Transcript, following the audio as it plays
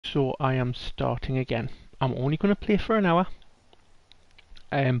So I am starting again. I'm only going to play for an hour,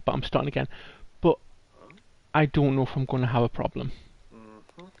 but I'm starting again. But I don't know if I'm going to have a problem.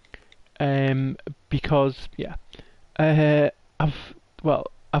 Because yeah, I've got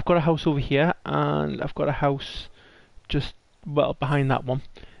a house over here, and I've got a house just behind that one,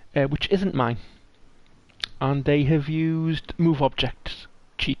 which isn't mine, and they have used move objects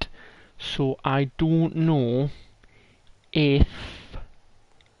cheat. So I don't know if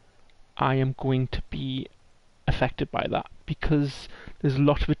I am going to be affected by that, because there's a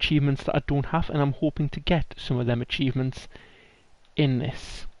lot of achievements that I don't have, and I'm hoping to get some of them achievements in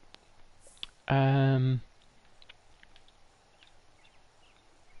this. So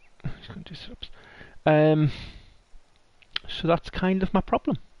that's kind of my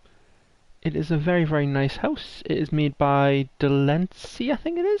problem. It is a very, very nice house. It is made by Delancey, I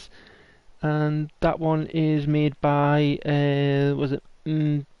think it is, and that one is made by was it?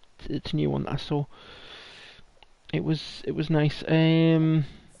 It's a new one that I saw. It was nice. Blah,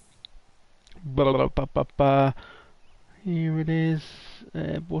 blah, blah, blah, blah. Here it is.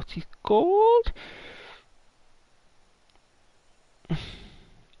 What's he called?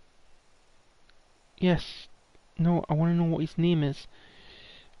 Yes. No, I want to know what his name is.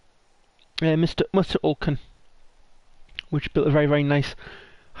 Mr. Ulken, which built a very, very nice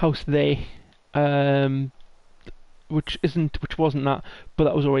house there. Which wasn't that, but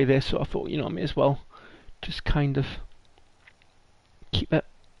that was already there. So I thought, I may as well just kind of keep it.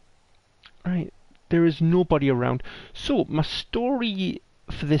 Right. There is nobody around. So my story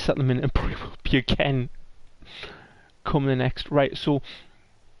for this at the minute, and probably will be again come the next. Right. So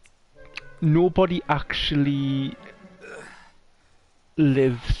nobody actually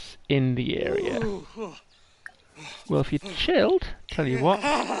lives in the area. Well, if you're chilled, tell you what,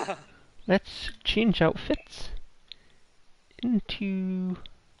 let's change outfits into...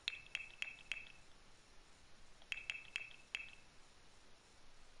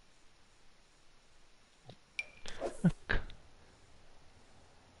 Look.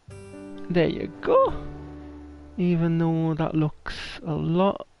 There you go. Even though that looks a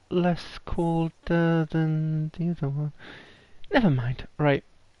lot less colder than the other one. Never mind. Right.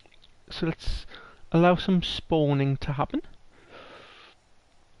 So let's allow some spawning to happen.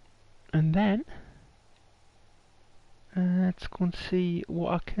 And then let's go and see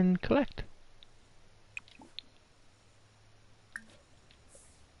what I can collect.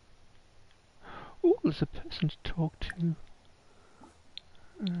 Oh, there's a person to talk to.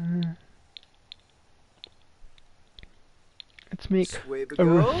 Let's make a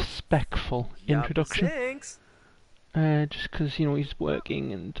respectful introduction. Just because, he's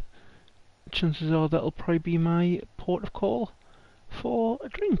working, and chances are that'll probably be my port of call for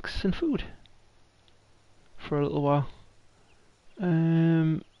drinks and food for a little while.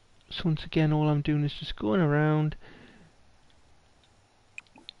 So once again, all I'm doing is just going around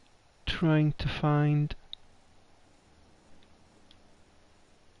trying to find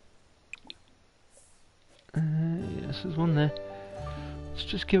yes, there's one there. Let's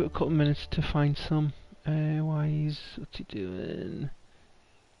just give it a couple of minutes to find some. What's he doing?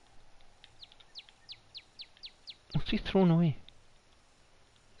 What's he throwing away?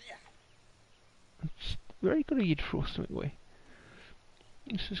 It's very good of you to throw something away.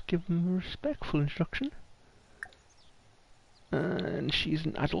 Let's just give him a respectful introduction. And she's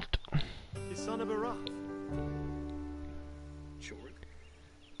an adult.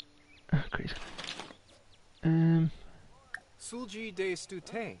 Crazy. Sulji de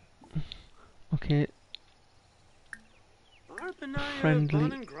Stute. Okay.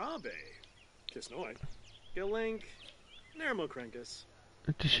 Friendly.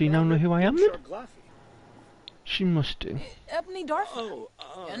 Does she now know who I am then? She must do. Ebony Darthy.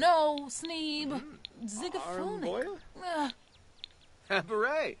 Sneeb. Zigafuni.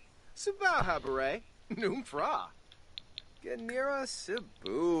 Habare. Subao habare. Noomfra. Ganira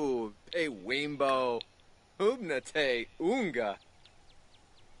Sibu. Pe Wimbo. Hubnate Unga.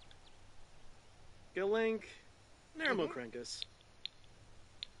 Galink. Nermokrankus.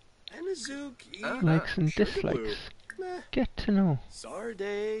 Anazuki. Likes and dislikes. Get to know.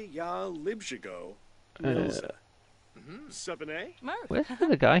 Sarde ya Libshigo. Milza. Sabine? Where's the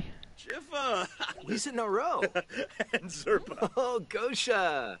other guy? Jiffa. Lisa Naro. And Zerpa. Oh,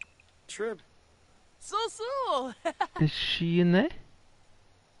 Gosha. Trip. So. Is she in there?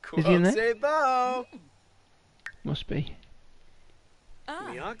 Is he in there? Sebo. Must be.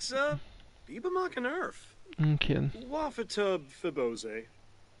 Miaksa. Bibamak and Earth. Okay. Wafatub Fibose.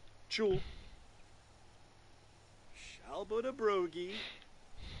 Jewel. Shalboda Brogi.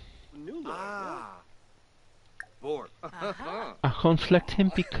 Nula. board. Aha. I can't select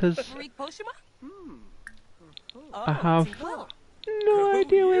him because Freak Poshima? I have Well, no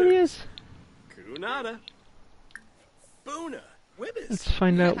idea where he is. Kunada. Boona. Let's Wibbis.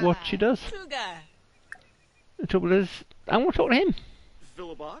 find out what she does. True guy. The trouble is, I want to talk to him.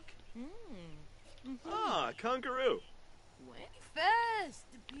 Philibok. Ah, Kangaroo. When fast.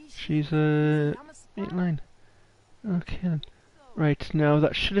 She's a 8-9. Okay then. Right, now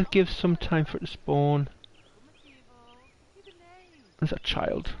that should have given some time for it to spawn. There's a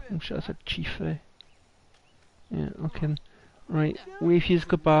child. I'm sure that's a chief there. Yeah, okay then. Right, wave his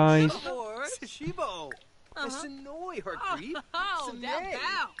goodbyes. Shishibo. Sinoi, Hartreep. Oh, down, Sinay.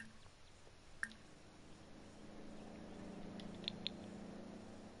 down.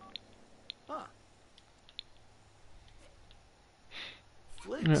 Ah.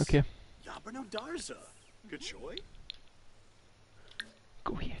 Flicks. Right, okay, Yabrano Darza. Good choy.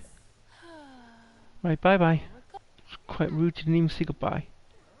 go here. Right, bye bye. It's quite rude, you didn't even say goodbye.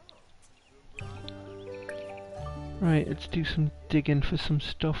 Right, let's do some digging for some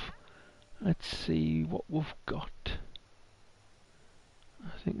stuff. Let's see what we've got. I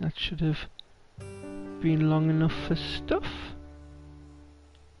think that should have been long enough for stuff.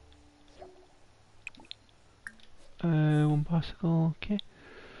 One bicycle, okay.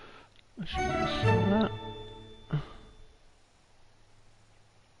 I should be able to sell that.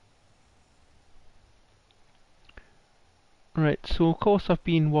 Right, so of course I've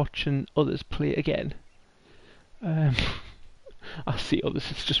been watching others play again. I see others,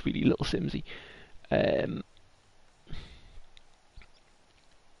 it's just really little Simsy.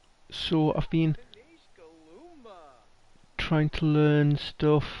 So I've been trying to learn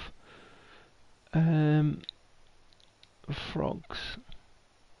stuff. Frogs.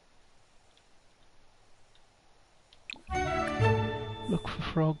 Look for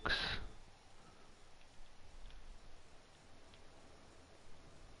frogs.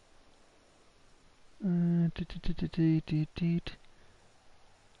 There.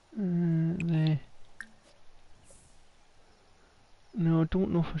 No, I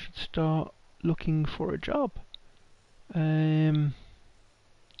don't know if I should start looking for a job.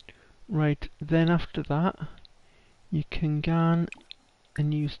 Right, then after that, you can go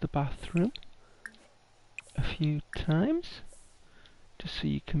and use the bathroom a few times, just so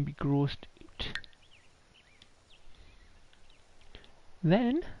you can be grossed out.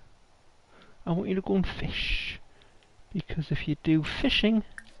 Then, I want you to go and fish, because if you do fishing,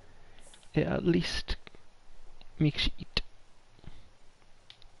 it at least makes you eat.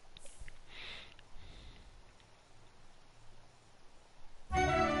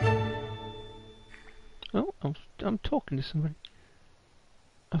 Oh, I'm talking to somebody.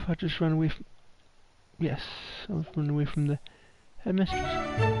 Have I just run away from... Yes, I've run away from the headmistress.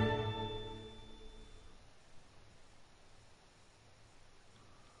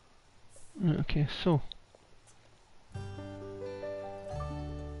 Okay, so...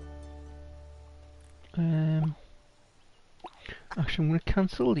 Actually, I'm going to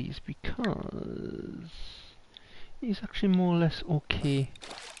cancel these because... He's actually more or less okay.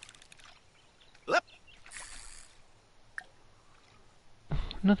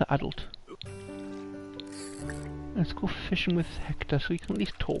 Another adult. Let's go fishing with Hector so you can at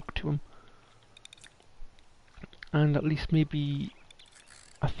least talk to him. And at least maybe...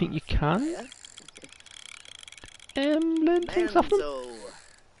 I think you can learn things off them. Oh.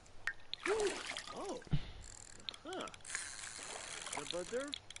 Huh. But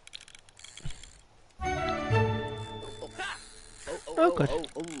they're... Oh, good.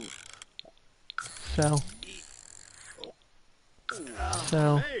 Sell.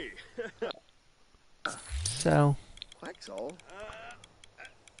 Sell. Hey. Sell. Quaxall.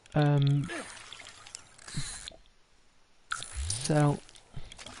 Sell.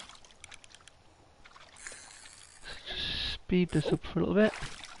 Speed this up for a little bit.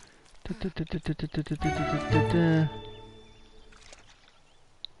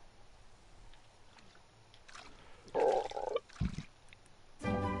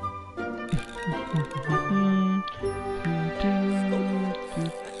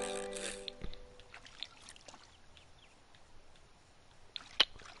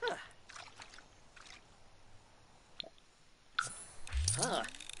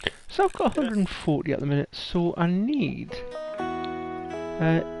 So I've got 140 at the minute, so I need...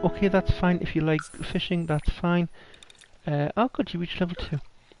 okay, that's fine. If you like fishing, that's fine. Oh good, you reached level 2.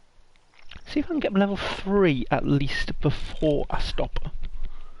 See if I can get level 3 at least before I stop.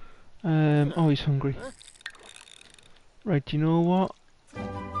 Oh, he's hungry. Right, do you know what?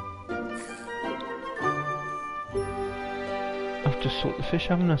 I've just sold the fish,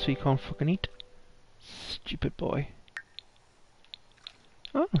 haven't I? So you can't fucking eat. Stupid boy.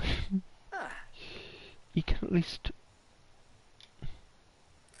 Oh. You can at least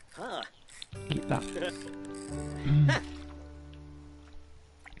Huh. eat that.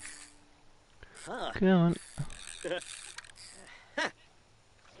 Huh. Go on.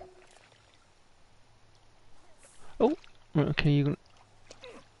 Oh, right, okay, you can.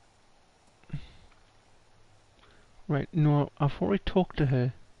 Right, no, I've already talked to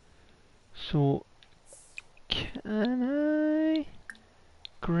her. So, can I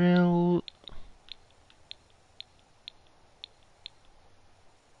grill?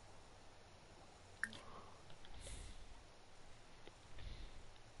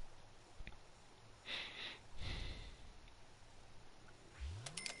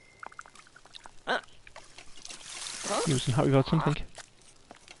 Using how we got something.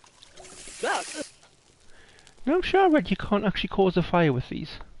 No, I'm sure I read you can't actually cause a fire with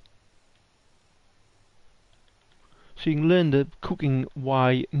these. So you can learn the cooking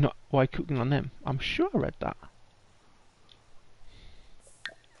why cooking on them. I'm sure I read that.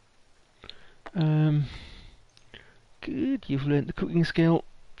 Good, you've learned the cooking skill.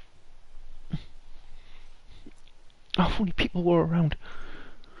 Oh, if only people were around.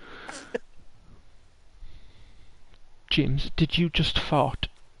 James, did you just fart?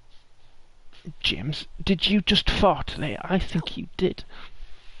 James, did you just fart there? I think you did.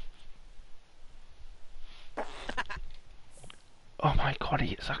 Oh my god,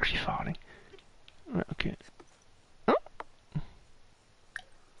 he is actually farting. Right, okay. Oh.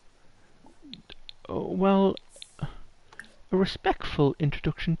 Oh, well, a respectful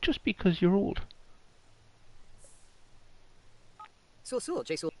introduction just because you're old. So,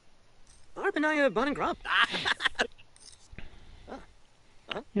 Jason. Arpanaya Bonengrop.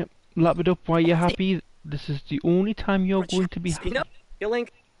 Yep, lap it up while you're happy. This is the only time you're going to be happy. Spino, Illink,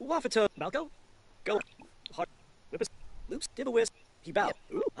 Wafato, Balco, Go, Hard, Whippus, Loops, Dibawis, he bow.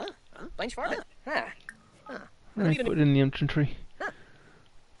 Ooh, Blanche Farben. Right, put it in the infantry.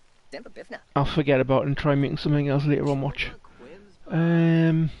 Dempa Bifna. I'll forget about it and try making something else later on watch.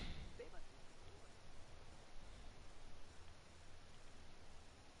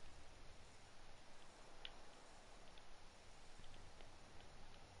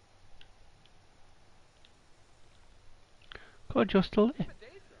 God, you're still there.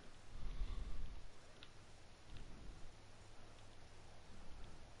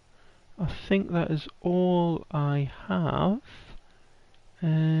 I think that is all I have.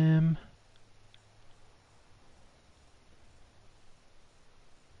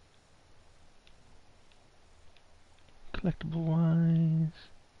 Collectible wise.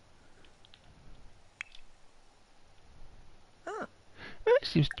 It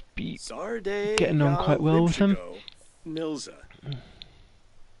seems to be Sarde getting on quite well with him. Milza.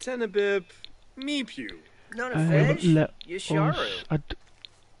 Tenebib. Meepew. None of fish. Let Yasharu. us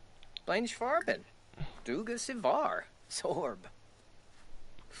Blanche Farben. Duga Sivar. Sorb.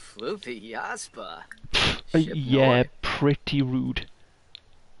 Floopy Yaspa. yeah, pretty rude.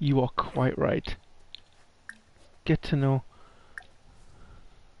 You are quite right. Get to know.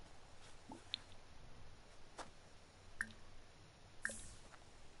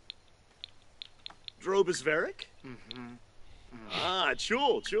 Drobus Varick? Ah,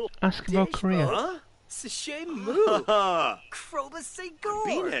 chul. Ask about Korea. Huh? Sachet Moo. Krobus Segor.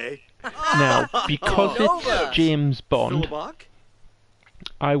 Bine. Now, because it's James Bond, Philibok?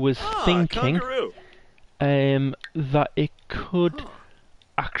 I was thinking Congaroo. that it could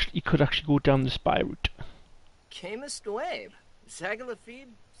actually go down the spy route. Camus Nueve. Zagalafid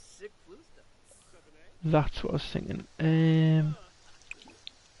Sick Flusta. That's what I was thinking.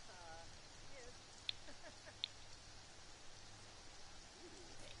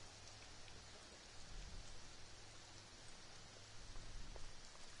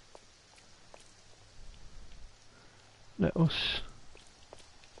 Let us.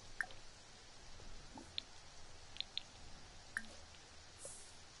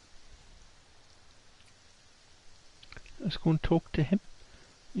 Let's go and talk to him,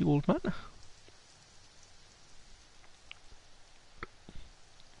 the old man.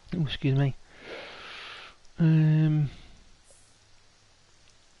 Oh, excuse me. And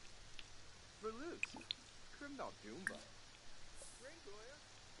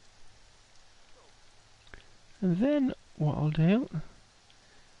then what I'll do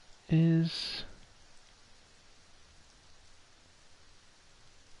is,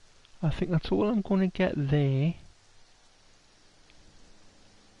 I think that's all I'm going to get there.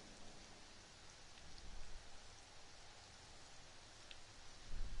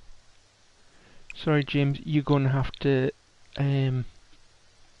 Sorry, James, you're going to have to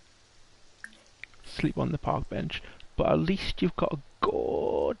sleep on the park bench, but at least you've got a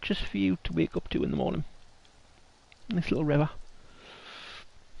gorgeous view to wake up to in the morning. Nice little river.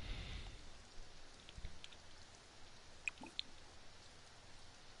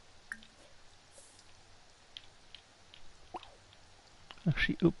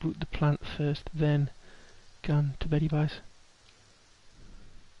 Actually uproot the plant first, then go on to Betty Buys.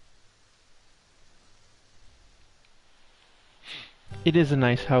 It is a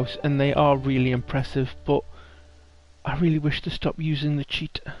nice house and they are really impressive, but I really wish to stop using the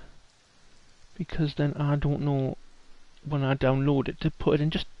cheat, because then I don't know when I download it to put it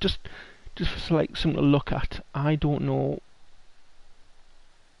in just for like something to look at. I don't know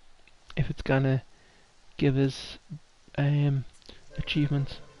if it's gonna give us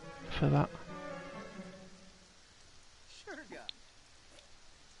achievements for that. Sherga.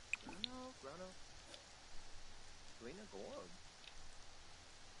 Grano. Lena Gorm.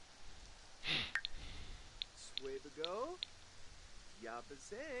 Swabago. Yappa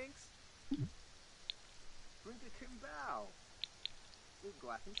Sinks. Brinka Kimbao.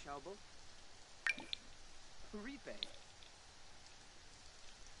 Glacken Shalbo. Repay.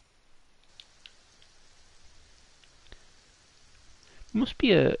 Must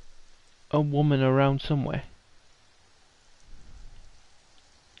be a woman around somewhere.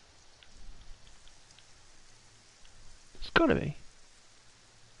 It's gotta be.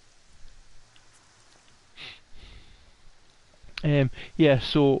 Yeah,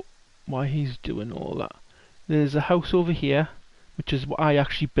 so while he's doing all that, there's a house over here, which is what I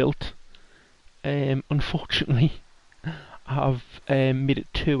actually built. Unfortunately, I've made it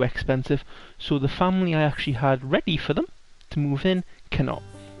too expensive, so the family I actually had ready for them to move in cannot.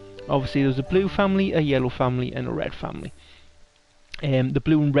 Obviously there's a blue family, a yellow family and a red family. The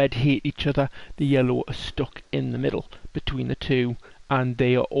blue and red hate each other, the yellow are stuck in the middle between the two, and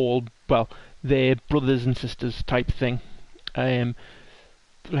they are all, well, they're brothers and sisters type thing.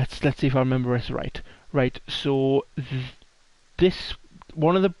 Let's see if I remember this right. Right, so this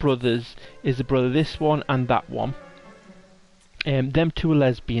one of the brothers is the brother, this one and that one. Them two are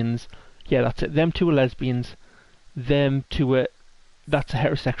lesbians. Yeah, that's it. Them two are lesbians. Them two are, that's a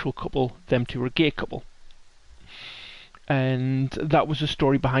heterosexual couple. Them two are a gay couple. And that was the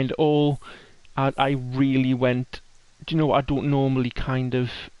story behind it all. I really went, do you know what, I don't normally kind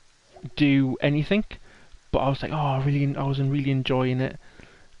of do anything, but I was like, oh, I was really enjoying it,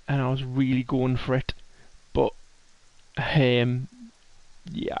 and I was really going for it, but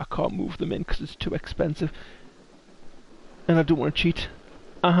yeah, I can't move them in because it's too expensive, and I don't want to cheat.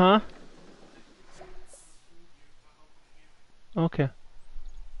 Okay.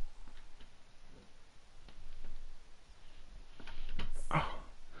 Oh,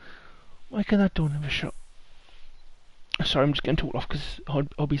 why can that door never shut? Sorry, I'm just getting told off because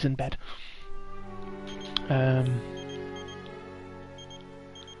hubby's in bed.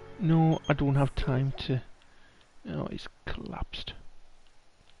 No, I don't have time to. Oh, he's collapsed.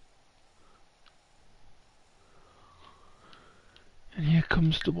 And here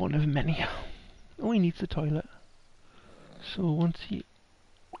comes the one of many. Oh, he needs the toilet. So once he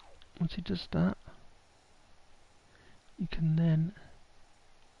does that, you can then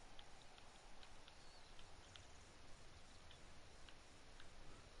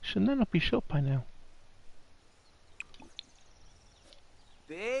shouldn't that not be shut by now?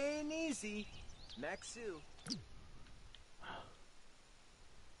 Ben easy. Maxu.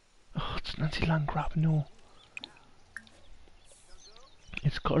 Oh, it's Nancy Landgraf. No,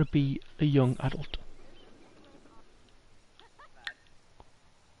 it's got to be a young adult.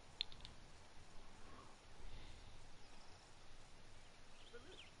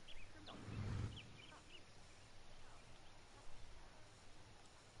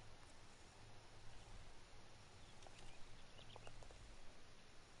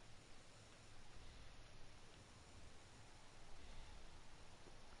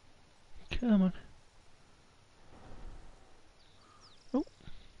 Come on. Oh.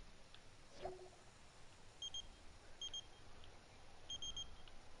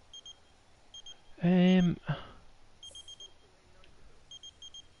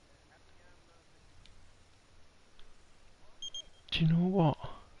 Do you know what?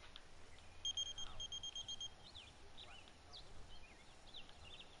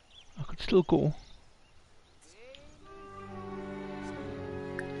 I could still go.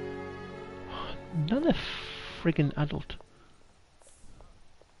 Another friggin' adult.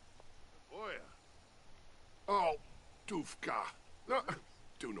 Oh, Dufka.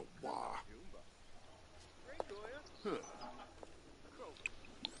 Do no wah. Huh.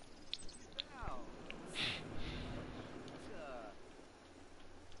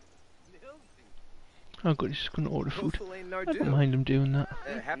 Oh good, he's just going to order food. Hopefully I don't Nardu. mind him doing that.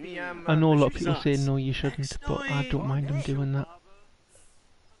 Happy I know a lot of people say Besides, no you shouldn't, but I don't mind him doing that.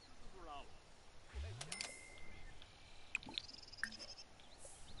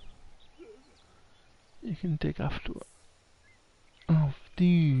 You can dig after it. Oh,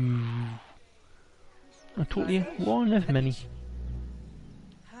 dude. I told you, one of many.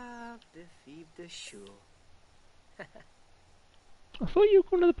 Ha, befib the shul. I thought you were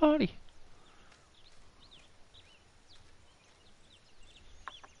going to the party.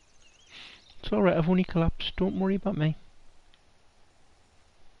 It's alright, I've only collapsed, don't worry about me.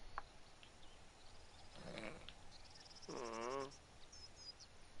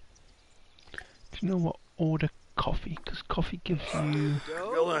 Do you know what? Order coffee, because coffee gives you...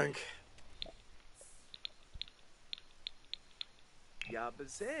 Galunk. Yabba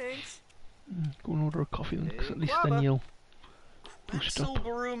Zinks. Go and order a coffee then, because Hey, at least Quabba. then you'll boost up.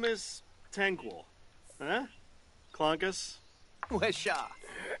 Silverumus Tanquil. Huh? Clonkus? Wesha.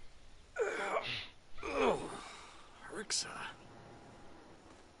 Rixa.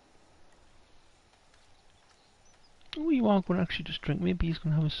 Oh, you are going to actually just drink. Maybe he's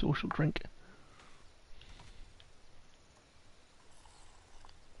going to have a social drink.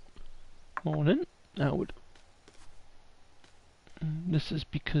 Morning, Howard. This is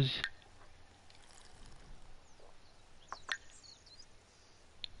because...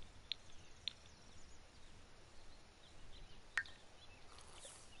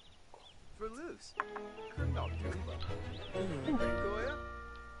 For loose. Kurnal Dumba. Goya.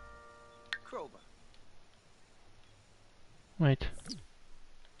 Kroba. Right.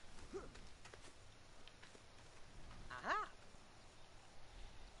 Aha.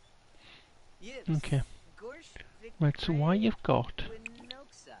 Yips. Okay. Gorsh. Right, so while you've got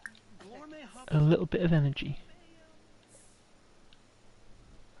Winoksa. a little bit of energy,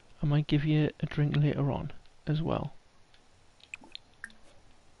 I might give you a drink later on as well.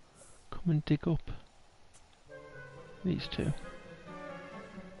 Come and dig up these two.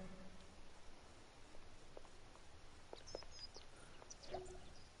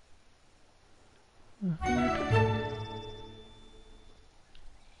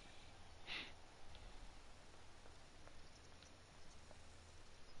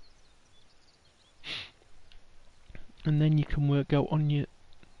 And then you can work out on your...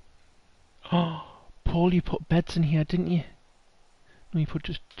 Oh, Paul, you put beds in here, didn't you? No, you put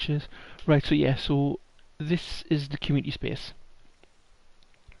just chairs. Right, so yeah, so this is the community space,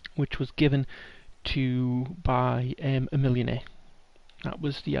 which was given to by a millionaire. That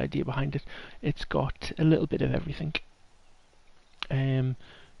was the idea behind it. It's got a little bit of everything.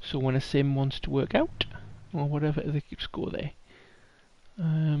 So when a sim wants to work out, or whatever, they can just go there.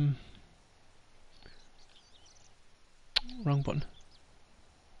 Wrong button.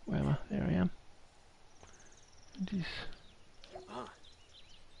 Where am I? There I am. These.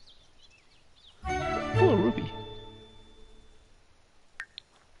 Oh, a ruby.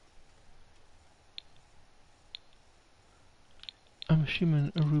 I'm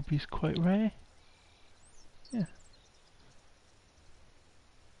assuming a ruby's quite rare. Yeah.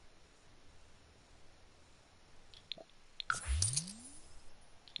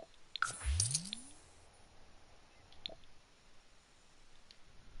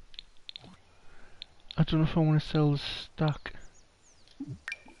 I don't know if I want to sell the stack.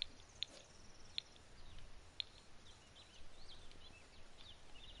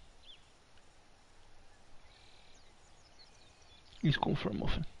 He's going for a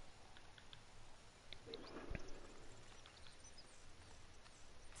muffin.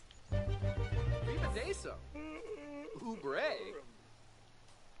 Viva Deso. Ubre.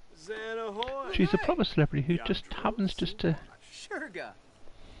 Xanahoy. She's a proper celebrity who just happens just to... Shurga.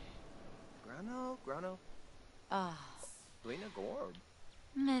 Grano. Ah, Blina Gorb.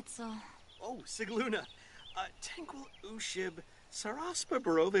 Mitzel. Oh, Sigluna. Tanquil Ushib Saraspa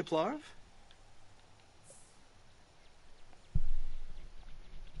Barove Plarv.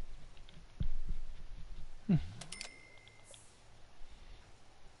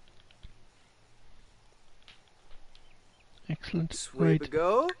 Excellent. Right.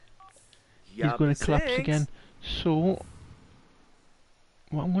 Swabigo. He's going to collapse again. So,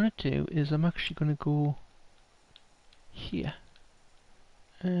 what I'm going to do is I'm actually going to go here.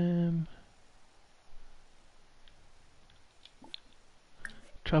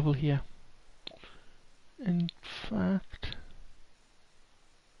 Travel here. In fact,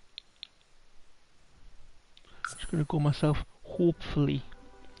 I'm just going to go myself. Hopefully,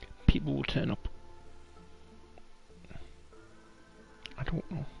 people will turn up. I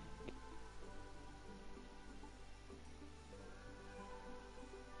don't know.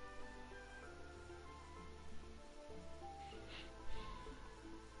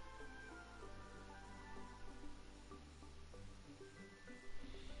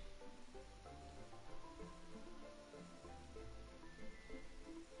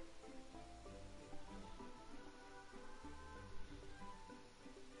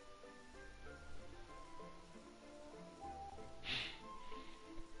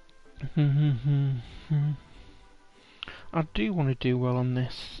 I do want to do well on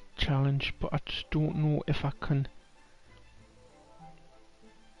this challenge, but I just don't know if I can.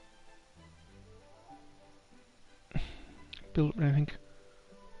 Build up anything.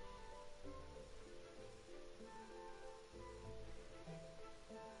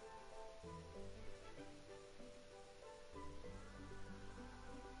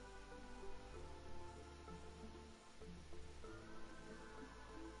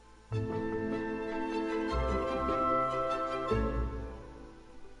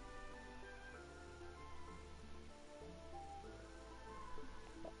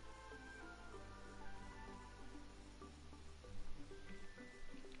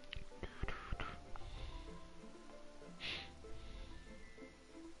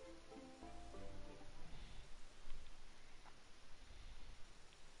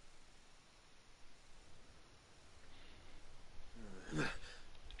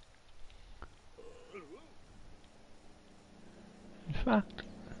 In fact,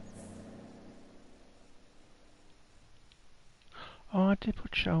 oh, I did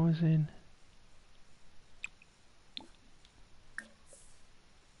put showers in.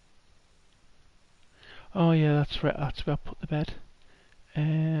 Oh yeah, that's right. That's where I put the bed.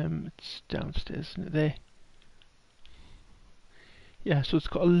 It's downstairs, isn't it? There. Yeah, so it's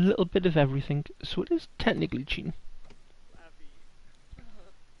got a little bit of everything. So it is technically cheating.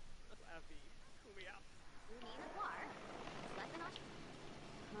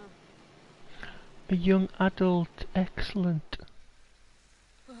 A young adult, excellent.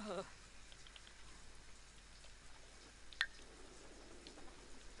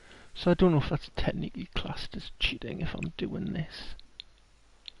 So I don't know if that's technically classed as cheating if I'm doing this.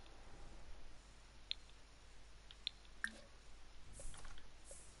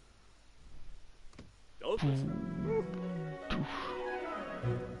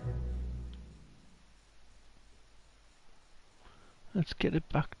 Let's get it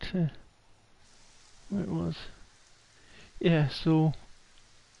back to where it was. Yeah, so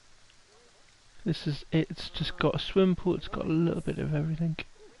this is it. It's just got a swimming pool. It's got a little bit of everything.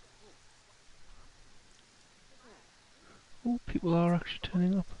 Oh, people are actually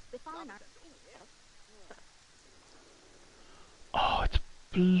turning up. Oh, it's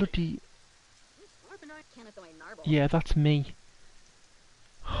bloody. Yeah, that's me.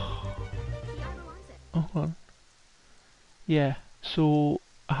 Oh, hold on. Yeah, so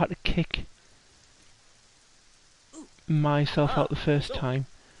I had to kick myself out the first time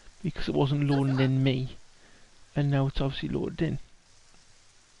because it wasn't loading in me, and now it's obviously loaded in.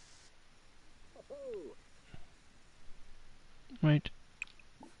 Right.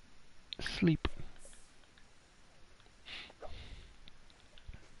 Sleep.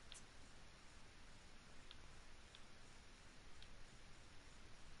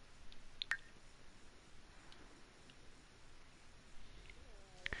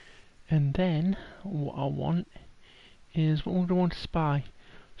 And then what I want is what we're going to want to spy.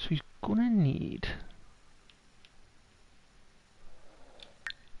 So he's going to need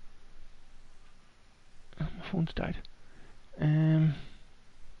oh, my phone's died.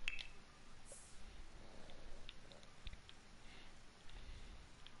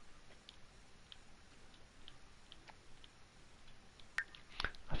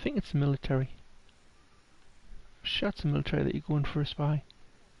 I think it's military. I'm sure it's military that you're going for a spy.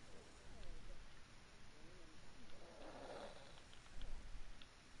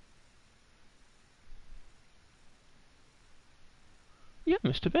 Yeah,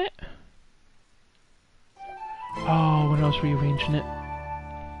 missed a bit. Oh, when I was rearranging it.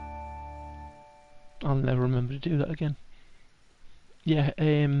 I'll never remember to do that again. Yeah,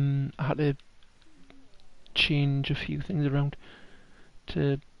 I had to change a few things around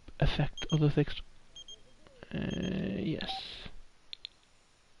to affect other things. Yes.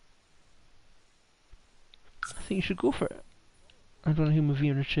 I think you should go for it. I don't know who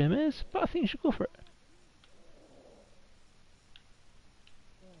Mavina Chim is, but I think you should go for it.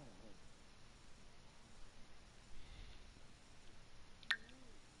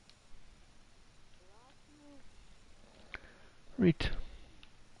 Right.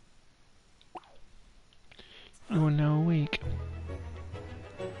 You are now awake.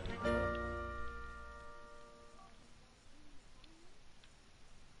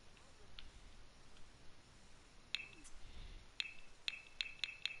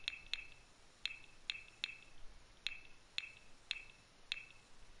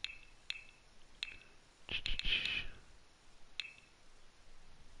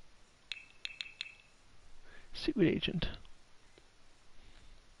 Secret agent.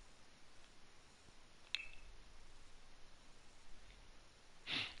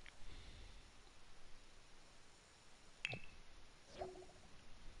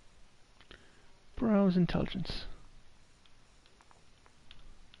 Browse intelligence.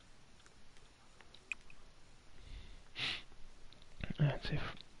 Let's see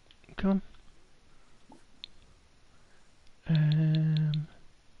if come.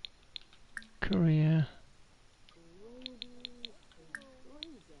 Career.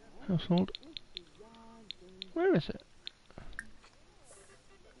 Household. Where is it?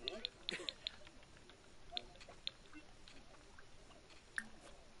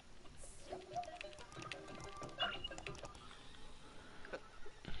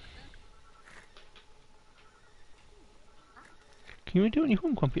 Can you do it on your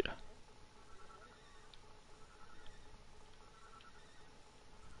home computer?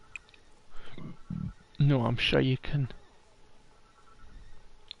 No, I'm sure you can.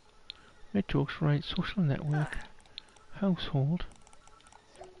 Networks, right, social network, household.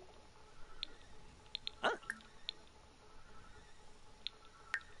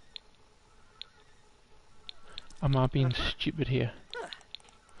 Am I being stupid here?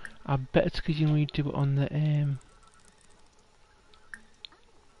 I bet it's because you only do it on the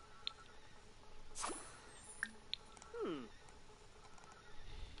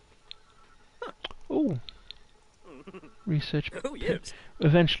Oh, research. Oh, yes.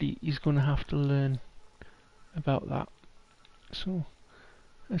 Eventually, he's going to have to learn about that. So,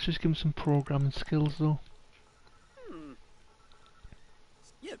 let's just give him some programming skills, though.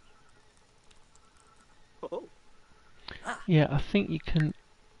 Yep. Oh. Yeah, I think you can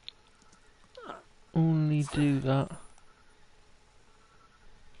only do that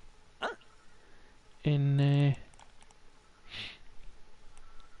in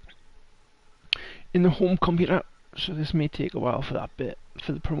the home computer. So this may take a while for that bit,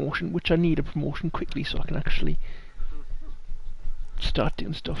 for the promotion, which I need a promotion quickly so I can actually start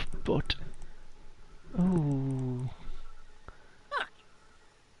doing stuff, but... Oh...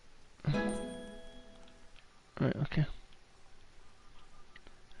 Right, okay.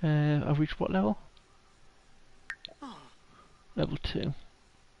 I've reached what level? Level 2.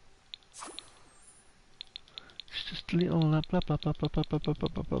 It's just a little blah blah blah blah blah blah blah blah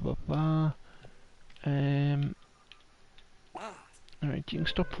blah blah blah blah. Alright, you can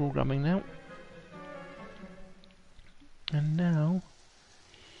stop programming now. And now...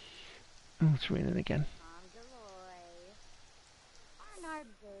 Oh, it's raining again.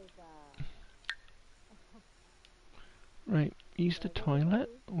 Right, use the toilet,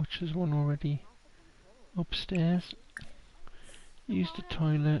 which is one already upstairs. Use the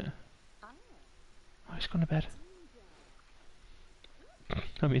toilet. Oh, he's gone to bed.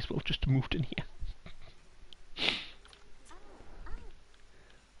 I may as well just have moved in here.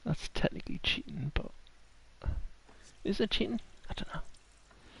 That's technically cheating, but... Is it cheating? I don't know.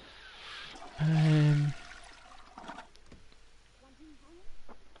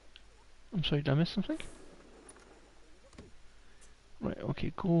 I'm sorry, did I miss something? Right,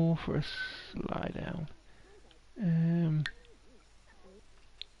 okay, go for a slide down.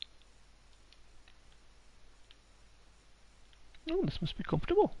 Oh, this must be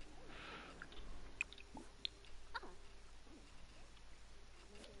comfortable.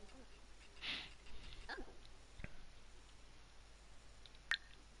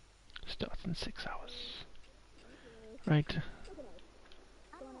 Starts in 6 hours. Right.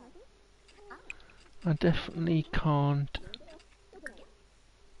 I definitely can't.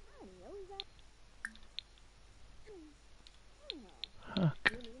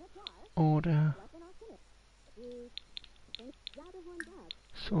 Hack. Order.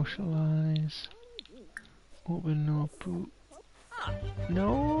 Socialize. Open no boot.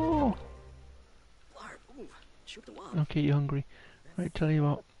 No! Shoot the wall. Okay, you're hungry. Right, tell you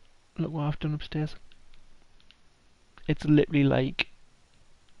what. Look what I've done upstairs. It's literally like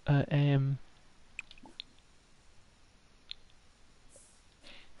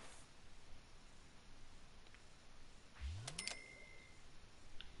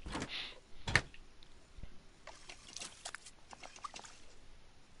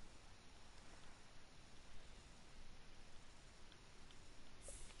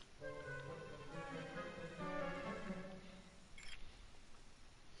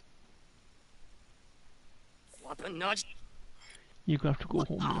you're gonna have to go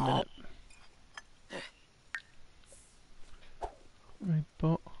home in a minute. Right,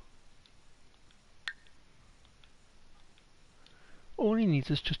 but all he needs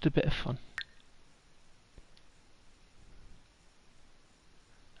is just a bit of fun.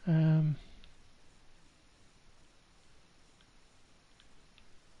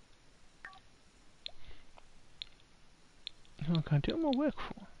 Oh, can I do more work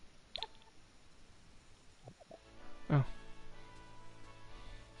for? Oh.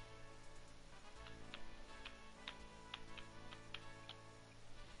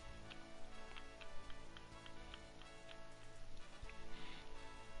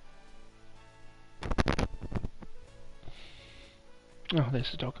 Oh,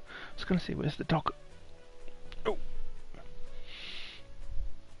 there's the dog. I was going to say, where's the dog? Oh.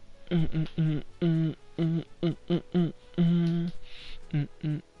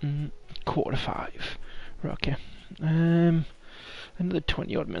 Quarter to 5. Right, okay. Another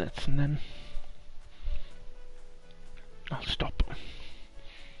 20 odd minutes and then I'll stop.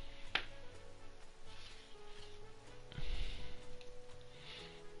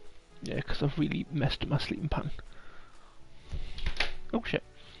 Yeah, because I've really messed up my sleeping pattern. Oh shit.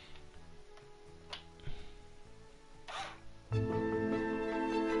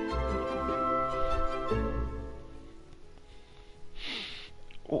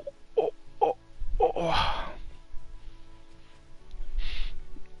 Oh, oh, oh, oh.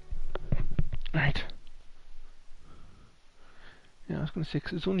 Right. Yeah, I was going to say,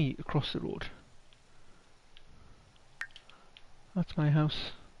 because it's only across the road. That's my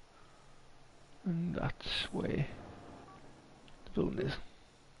house. And that's where the building is.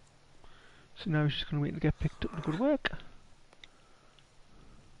 So now he's just going to wait to get picked up to go to work.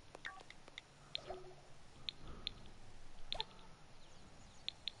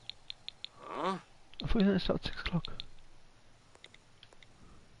 Huh? I thought it started at 6 o'clock.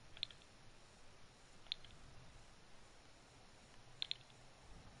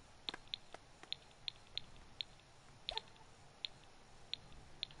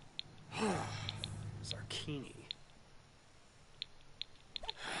 Zarkini.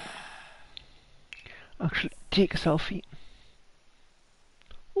 Actually, take a selfie.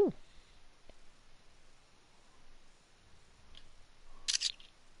 Ooh.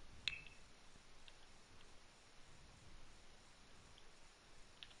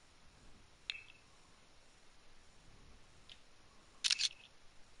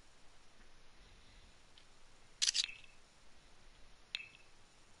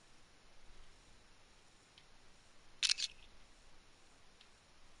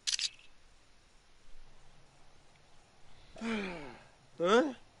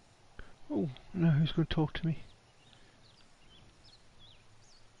 Huh? Oh, now who's going to talk to me?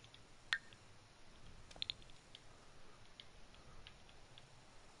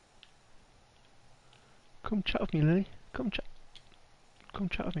 Come chat with me, Lily. Come chat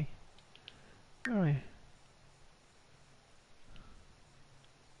with me. Where are you?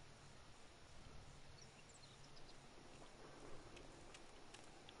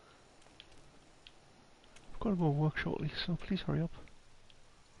 I've got to go to work shortly, so please hurry up.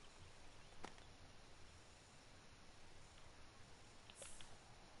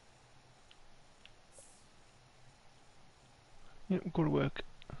 Yep, go to work.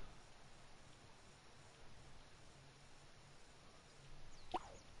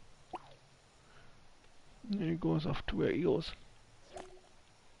 And then he goes off to where he goes.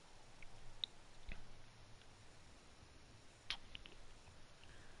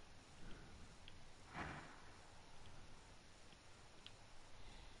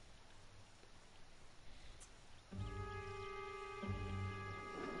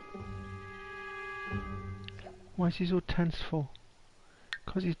 Why is he so tense for?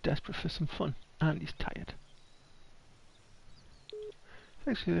 Because he's desperate for some fun, and he's tired.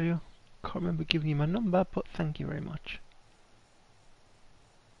 Thanks, Leo. Can't remember giving you my number, but thank you very much.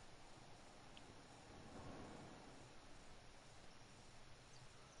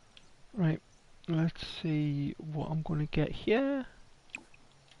 Right, let's see what I'm going to get here.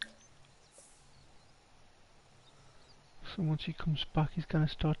 So once he comes back, he's going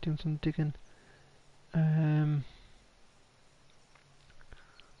to start doing some digging. And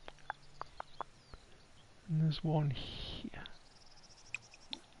there's one here.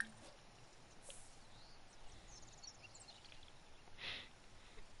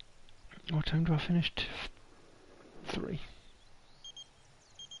 What time do I finish? 3.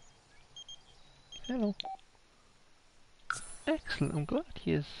 Hello. Excellent, I'm glad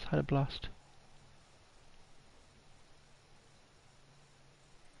he has had a blast.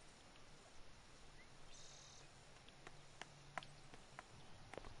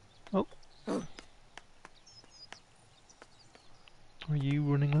 Oh. Are you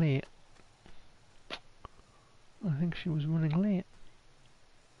running late? I think she was running late.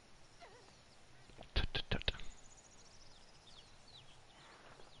 Tut, tut, tut.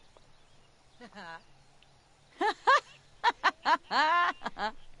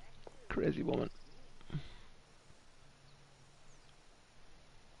 Crazy woman.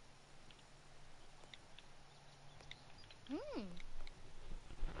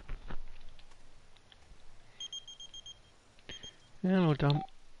 Hello, Dom.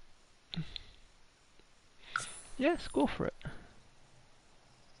 Yes, go for it.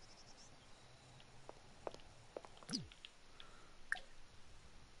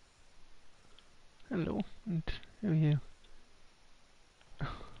 Hello, and who are you?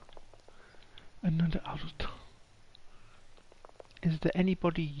 Another adult. Is there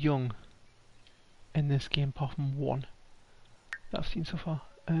anybody young in this game apart from one that I've seen so far?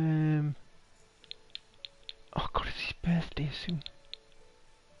 Oh god, it's his birthday soon.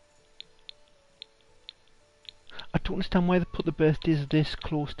 I don't understand why they put the birthdays this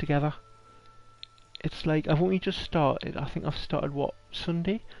close together. It's like, I've only just started. I think I've started, what,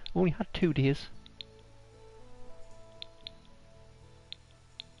 Sunday? I've only had 2 days.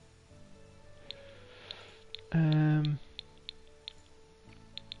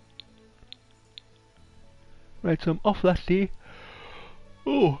 Right, so I'm off that day.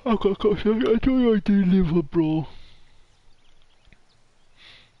 Oh, I've got I don't like to deliver, bro.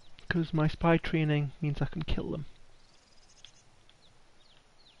 Because my spy training means I can kill them.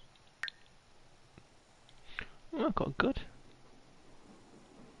 Oh, I got good.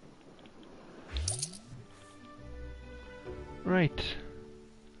 Right.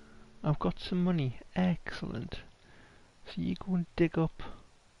 I've got some money. Excellent. So you go and dig up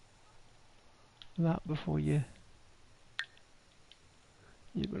that before you're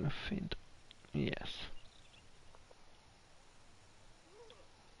gonna faint. Yes.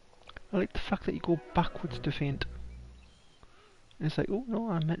 I like the fact that you go backwards to faint. And it's like, oh no,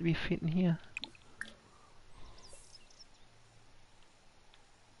 I'm meant to be fainting here.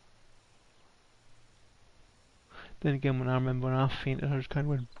 Then again, when I remember when I fainted, I just kind of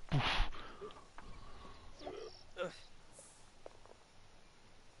went poof.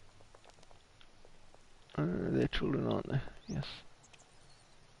 They're children, aren't they? Yes.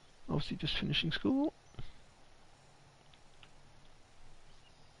 Obviously just finishing school.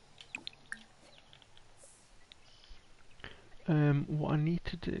 What I need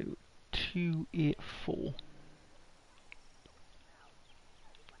to do, 284.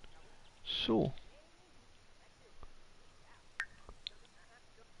 So.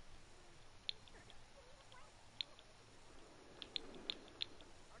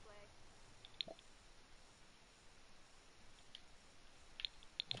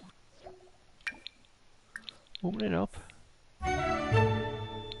 Open it up.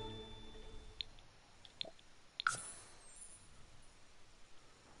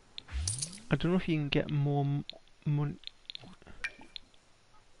 I don't know if you can get more money.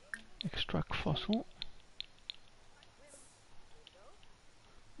 Extract fossil.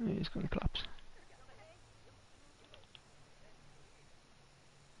 Yeah, he's going to collapse.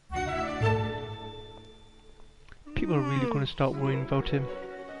 People are really going to start worrying about him.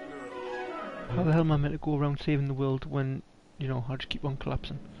 How the hell am I meant to go around saving the world when, you know, I just keep on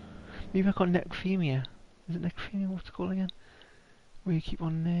collapsing? Maybe I got necrophemia. Is it necrophemia? What's it called again? Where you keep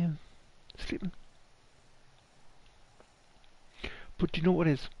on sleeping. But do you know what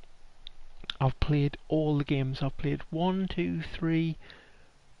it is? I've played all the games. I've played 1, 2, 3,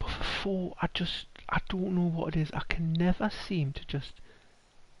 but for 4, I don't know what it is. I can never seem to just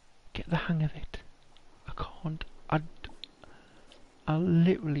get the hang of it. I can't. I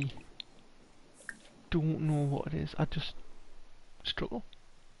literally don't know what it is. I just struggle.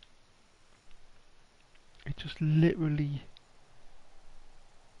 It just literally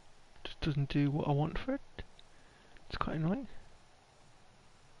just doesn't do what I want for it. It's quite annoying.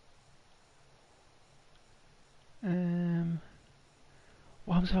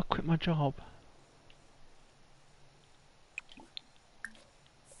 What happens if I quit my job?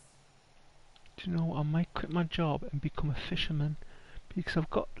 Do you know what? I might quit my job and become a fisherman because I've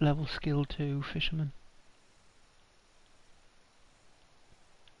got level skill 2 fisherman.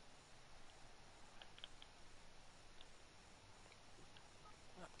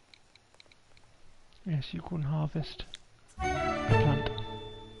 Yes, you go and harvest a plant.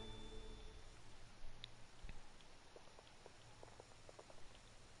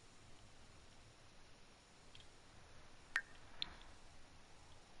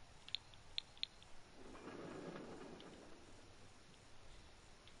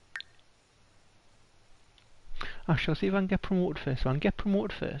 I shall see if I can get promoted first. If I can get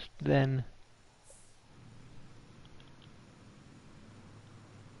promoted first, then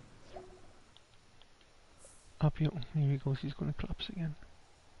I'll be up. Here he goes, he's going to collapse again.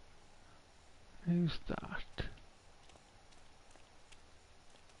 Who's that?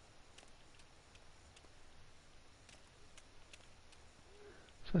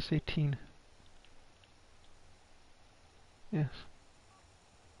 So that's 18. Yes.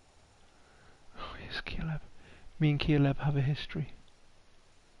 Oh yes, Caleb. Me and Caleb have a history.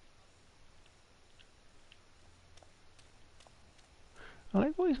 I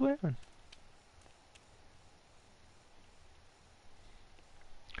like what he's wearing.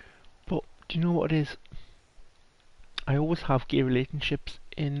 But Do you know what it is? I always have gay relationships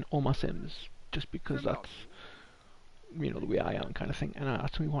in all my Sims, just because that's, you know, the way I am kind of thing, and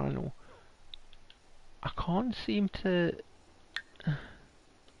that's what we want to know. I can't seem to...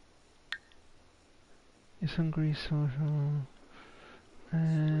 Is hungry social...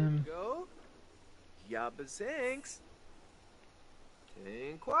 Go. Yabba Zinks.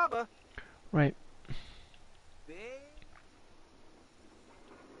 Tinquaba. Right. Bing.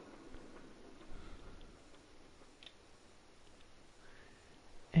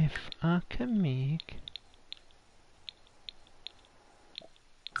 If I can make...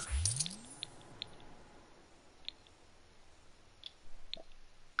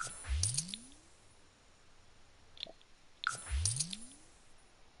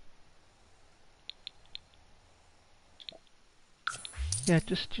 Yeah,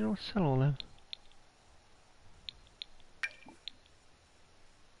 just, you know, sell all them.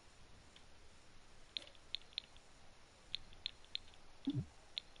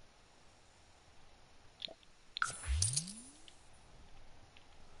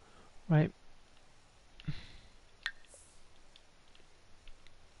 Right.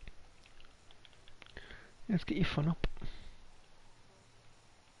 Let's get your fun up.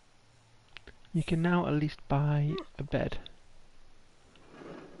 You can now at least buy a bed.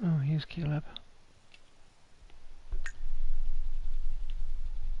 Oh, here's Caleb.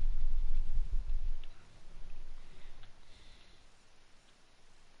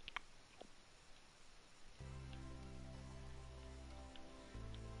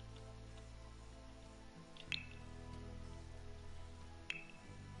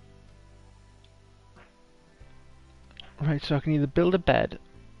 Right, so I can either build a bed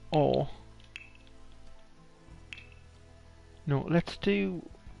or... No, let's do...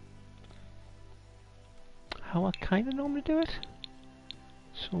 how I kind of normally do it.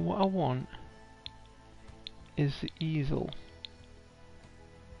 So what I want is the easel.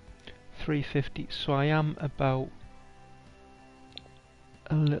 350, so I am about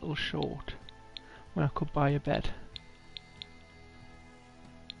a little short when I could buy a bed.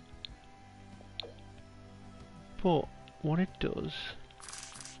 But what it does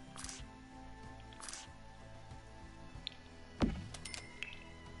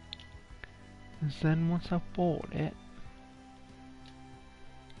is then once I've bought it,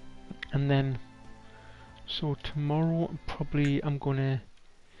 and then so tomorrow probably I'm gonna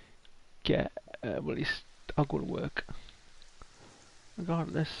get well, at least I'll go to work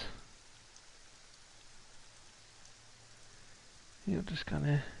regardless. You're just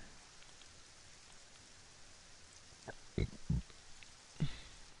gonna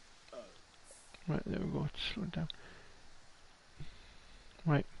right, there we go, slow it down.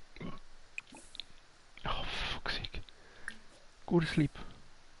 Right. Oh, for fuck's sake. Go to sleep.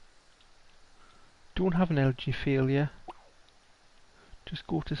 Don't have an energy failure. Just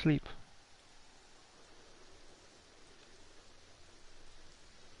go to sleep.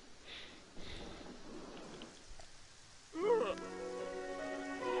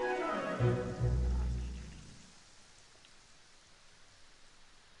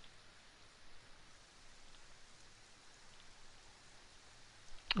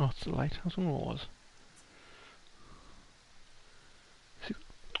 Oh, it's the light. I was wondering what it was.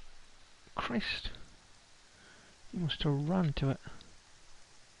 Christ. You must have run to it.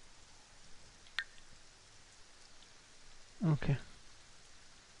 Okay.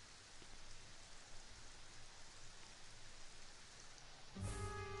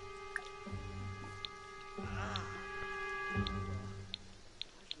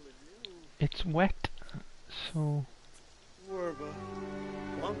 It's wet, so... Warba.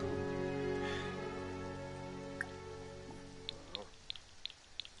 Wonka.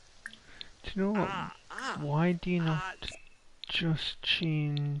 Do you know what? Why do you not just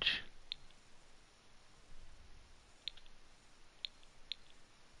change...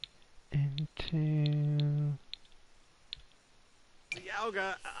 into...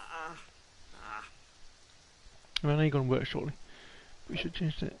 Yauga. I know you're going to work shortly. We should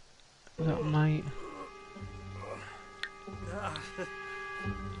change it. That might...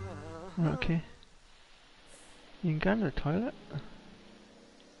 Right, okay. You can go to the toilet.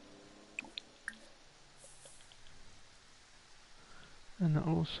 And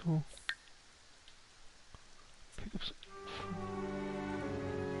that'll also... pick up some...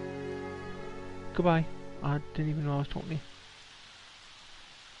 Goodbye. I didn't even know I was talking to you.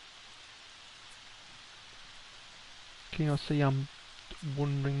 Can you see I'm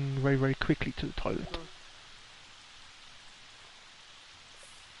wandering very, very quickly to the toilet?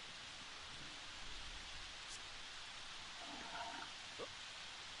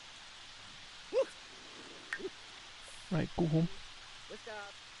 go home. Whiska.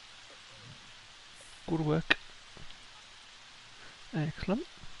 Go to work. Excellent.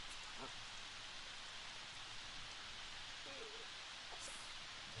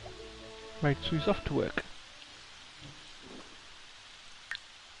 Right, so he's off to work.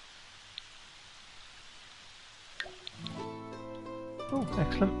 Oh,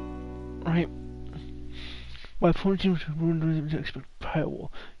 excellent. Right. While plunging into ruin expect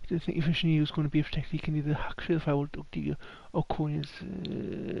firewall, you don't think efficiently is going to be protected. You can either hack through the firewall or coins.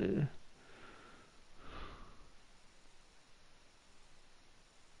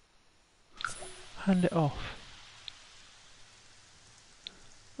 Hand it off.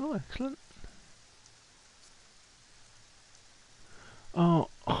 Oh, excellent. Oh.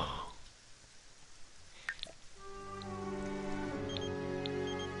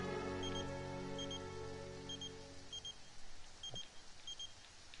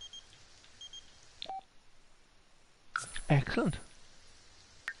 Excellent.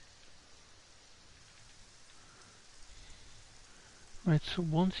 Right, so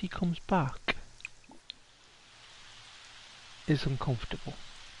once he comes back, is uncomfortable.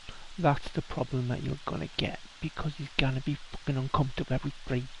 That's the problem that you're gonna get, because he's gonna be fucking uncomfortable every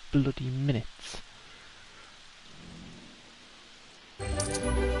 3 bloody minutes. Ooh,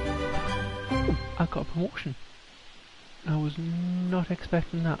 I got a promotion. I was not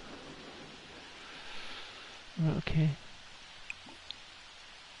expecting that. Right, okay.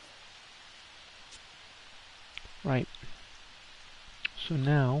 Right. So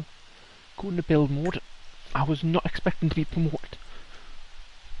now, go into build mode. I was not expecting to be promoted.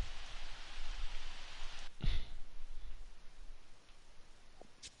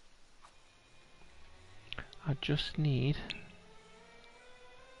 I just need...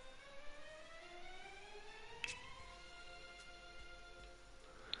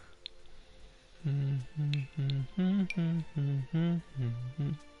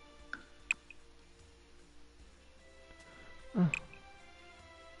 Oh.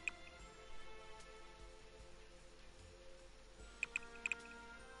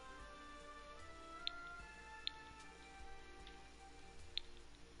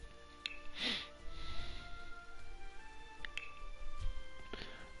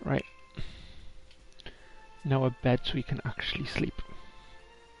 Right. Now a bed so we can actually sleep.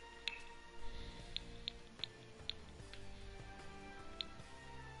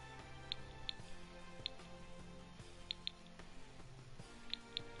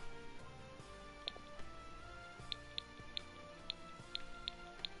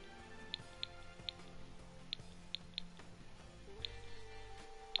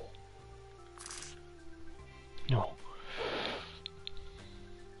 No.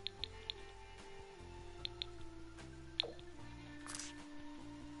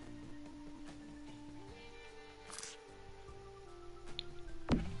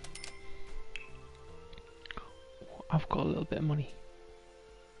 I've got a little bit of money.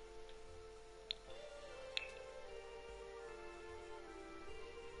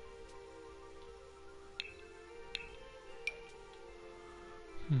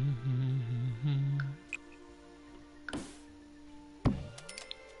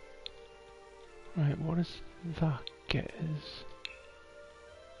 Right, what does that get us?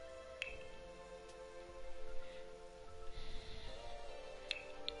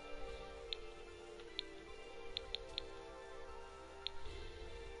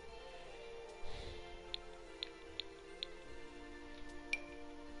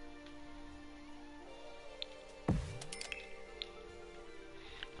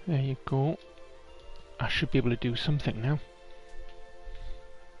 There you go. I should be able to do something now.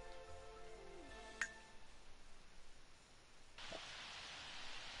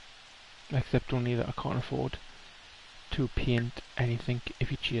 Except only that I can't afford to paint anything if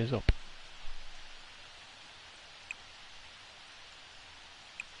he cheers up.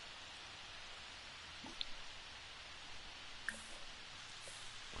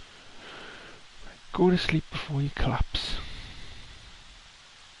 Go to sleep before you collapse.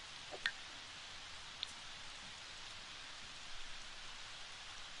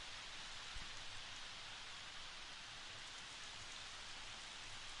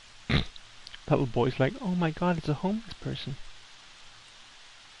 That little boy's like, oh my god, it's a homeless person.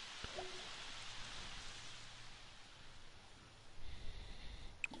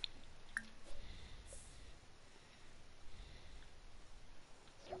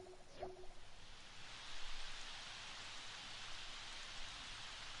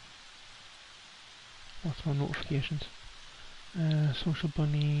 What's my notifications? Social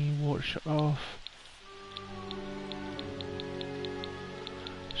bunny, water shut off.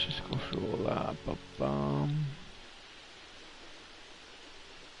 Let's just go through all that. Ba-bum.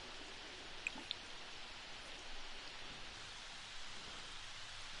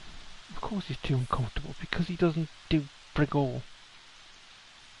 course he's too uncomfortable, because he doesn't do frig all.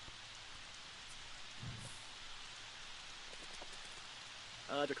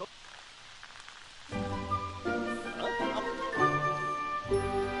 Draco.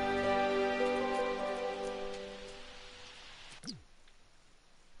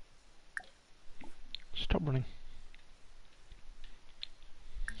 Stop running.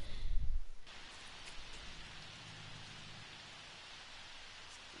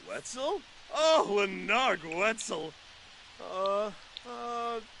 Wetzel? Oh, Lenarg Wetzel. Uh,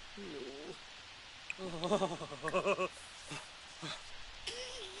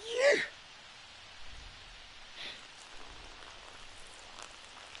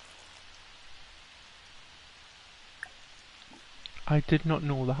 I did not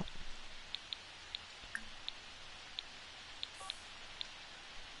know that.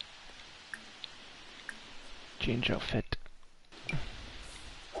 Change outfit.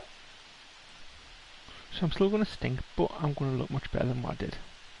 So I'm still going to stink, but I'm going to look much better than what I did.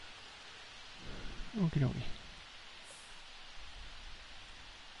 Okie dokie.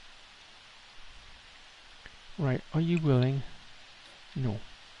 Right, are you willing? No.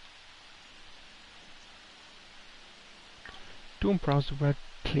 Don't browse the web,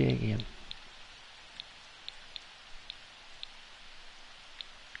 play again.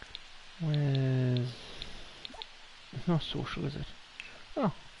 Where's... It's not social, is it?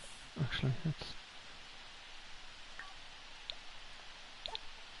 Oh, actually, that's...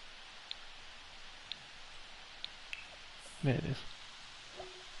 There it is.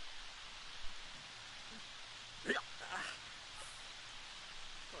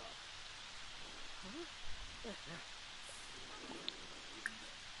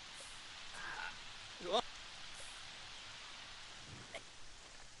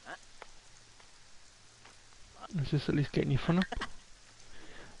 Is this at least getting your fun up?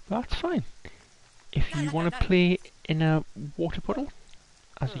 That's fine. If you want to play in a water puddle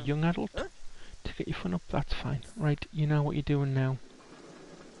as a young adult to get your fun up, that's fine. Right, you know what you're doing now.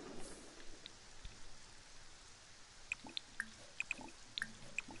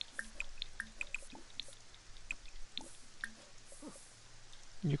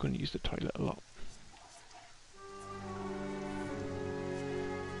 You're going to use the toilet a lot.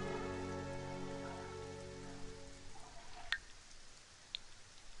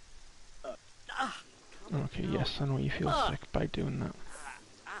 Okay, yes, I know you feel sick by doing that.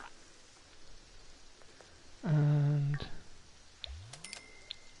 And...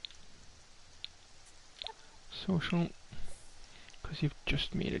 social, because you've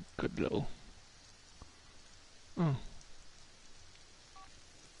just made a good little... Oh.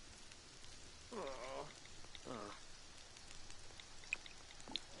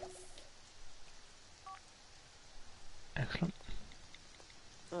 Excellent.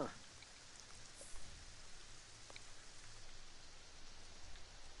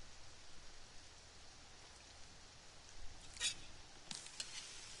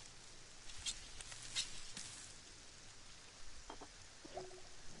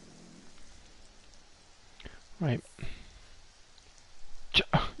 Right.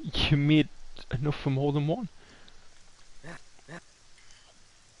 You made enough for more than one.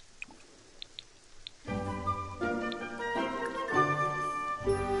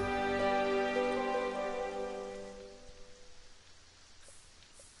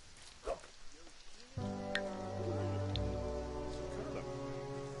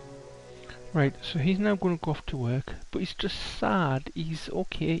 Right, so he's now going to go off to work, but he's just sad. He's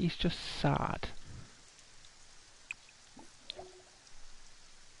okay, he's just sad.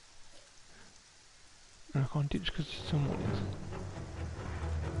 And I can't do it just because it's someone else.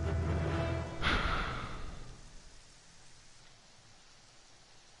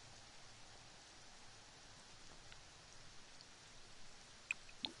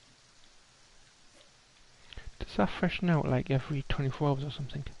 Does that freshen out like every 24 hours or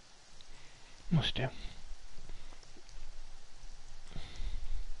something? Must do.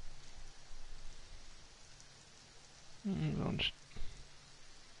 Launch.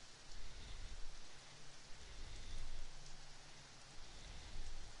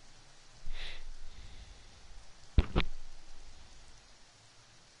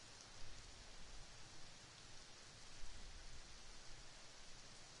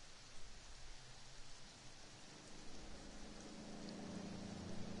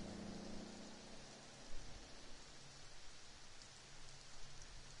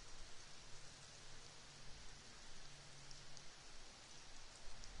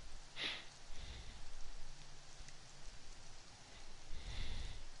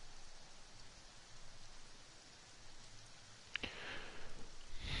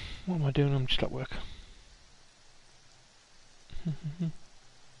 What am I doing? I'm just at work.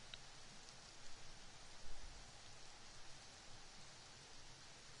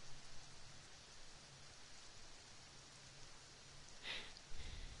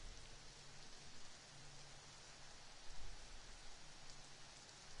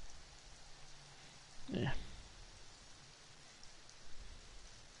 Yeah.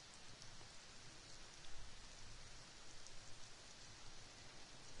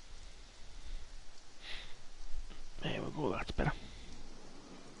 There we go, that's better.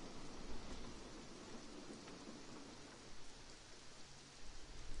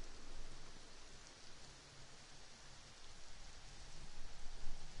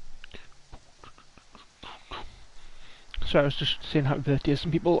 So I was just saying happy birthday to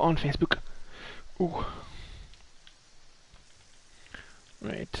some people on Facebook. Ooh.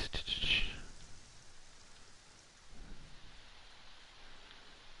 Right.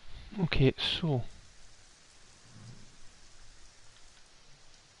 Okay, so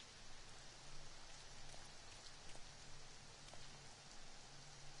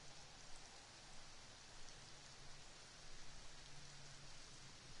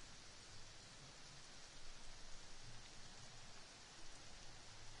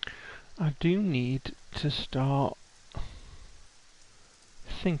I do need to start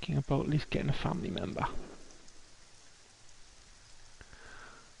thinking about at least getting a family member.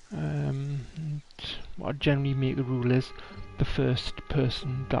 And what I generally make a rule is the first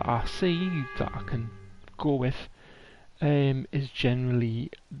person that I see that I can go with is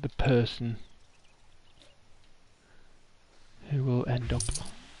generally the person who will end up.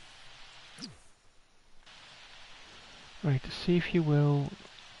 Right, see if you will.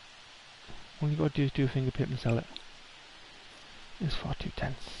 All you gotta do is do a fingerprint and sell it. It's far too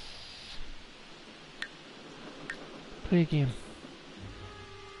tense. Play a game.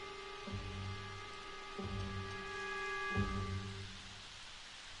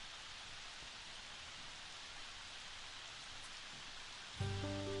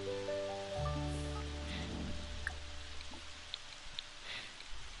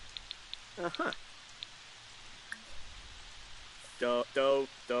 Uh-huh.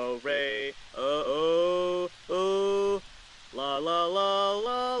 Do, re, la la la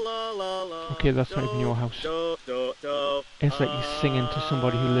la la la la. Okay, that's not even your house. It's like you're singing to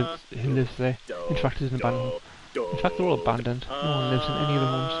somebody who lives there. In fact, it's an abandoned home. In fact, they're all abandoned. No one lives in any of the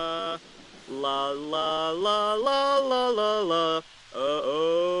homes. La la la la la la la. La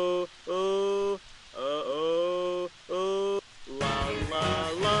la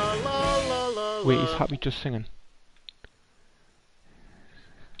la la la la. Wait, he's happy just singing.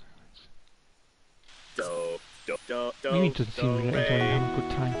 Maybe he doesn't seem really enjoying having a good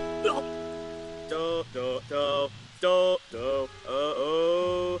time.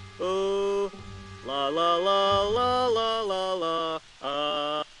 La la la la la la la.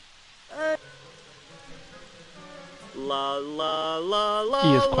 La la la la.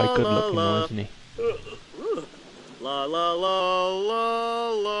 He is quite good looking though, isn't he? La la la la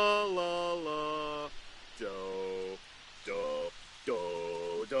la la la. Do do do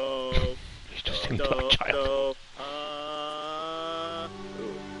do. He's just singing to a child.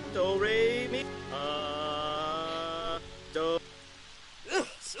 Do re mi do.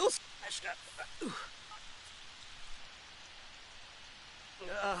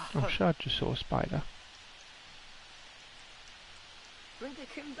 I'm sure I just saw a spider. Brinka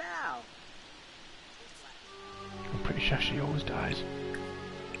can bow. I'm pretty sure she always dies.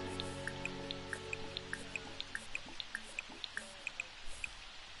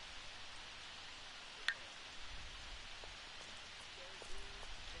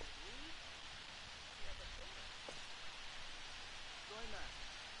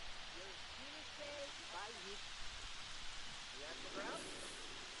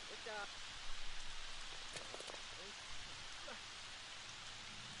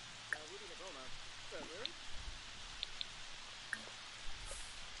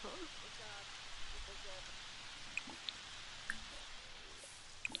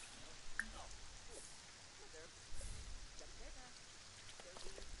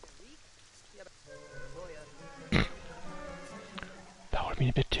 That would have been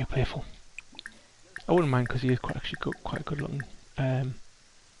a bit too playful. I wouldn't mind because he is quite good looking.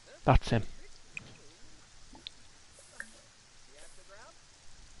 That's him.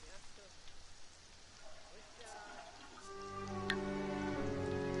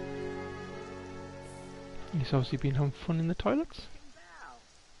 He's obviously been having fun in the toilets.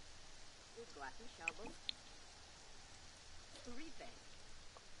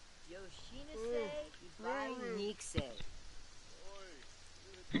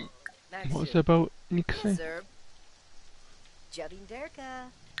 What was it about Nixie? Yes, sir. Jabinderka.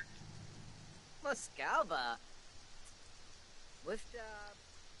 Moscalba. Wifta.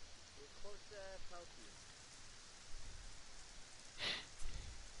 Recorta Palpi.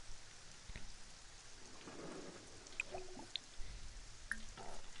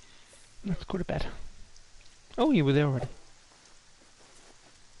 Let's go to bed. Oh, you were there already.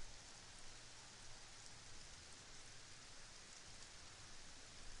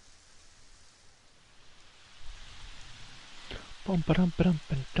 Bum ba dum ba dum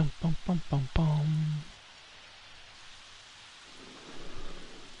ba dum bum bum bum bum.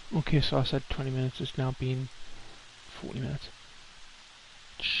 Okay, so I said 20 minutes. It's now been 40 minutes.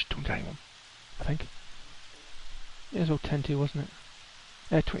 Shh, don't tell anyone. I think. It was about 10 to, wasn't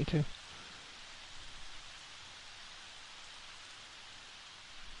it? 22.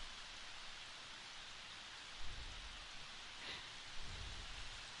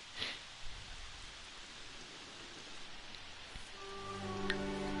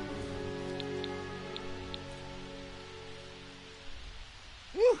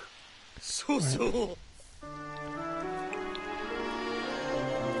 So.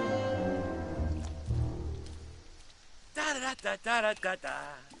 Da da da da da da da.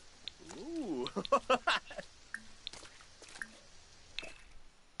 Ooh.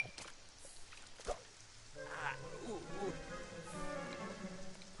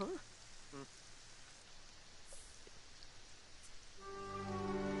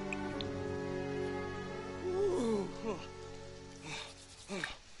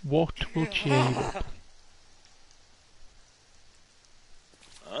 What will cheer you up?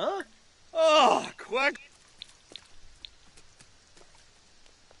 Huh? Oh, quack.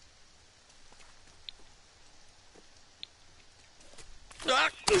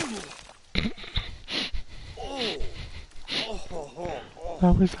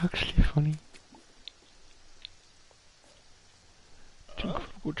 That was actually funny.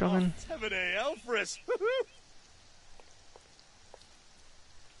 Go jogging. Tevene Elfris.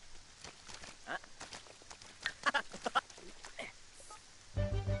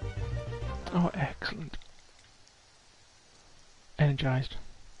 Oh, excellent. Energized.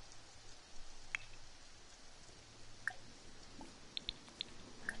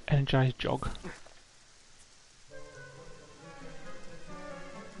 Energized jog.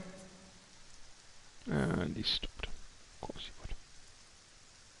 And he stopped. Of course he would.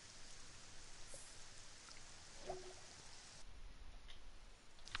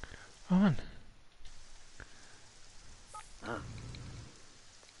 Oh man.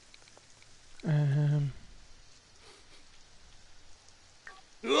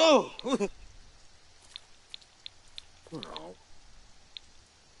 Oh.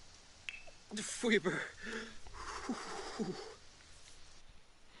 The Fweber.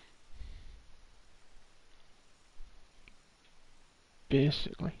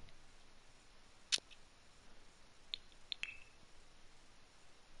 Basically.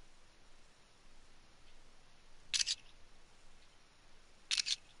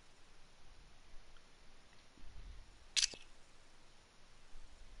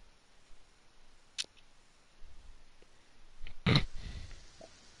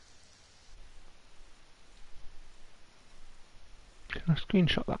 Can I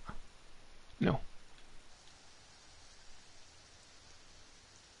screenshot that? No.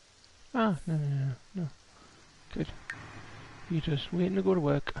 Ah, no. Good. You're just waiting to go to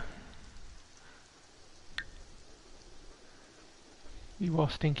work. You are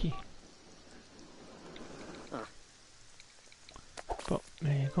stinky. But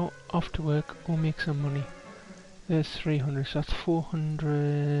there you go. Off to work. Go make some money. There's 300, so that's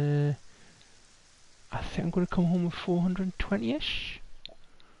 400. I think I'm going to come home with 420-ish.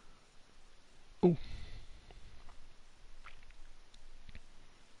 Oh.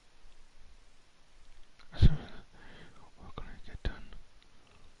 So, what can I get done?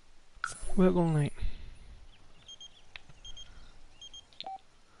 Work all night.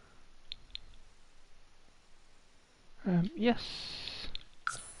 Yes.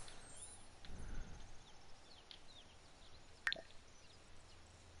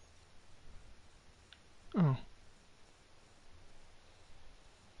 Oh.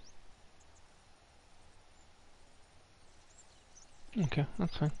 Okay,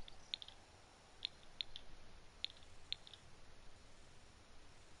 that's fine.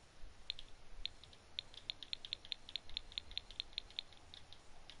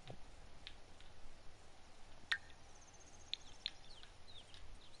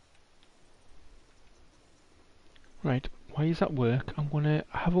 Right, why is that work? I'm gonna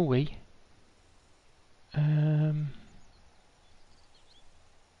have a wee.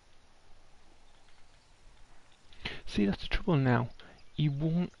 See, that's the trouble now. He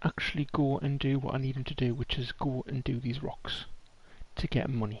won't actually go and do what I need him to do, which is go and do these rocks to get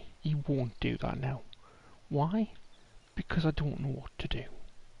money. He won't do that now. Why? Because I don't know what to do.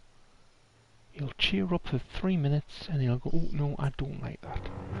 He'll cheer up for 3 minutes and he'll go, oh no, I don't like that.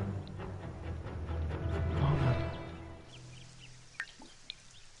 Oh man.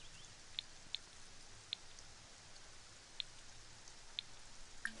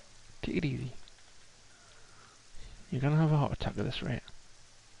 Take it easy. You're gonna have a heart attack at this rate.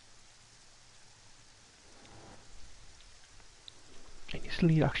 I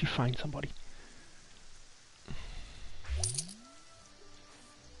need to actually find somebody.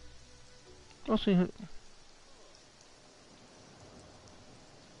 Also, there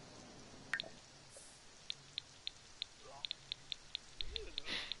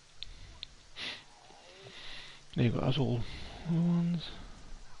you go, that's all ones.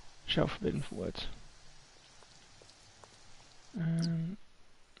 Shout forbidden for words. Can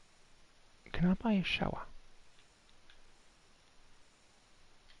I buy a shower?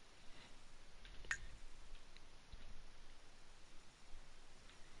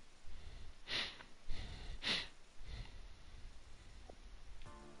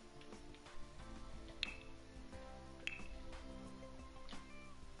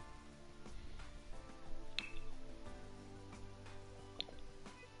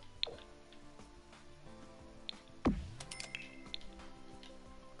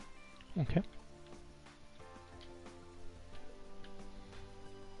 Okay.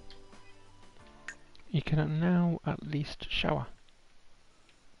 You can now at least shower.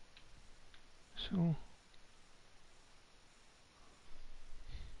 So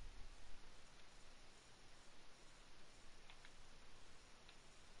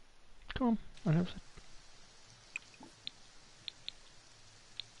come on, I never said.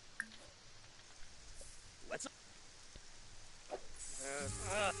 What's up?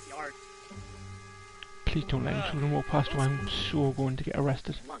 Yard. Please don't let any children walk past or I'm so going to get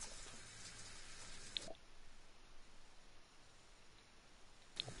arrested. Months.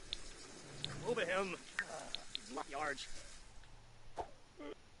 Over him. Yards.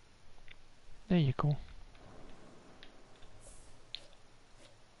 There you go.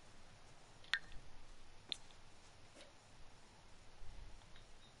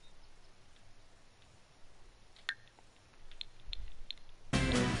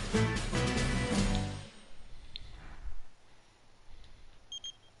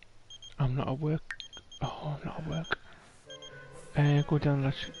 I'm not at work. Oh, I'm not at work. Go down,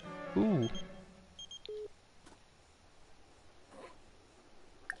 let's... Ooh.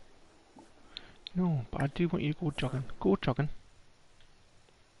 No, but I do want you to go jogging. Go jogging.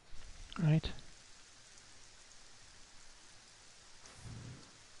 Right.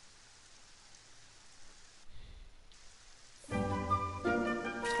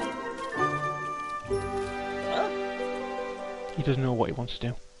 He doesn't know what he wants to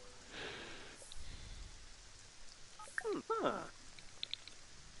do.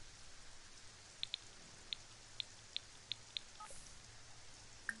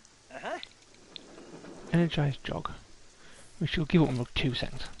 Energized jog. We shall give it him like 2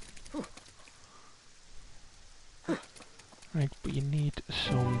 seconds. Right, but you need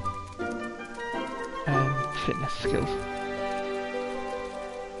some fitness skills.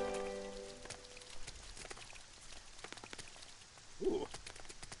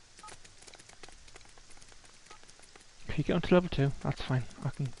 If you get onto level 2, that's fine. I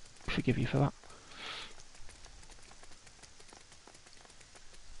can forgive you for that.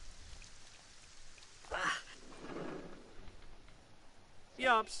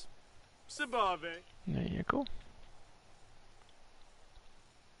 Yumps. Sabave. There you go.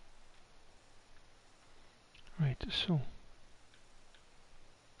 Right, so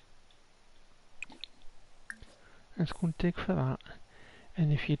let's go and dig for that.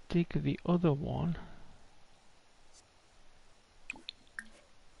 And if you dig the other one,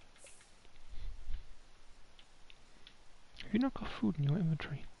 have you not got food in your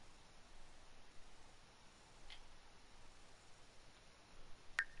inventory?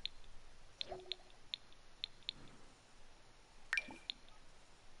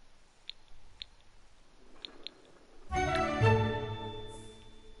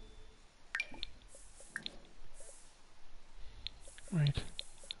 Right.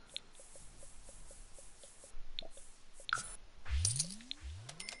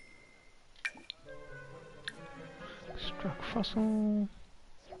 Extract fossil.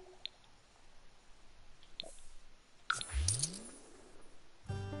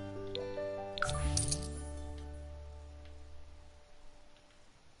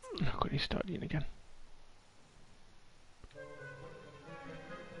 I've got you studying again.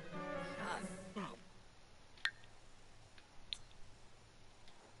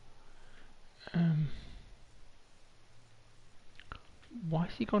 Why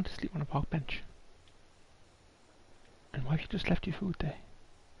has he gone to sleep on a park bench? And why have you just left your food there?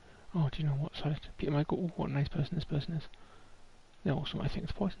 Oh, do you know what? Sorry, Peter might go, oh, what a nice person this person is. They also might think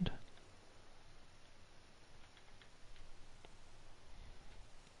it's poisoned.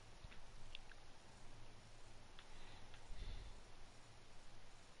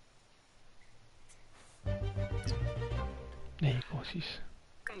 There you go, Cease.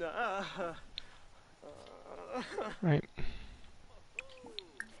 Right.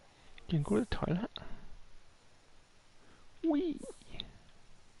 You can go to the toilet. Wee.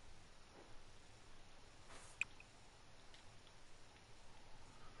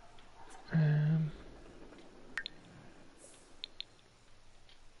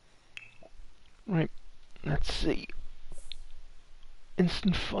 Right. Let's see.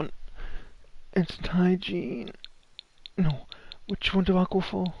 Instant fun. Instant hygiene. No. Which one do I go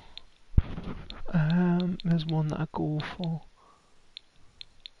for? There's one that I go for.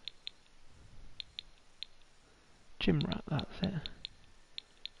 Gym rat, that's it.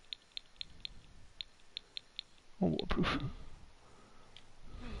 Or waterproof.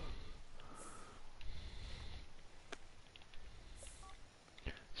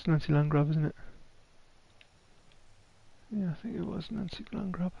 It's Nancy Land Grab, isn't it? Yeah, I think it was Nancy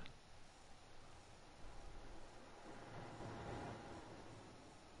Land Grab.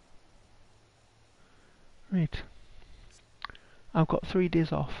 Right. I've got 3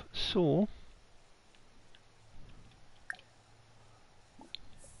 days off, so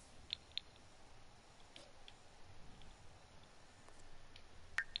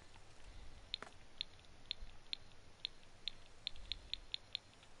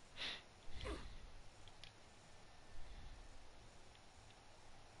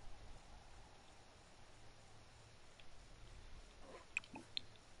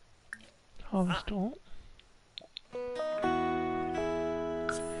harvest all.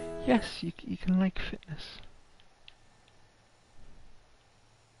 Yes, you can like fitness.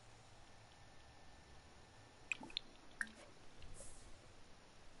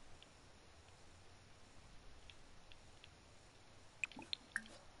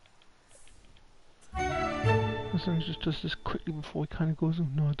 As long as just does this quickly before he kind of goes, oh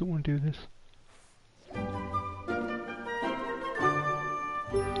no, I don't want to do this.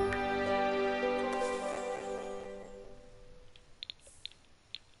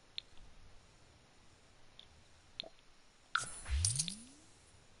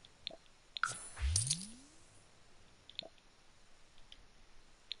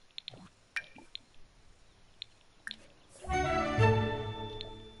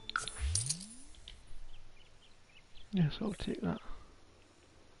 Yes, I'll take that.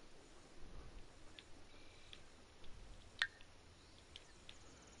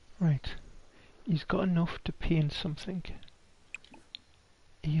 Right. He's got enough to paint something.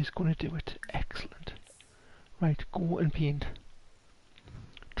 He is going to do it. Excellent. Right, go and paint.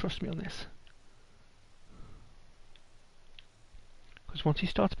 Trust me on this. Because once he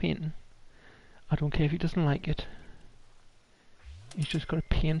starts painting, I don't care if he doesn't like it. He's just got to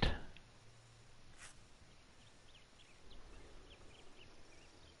paint.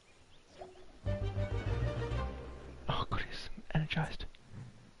 Oh, God, he's energized.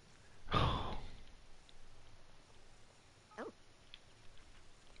 No.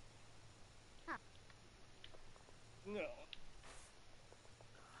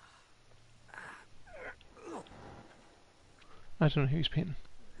 I don't know who he's painting.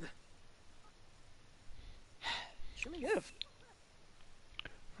 Surely have.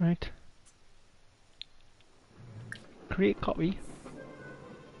 Right. Create copy.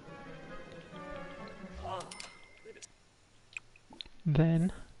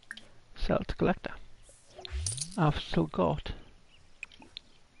 Then sell to collector. I've still got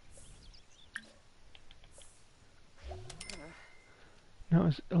now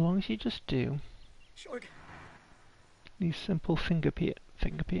as long as you just do Sure. these simple finger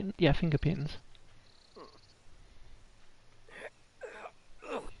paintings.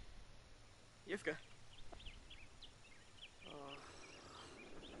 Yivka.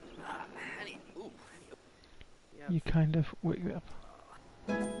 Honey. Ooh. Honey. Yeah. You kind of wake it up.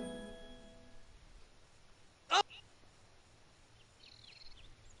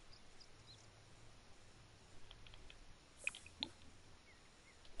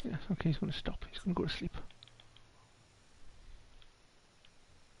 Yes, okay, he's going to stop. He's going to go to sleep.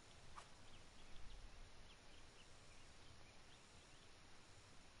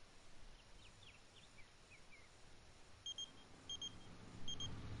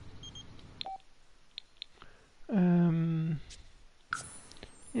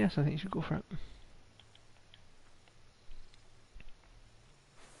 Yes, I think you should go for it.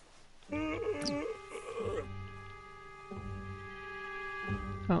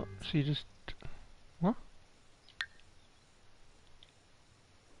 So you just... What?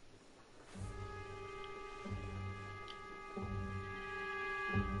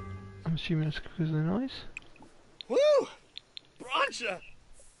 I'm assuming it's because of the noise. Woo! Broncha!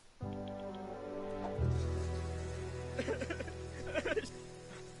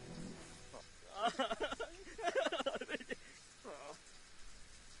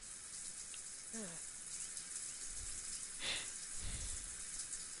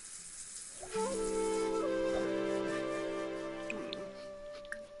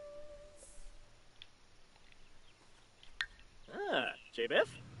 Ah,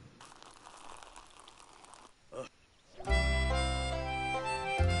 J-Biff?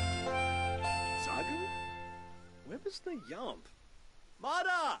 Zagu? Where was the yump?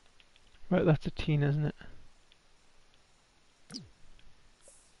 Mada! Right, that's a teen, isn't it?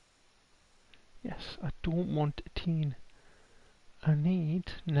 Yes, I don't want a teen. I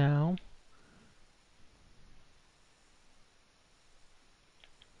need now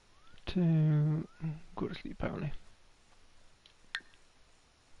to go to sleep apparently.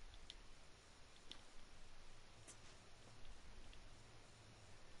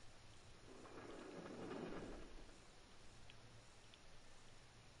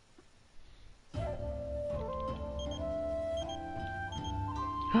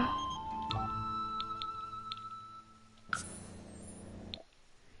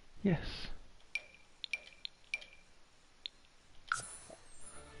 Yes.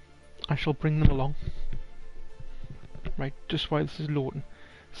 I shall bring them along. Right, just while this is loading,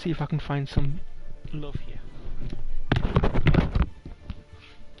 see if I can find some love here.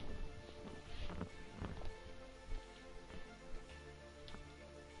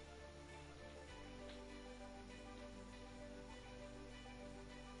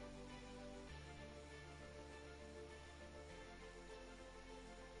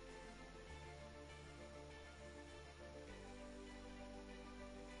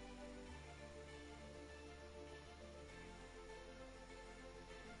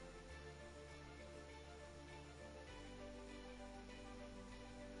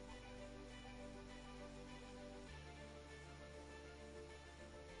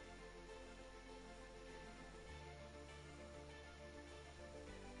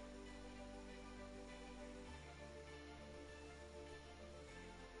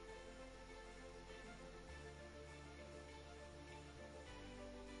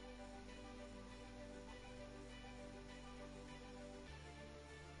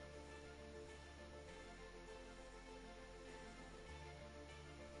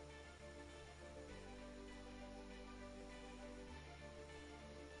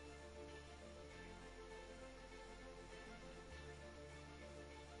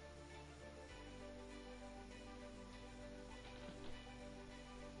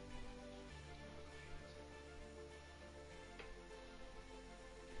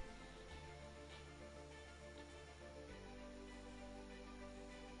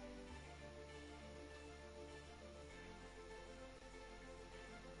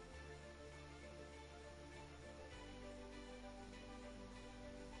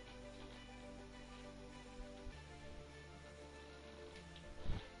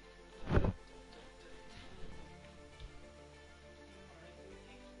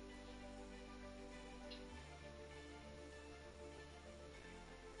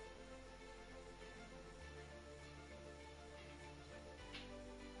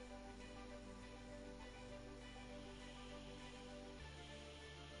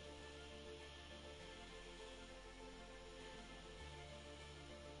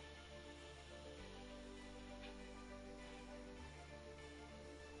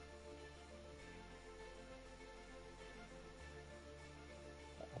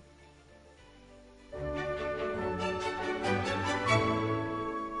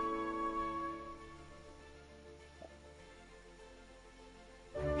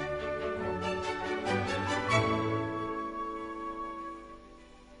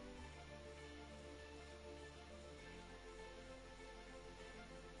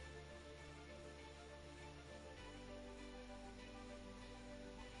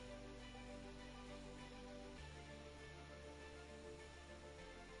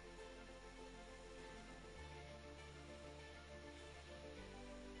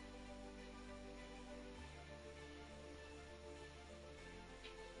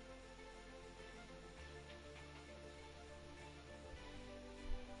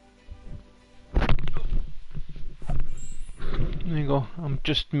 There you go. I'm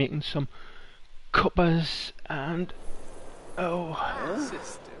just making some cuppers and oh.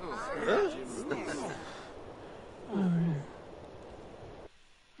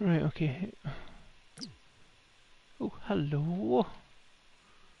 Right, okay. Oh, hello.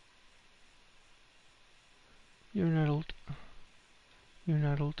 You're an adult. You're an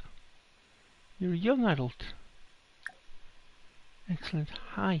adult. You're a young adult. Excellent.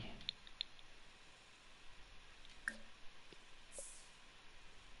 Hi.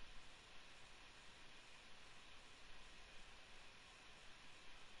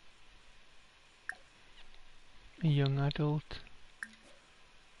 A young adult.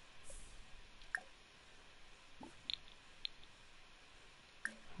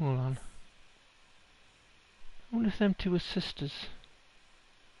 Hold on. I wonder if them two are sisters.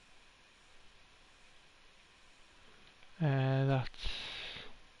 That's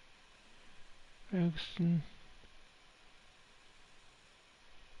Ferguson.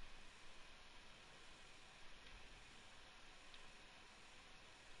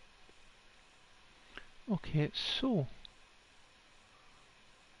 Okay, so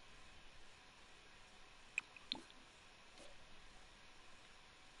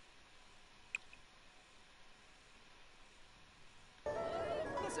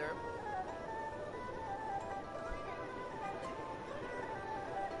Yes, sir.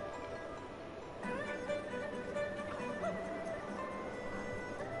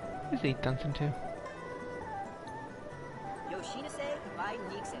 who's he dancing to? Yoshinase by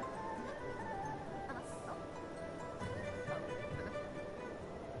Nixon.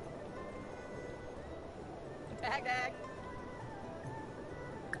 Tag tag.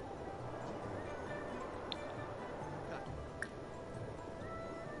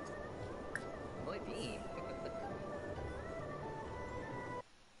 Boy, P.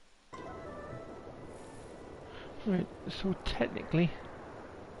 Right, so technically,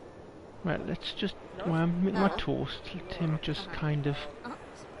 right, let's just, while I'm making my toast, let him just kind of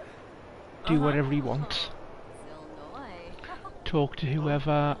do whatever he wants. Talk to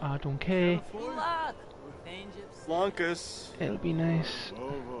whoever, I don't care. Flunkus. It'll be nice.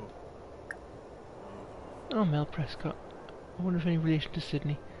 Oh, Mel Prescott. I wonder if any relation to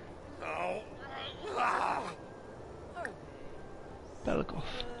Sydney. Oh. Belagoff.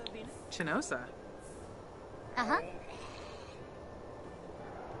 Chinosa. Uh-huh.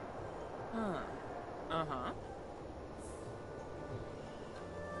 Huh. Uh-huh.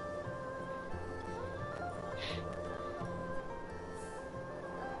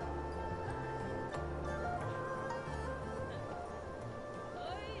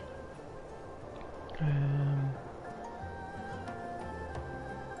 Um,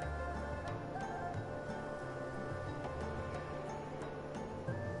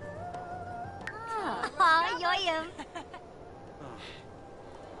 Aw, yoyum.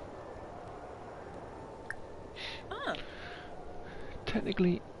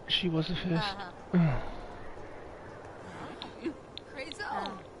 technically, she was the first. Crazy. Uh-huh.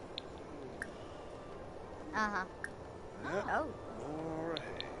 Oh. Uh-huh. Oh.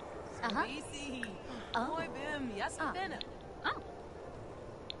 Oh.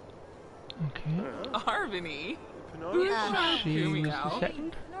 Okay. Harmony. She was the Meow.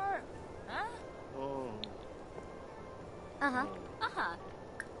 second. Oh. Uh-huh. Uh-huh.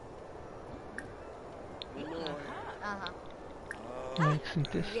 Uh-huh. Likes and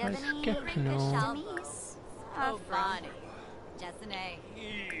dislikes. Get to know. Oh, funny. Jessene.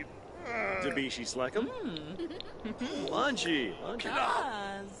 Dabishi Slackum. Lanchi.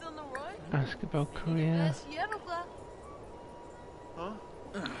 Ask about career. Huh?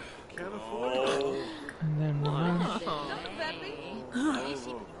 Can't afford it. And then romance.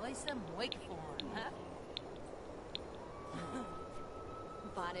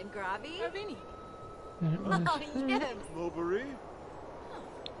 Bon and Gravi. Then it was Oh, yes. Mulberry?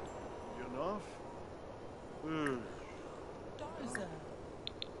 Enough?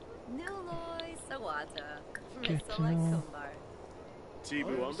 Niloi Sawata. Get to Misala know. Kumbar.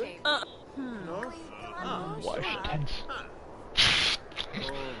 Tibu Umbe. Enough? Why is she tense?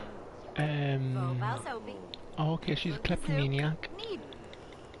 Bobal Soapy. Oh, okay, she's a kleptomaniac. Need.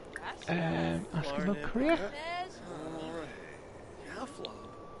 Ask about career. Alright. Yaflo.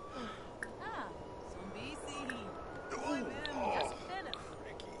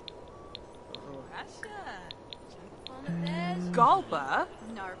 Galba.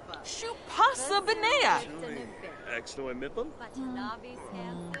 Narfa. Shupasa Benea. Exno Mipum. Batanavi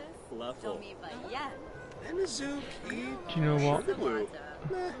Skansis. Fluffle. Domi Bayan. Enazuki. Do you know what? Blue.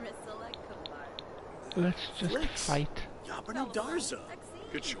 Misala Kumbar. Let's just Flicks. fight. Yabani Darza.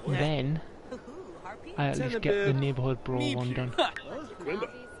 Good choice. Then I at least get the neighbourhood brawl one done. Quimba.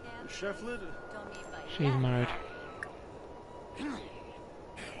 Cheflet? She's married.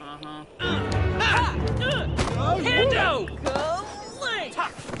 Hando! Go Link!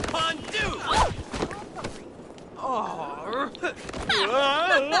 Oh,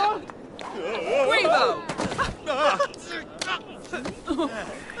 Ah! Grebo!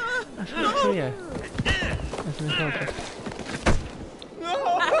 That's not clear. As an intelligence.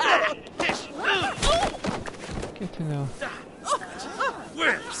 Good to know.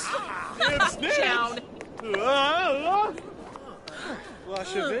 Nibs, nibs! Down. Ah!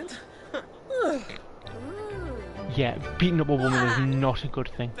 Wash a bit. Yeah, beating up a woman is not a good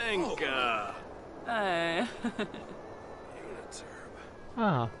thing. Thank Uh,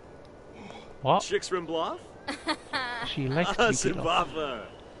 Ah. What? Chicks from Bluff? She likes Ah, to be beat up. Zimbabwe.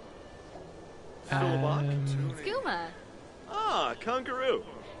 Skooma. Ah, kangaroo.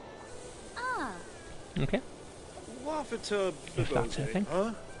 Ah. Okay. Wafata If that's her thing.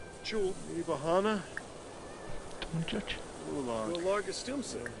 huh? Jewel. Bahana. Don't judge. Ulang.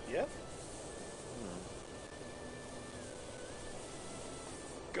 Largastumsa. Yep.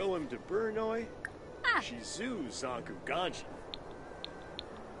 Go him to Burnoi. Ah. Shizu Zanku Ganji.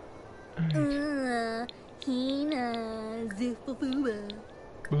 Hina. Zufufua.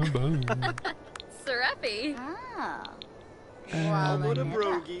 Boom boom. Serapi. Ah. What a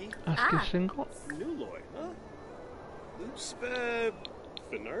brogi. Ask a single. Nuloy, huh? Loopspe.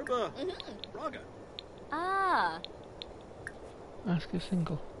 Finerba. Raga. Ah. Ask a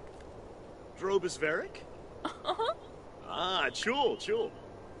single. Drobus Varick? Ah, Chul, Chul.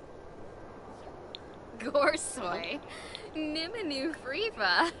 Gorsoy. Nimanu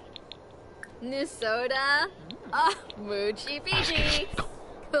Friva. Nusoda. Ah, Muchi Fiji.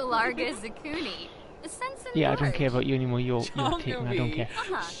 Kularga Zakuni. Sensen Yeah, I don't care about you anymore. You're taking. I don't Chongabi. care.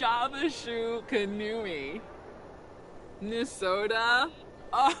 Shabashu Kanui. Nisoda.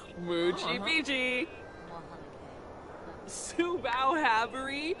 Oh, Muchi Fiji. Subao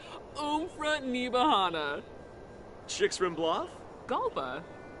Habari. Umfra Nibahana. Chicks from Bluff? Gulpa.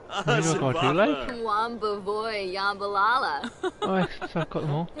 Ah, You know what you like? Wamba Voy Yambalala. Oh, excellent. I've got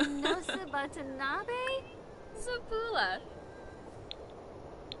them all. Nosa Batanabe. Zapula.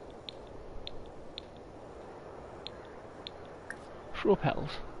 Propels.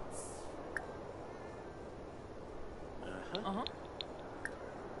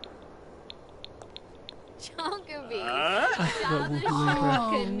 Chonkabi. That's what we'll do later.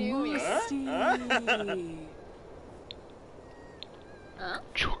 Kanui.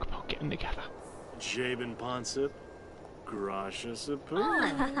 Joke about getting together. Jabin Ponsip. Grasha Sapu.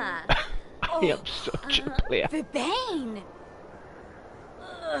 I am such a player. Bebane.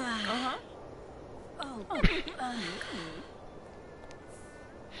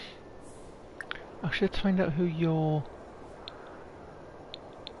 Actually, let's find out who your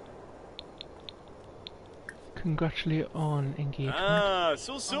congratulate on engagement. Ah,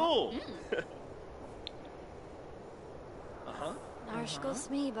 Sul. Narshko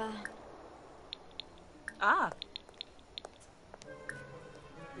Smiba. Ah.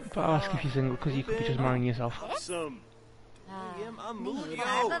 But I'll ask if you're single because you could be just marrying yourself. Some. Amulio.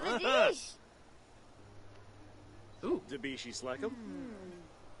 Badish. Ooh. Debishi Slackum.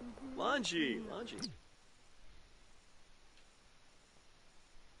 Lanji.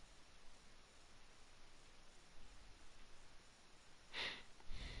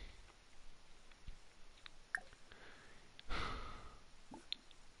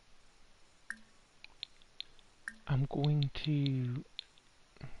 I'm going to...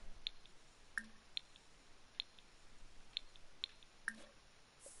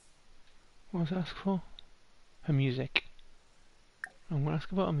 What was I asked for? Her music. I'm going to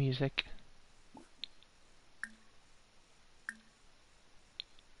ask about her music.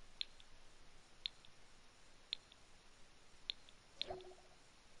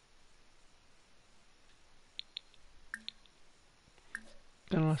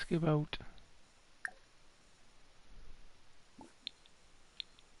 Then I'll ask you about...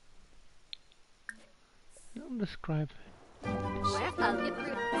 I'll describe...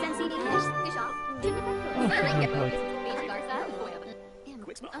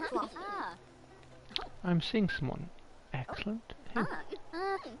 I'm seeing someone. Excellent. Who?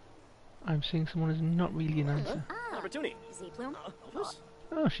 I'm seeing someone who's not really an answer. Opportunity. Elvis?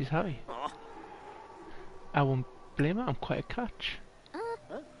 Oh, she's happy. Aw. I won't blame her, I'm quite a catch.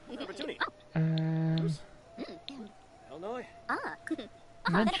 Opportunity. Illinois.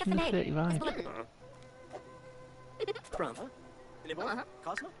 Mention the 35. Crump. Illinois.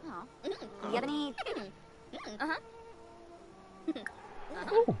 Cosmo. You have any?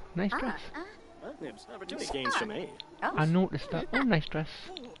 Oh, nice dress. Huh? Nibs. Opportunity. Gains from aid. I noticed that. Oh, nice dress.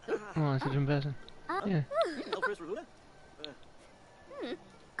 Oh, it's a different person. Yeah. Elvis Revuda.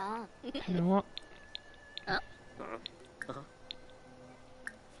 You know what?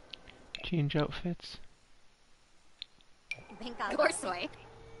 Change outfits. Gorsoi.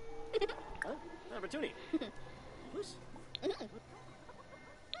 Opportunity. Loose.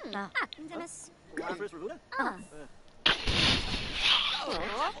 Dennis. First Revuda.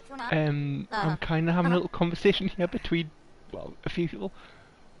 I'm kind of having a little conversation here between, well, a few people.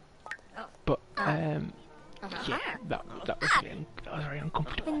 But, yeah, that was very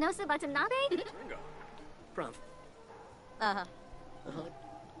uncomfortable. Vinosa Watanabe? Ringo. Prompt.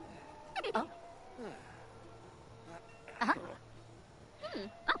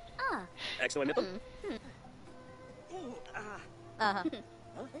 Excellent nipple. Ooh,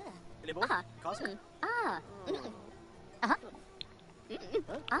 Nipple. Cosmo.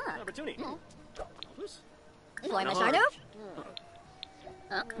 Opportunity. Loose. Floy Machardo?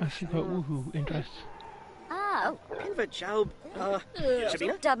 I see what woohoo interests. Inva Job.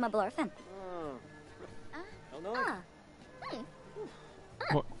 Shabina? Dub Mablorfin. Oh no.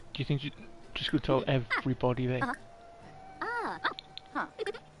 What, do you think you just go tell everybody there?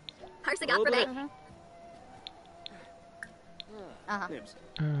 Harsagat Oh, for boy. me. Nibs.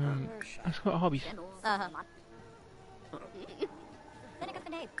 That's got hobbies.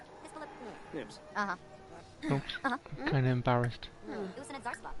 Nibs. Oh, kind of embarrassed.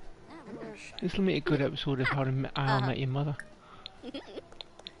 This will make a good episode of How I Met Your Mother.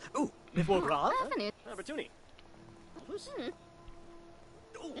 Ooh, before Rob. Opportunity. Loose.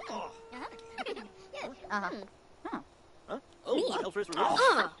 Ooh, oh. Huh? Oh, hell first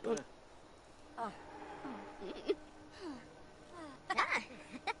Revuda. Huh?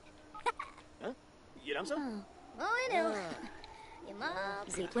 You know so? Oh, I know. Your mom.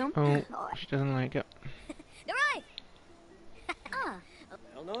 Zeeplum? Oh, she doesn't like it. Right.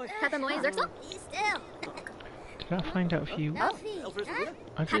 Hell no. Papa Moy Zerxel? Still. Did I find out if you... Hell first Revuda.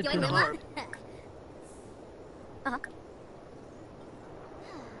 I did, Yoing didn't I? Luma?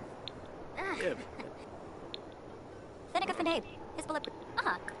 Nib. Seneca Fanabe. Hispalip.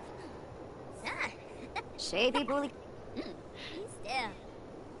 Shady Bully. Still.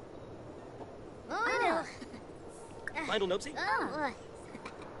 Oh, I know. Final Nopsy. Oh,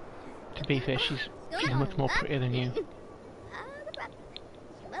 To be fair, she's much more pretty than you.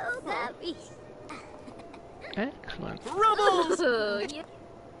 Excellent. Rubbles!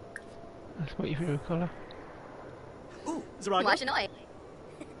 That's what your favourite colour. Ooh, Zaraga. Washinoi.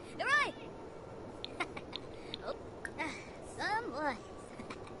 Right. Some boys.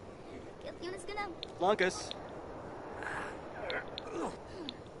 Gilfunis gonna. Blancas.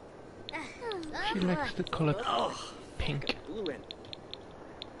 She likes the colour Oh, pink. blue in.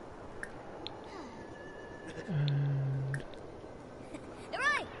 And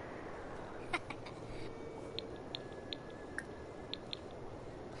Right.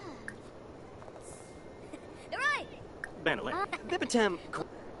 Right. Banale. Bipitem. Oh,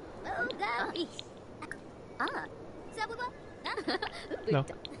 that is. Sabuba? no.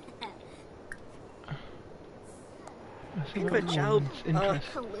 That's Inva about Job. woman's interest.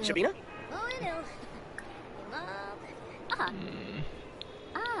 Shabina? Oh, I know. Your mom.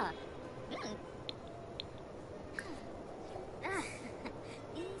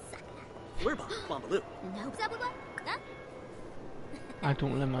 Lurba. Kwambaloo. No, Sabuba? Huh? I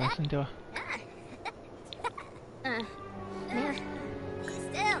don't let my listen to her.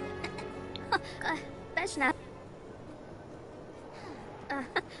 Still. Beshna.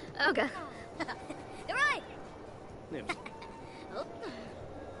 Oga. Right. Nibs.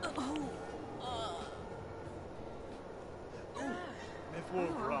 Before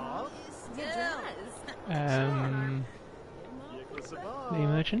Rob. The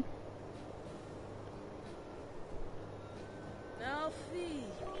Merchant?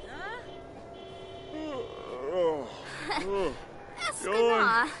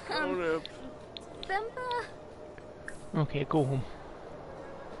 Escana. Nip. Bemba. Okay, go home.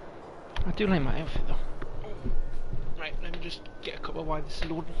 I do like my outfit though. Right, let me just get a cup of wine. This is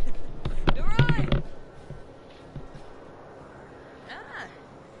loading.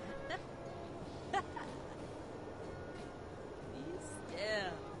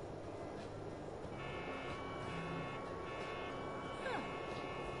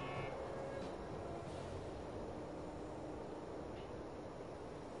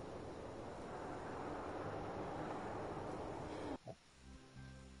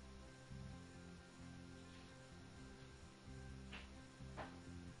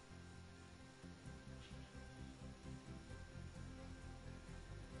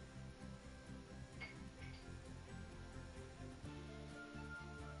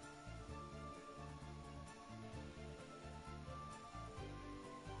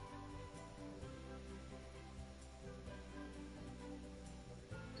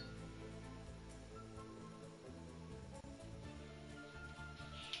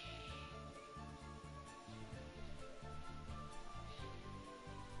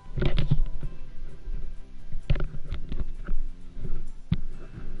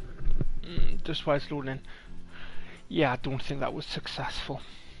 just while it's loading in. Yeah, I don't think that was successful.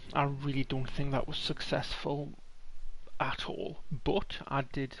 I really don't think that was successful at all. But I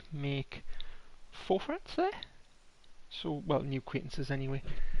did make 4 friends there. So, well, new acquaintances anyway.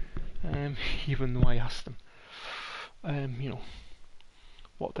 Even though I asked them, you know,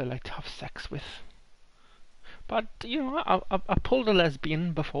 what they like to have sex with. But you know, I pulled a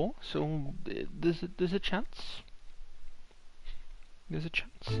lesbian before, so there's a chance. There's a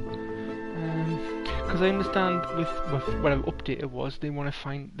chance. Because I understand with whatever update it was, they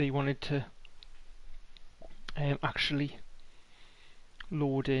wanted to actually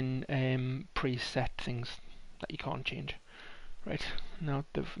load in preset things that you can't change. Right, now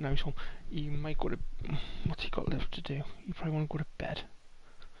he's home. He might go to... What's he got left to do? You probably want to go to bed.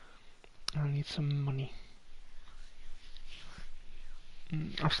 I need some money.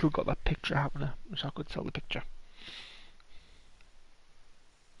 I've still got that picture, haven't I? So I could sell the picture.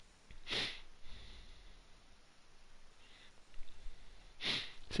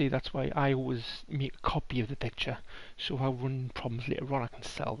 See, that's why I always make a copy of the picture, so if I run problems later on, I can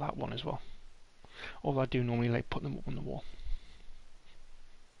sell that one as well. Although I do normally like put them up on the wall.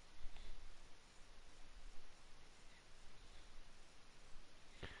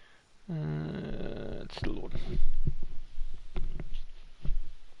 It's still loading.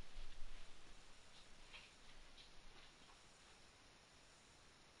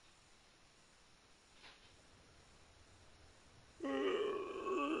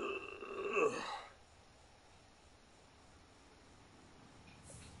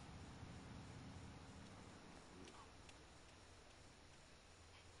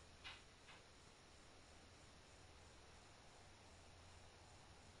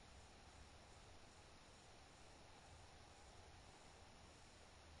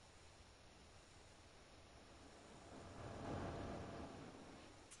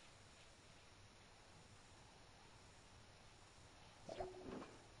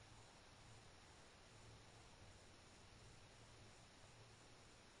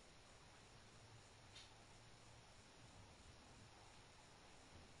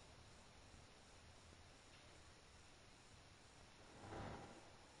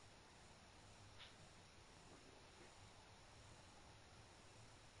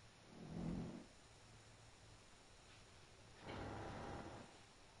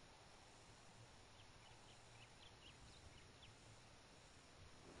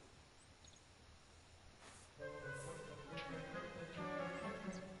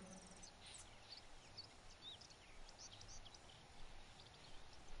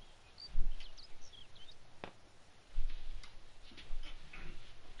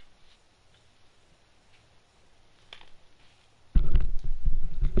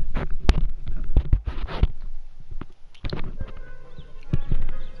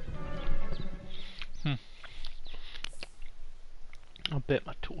 I bit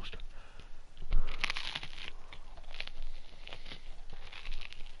my toast.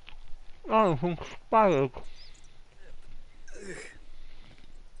 Oh, I'm inspired.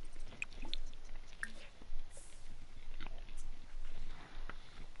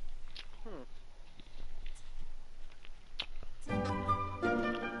 I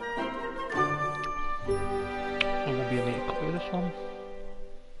won't be able to make a copy of this one.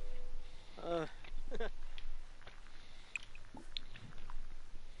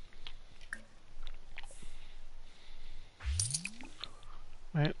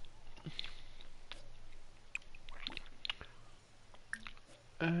 Right.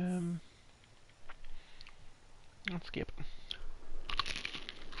 Let's skip.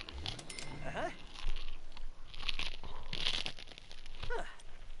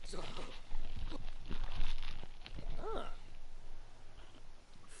 So.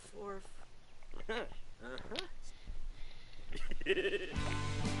 Four.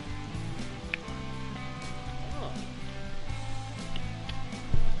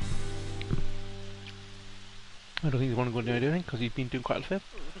 I don't think he's want to go and do anything because he's been doing quite a bit.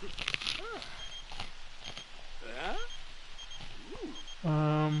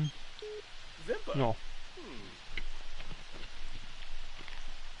 No.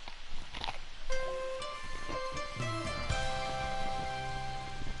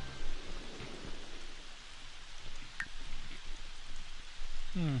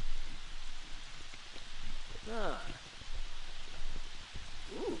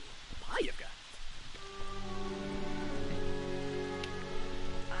 Ooh, Payavka.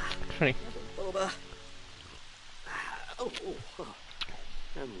 Funny. Boba. Oh.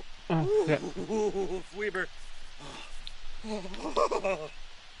 Yeah. Weber.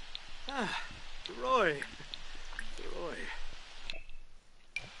 Roy.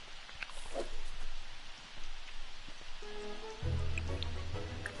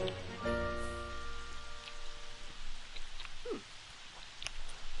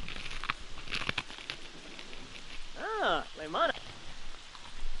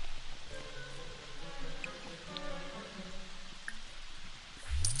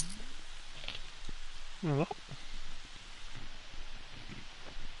 Look.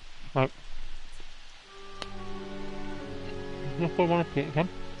 Right. Look what I want to play again.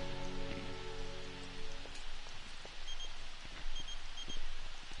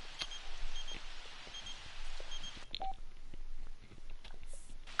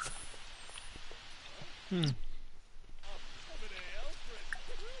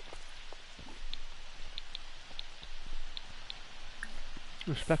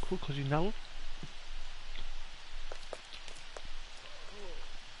 Respectful because you know.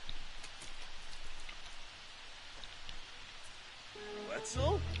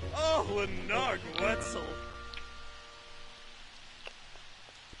 Wetzel? Oh, Lenarg Wetzel.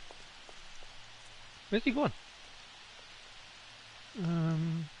 Where's he going?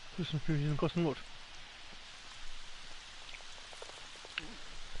 Person previously across the road.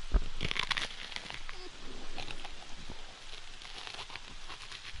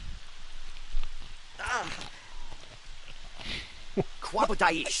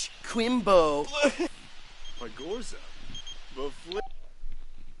 Quabodaish. Quimbo. Pagorza.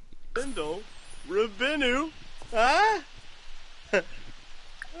 Beflindo. Rabinu. Huh?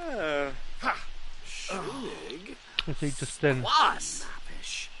 Ha. Shulig. Is he just then Was.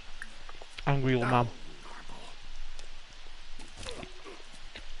 angry old man?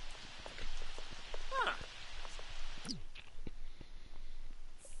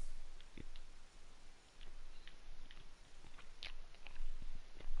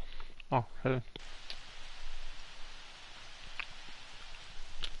 Oh, hello.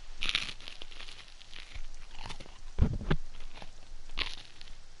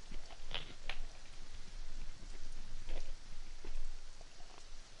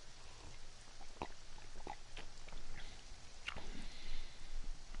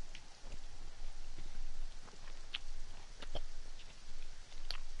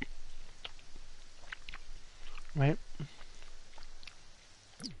 Right.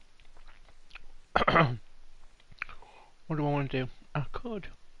 What do I want to do? I could.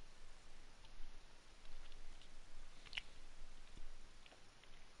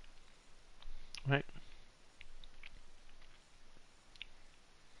 Right.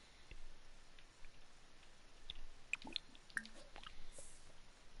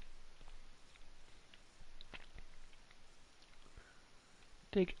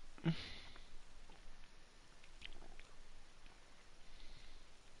 Dig.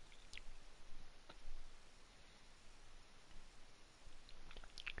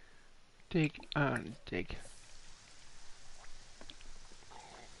 Dig and dig.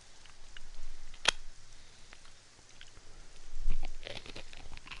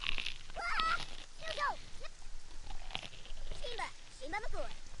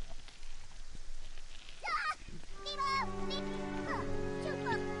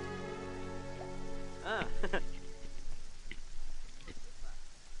 Ah.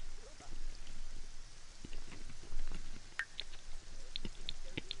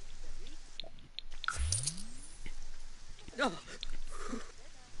 Oh.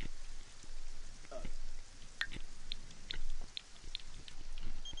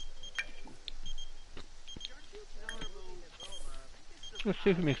 Let's see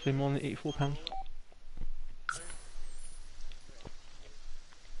if it makes any more than £84.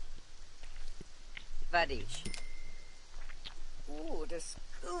 Vadish. Ooh, the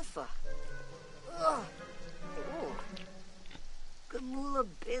scoofa. Ugh. Ooh. Gamula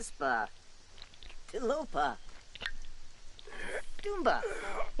bispa. Tilopa. Dumba.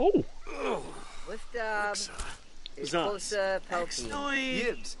 Oh! With Zons. Pelkey.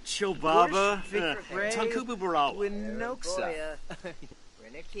 Yibs. Chobaba. Victor Gray. Tankubu Barawa. Winoxa. Goya.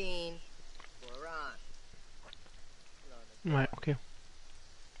 Renakeen. Boran. Right, okay.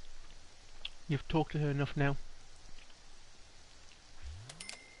 You've talked to her enough now.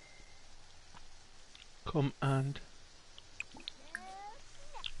 Come and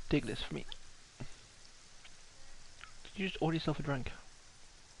dig this for me. Did you just order yourself a drink?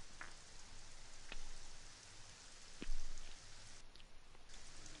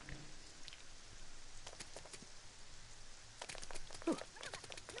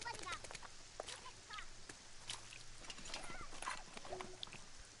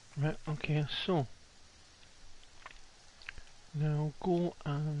 Right, okay, so now go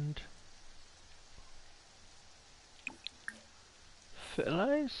and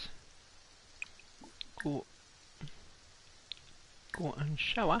fertilize. Go and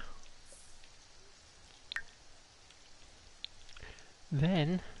shower.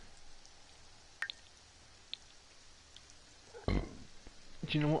 Then do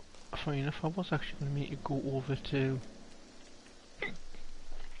you know what? Funny enough, I was actually going to make you go over to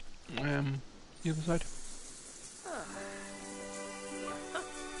The other side.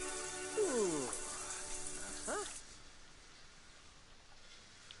 Ooh. Uh-huh.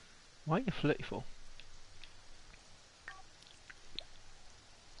 Why are you flirty for?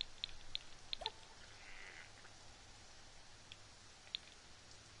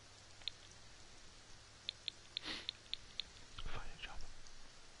 Find a job.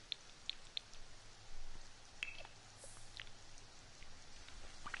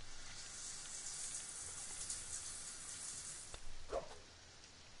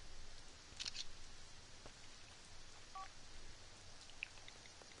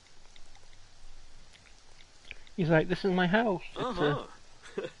 He's like, this is my house. It's Uh-huh.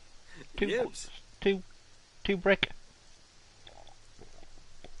 two, Gibbs. two brick,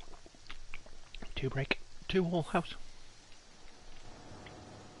 two wall house.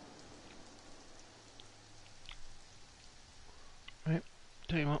 Right,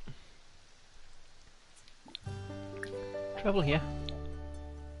 tell you what. Travel here.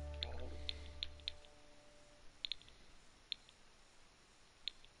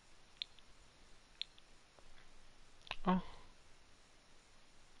 Oh.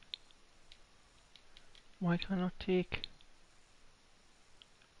 Why can't I take...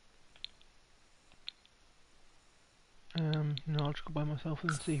 no, I'll just go by myself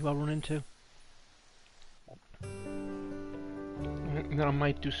and see who I run into. Then I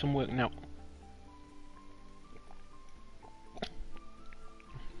might do some work now.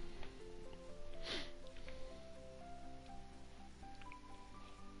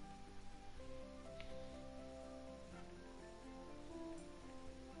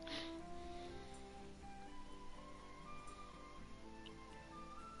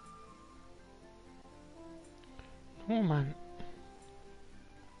 Oh man.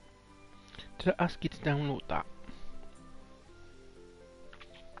 Did I ask you to download that?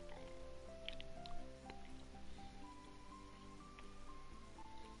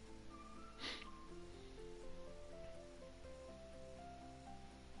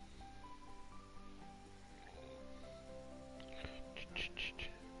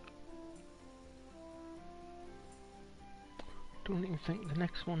 Don't even think the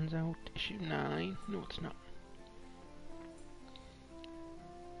next one's out. Issue 9. No, it's not.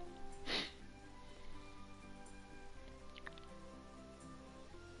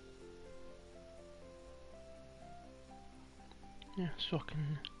 Yeah, so I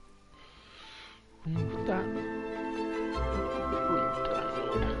can remove that. Remove the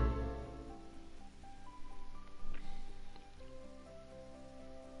download.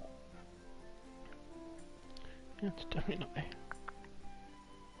 Yeah, it's definitely not there.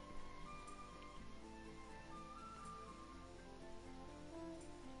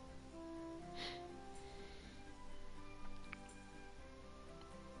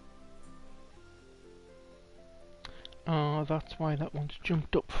 Oh, that's why that one's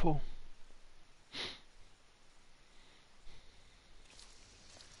jumped up for.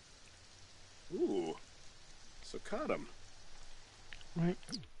 Ooh. So caught him. Right.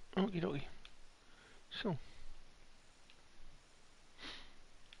 Okie dokie. So.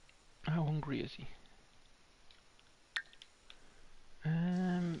 How hungry is he?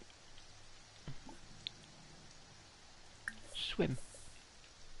 Swim.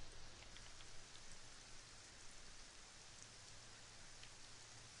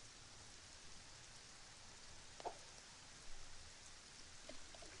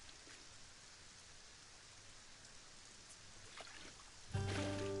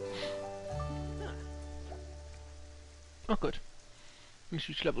 Oh, good. He's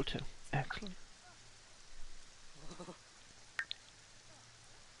reached level 2. Excellent.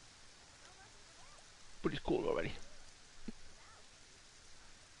 But he's cool already.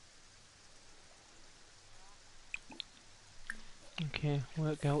 Okay,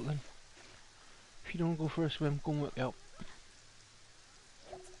 work out then. If you don't go for a swim, go and work out.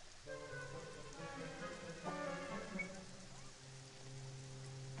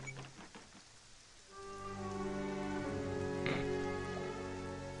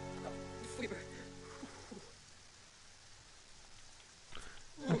 Fleeper.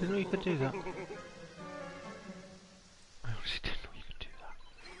 I didn't know you could do that. I honestly didn't know you could do that.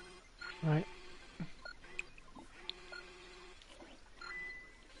 Right.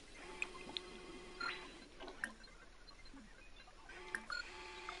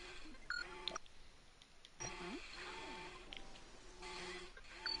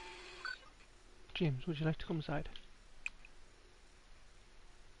 James, would you like to come inside?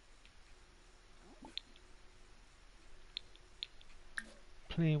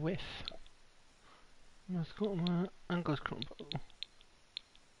 Play with. Let's go to my ankles crumple.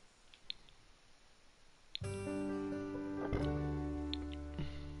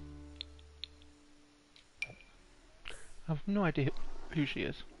 I've no idea who she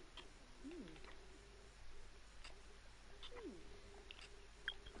is.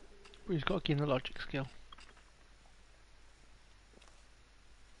 But he's got to gain the logic skill.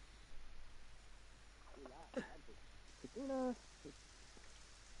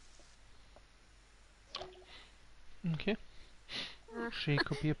 Okay. She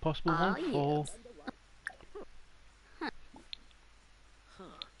could be a possible one for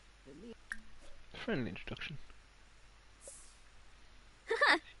friendly introduction.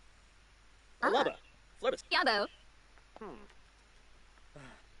 Alaba. Flirbus. Yabo.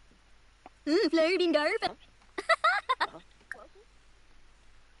 Flirting Darf.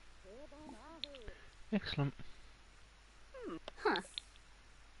 Excellent.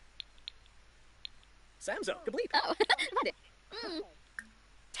 Samzo. Complete. Oh, what?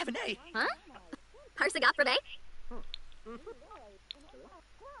 Tavanay. Huh? Parsagot for day?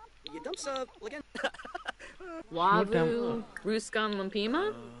 You dumps, again. Wavu, Ruskan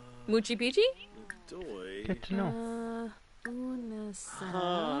Lampima, Muchi Pichi? Doi. Good to know.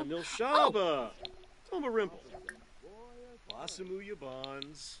 Ah, Nilshaba. Toma Rimple. Wasamu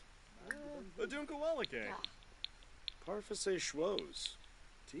Yabons. Adunka Wallake. Parfase Schwoz.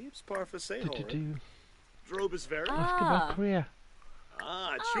 Teeps Parfase Horror. Do Drobus Very. ask about Korea.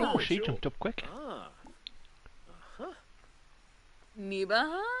 Ah, Oh, Chul. she jumped up quick. Ah.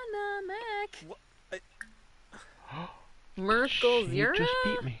 Nibahana Mac. What? Merkel She Zira? just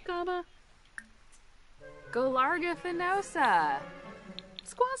beat me. Gaba. Golarga Finosa.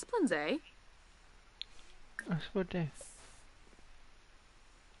 Squaz Plinze. That's what they.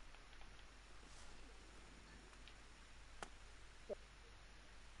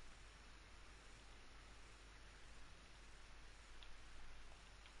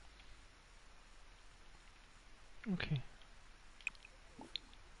 Okay.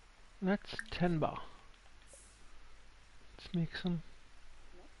 That's 10 bar. Let's make some.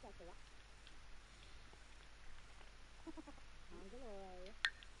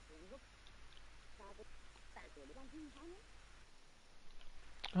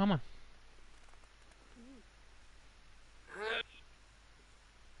 Oh man.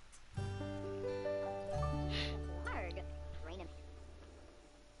 Arg. Raining.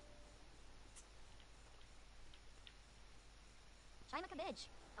 China cabbage.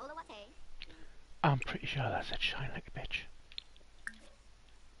 Olawate. I'm pretty sure that said shine like a bitch.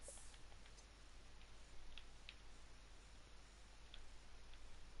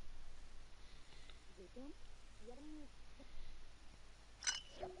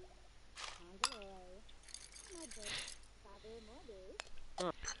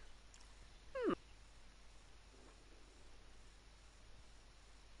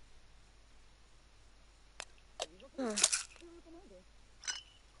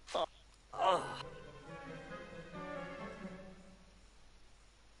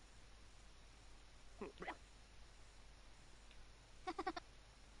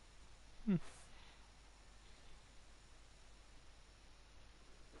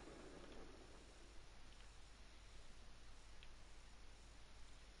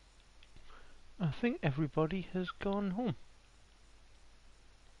 I think everybody has gone home.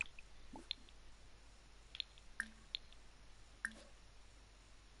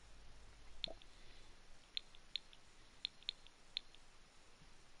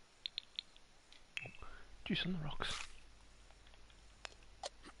 Juice on the rocks.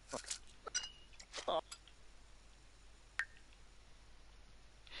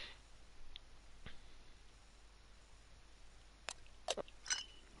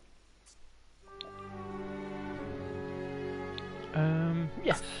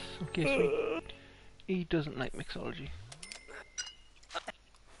 Yes. Okay, so he doesn't like mixology.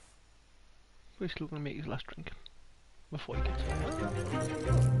 We're still gonna make his last drink before he gets away.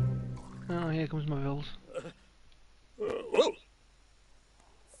 Oh, here comes my bills. Whoa.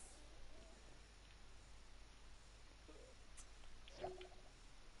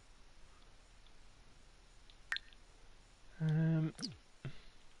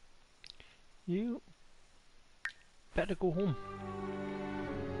 You better go home.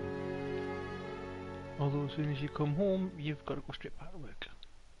 Although as soon as you come home, you've got to go straight back to work.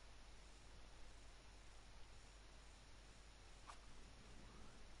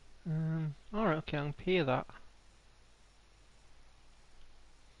 Alright, okay, I'll pay that.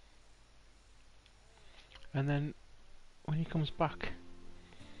 And then, when he comes back,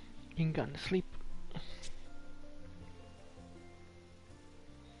 you can get to sleep.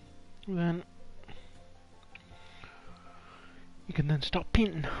 Then, you can then stop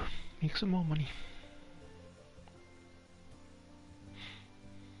painting, make some more money.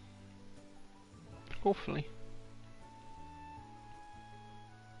 Hopefully.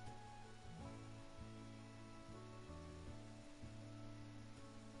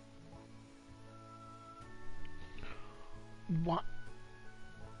 What?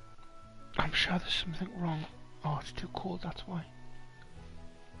 I'm sure there's something wrong. Oh, it's too cold, that's why.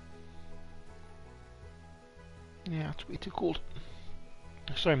 Yeah, it's way too cold.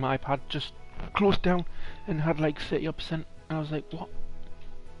 Sorry, my iPad just closed down and had like 30%. And I was like, what?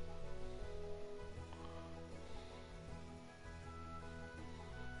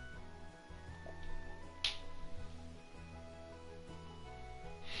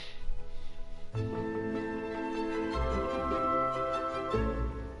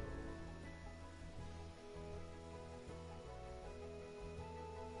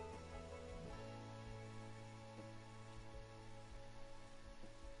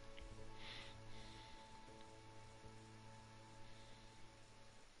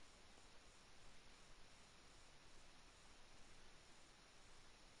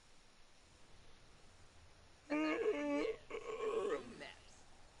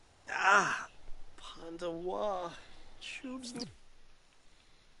 Ah, Pandawa. Tubes.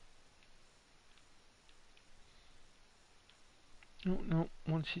 No, no,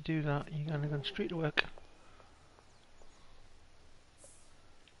 once you do that, you're gonna go straight to work.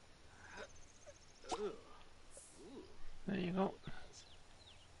 There you go.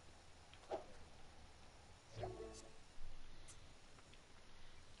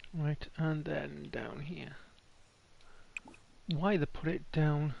 Right, and then down here. Why they put it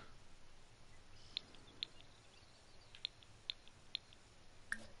down?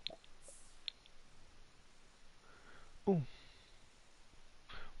 Oh.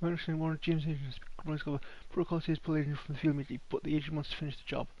 We're understanding one of James' agents protocol says pull the agent from the field immediately, but the agent wants to finish the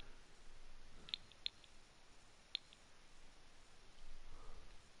job.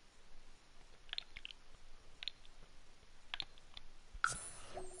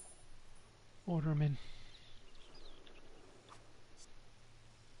 Order him in.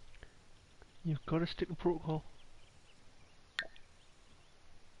 You've got to stick to protocol.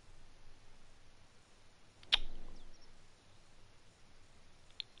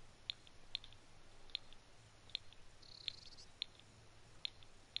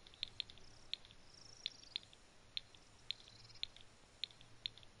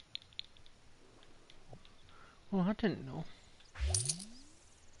 Oh, I didn't know.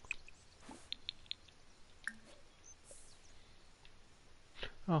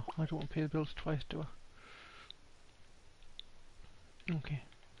 Oh, I don't want to pay the bills twice, do I? Okay.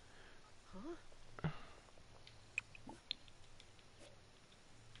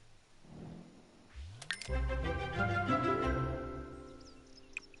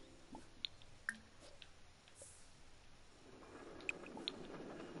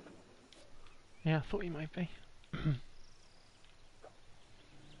 Yeah, I thought you might be.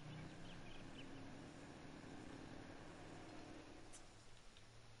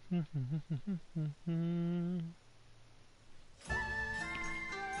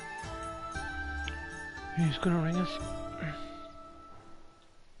 Who's gonna ring us?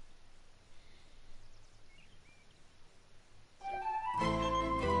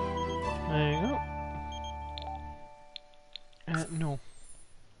 There you go. No.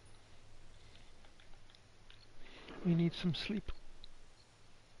 We need some sleep.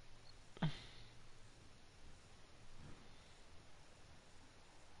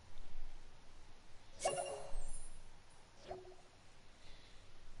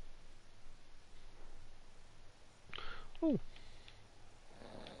 Oh.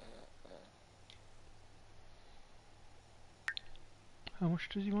 How much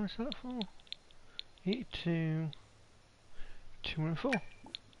does he want to sell it for? 82, 204.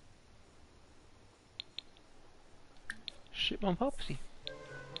 Ship on Popsy.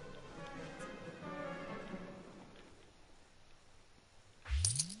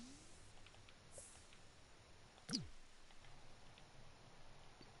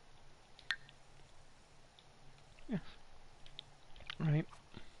 Yes. Right.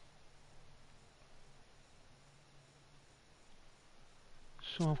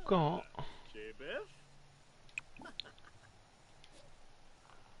 So I've got... J-Biff?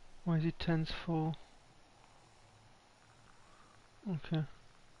 Why is it 10s for? Okay.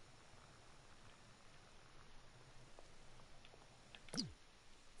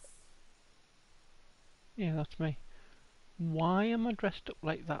 Yeah, that's me. Why am I dressed up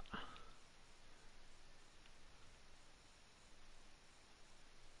like that?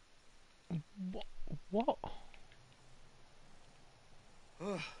 What? What?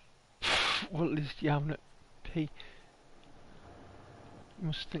 Well, at least you're having a pee. You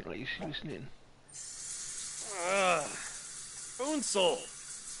must think like you're listening. Boonsole.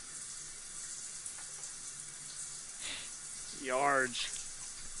 Yarge.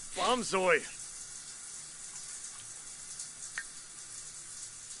 Bombzoid.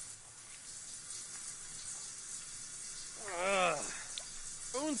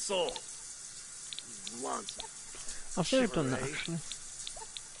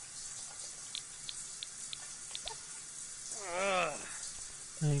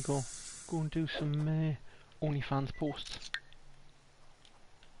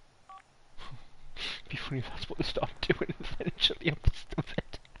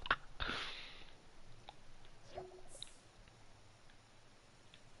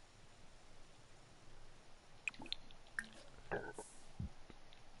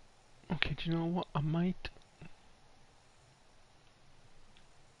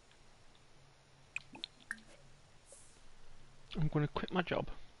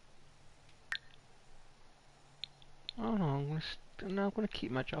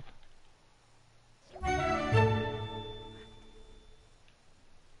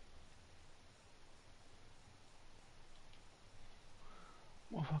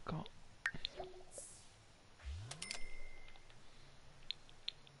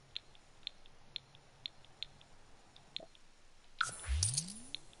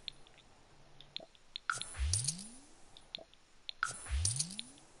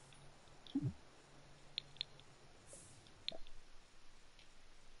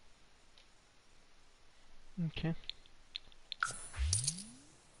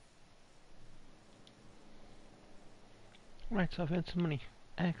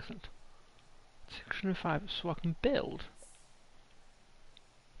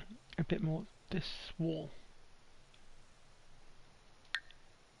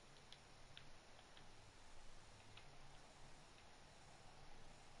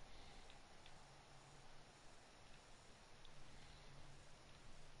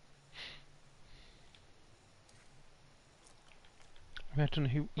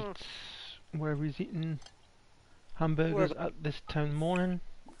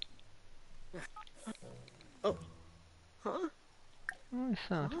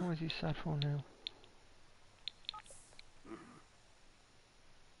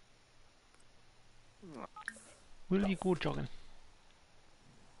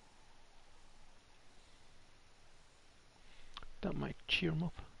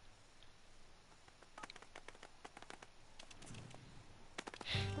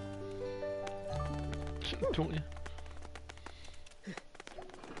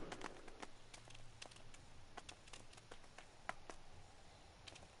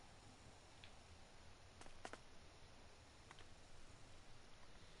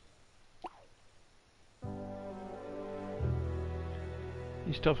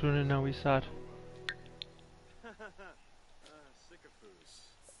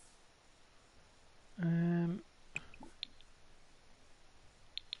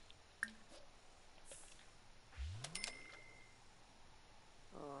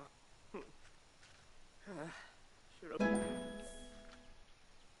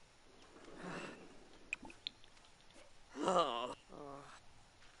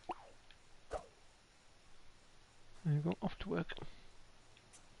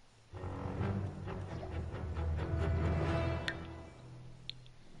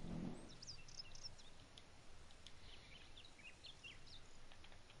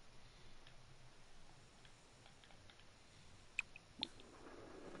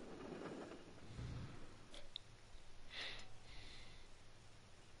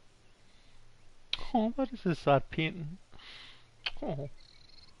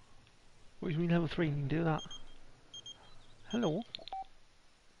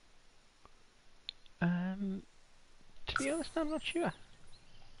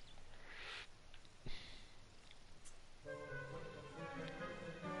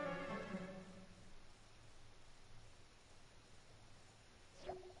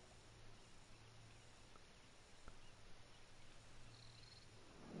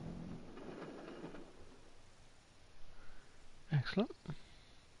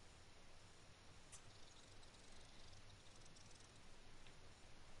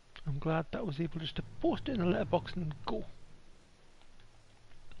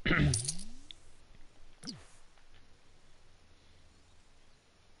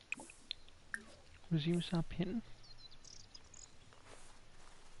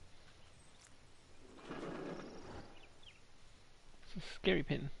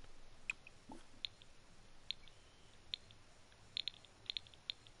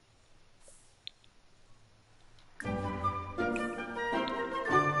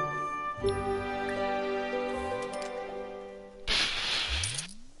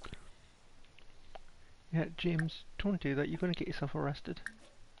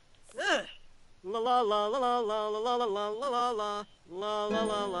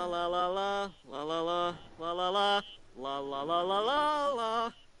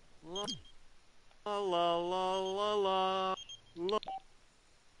 La la la la la la.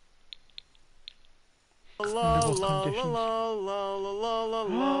 La Under what la la conditions? la la la la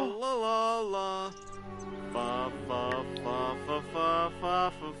la la la la. Fa fa fa fa fa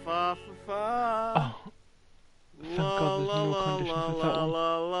fa fa fa fa fa. Oh, thank God La there's la no la conditions la with that la one.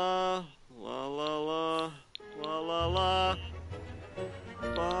 la la la la la la la.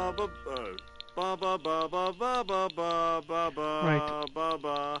 Ba ba ba ba ba ba ba ba ba ba ba Right, ba ba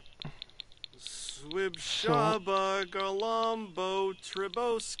ba. Swib so shaba galombo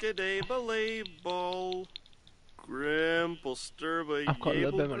tribo skidaba label. Grimple sturba I've got a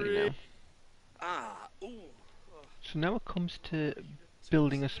little bit yable of money grim. now. Ah, ooh. So now it comes to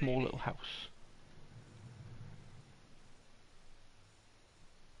building a small little house.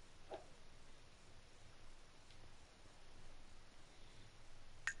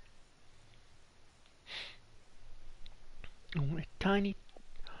 I want a tiny,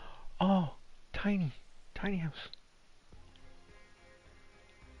 oh, tiny house.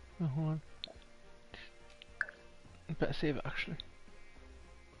 Oh, hold on. I better save it actually.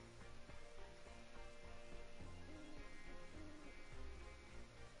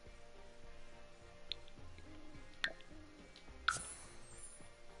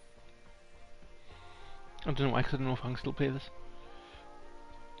 I don't know why, because I don't know if I can still pay this.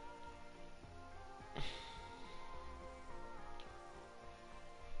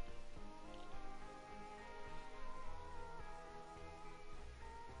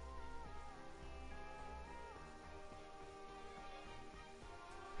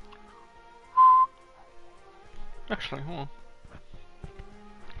 Actually, hold on.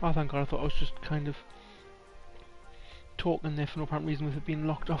 Oh, thank God, I thought I was just kind of talking there for no apparent reason with it being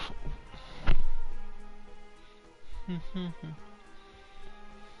locked off.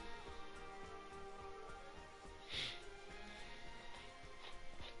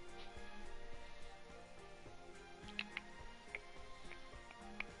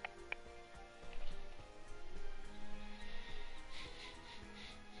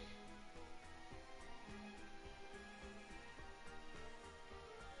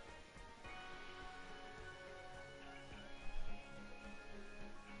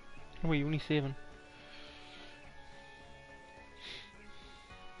 Oh, wait, you're only saving.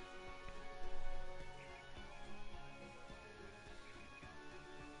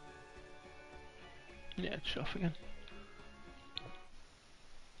 Yeah, it's off again.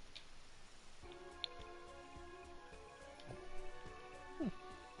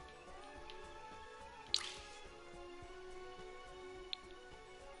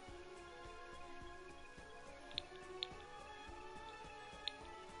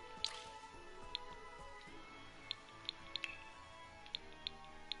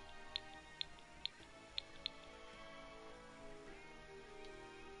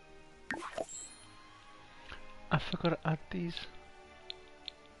 I forgot to add these.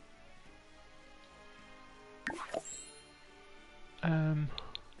 Um,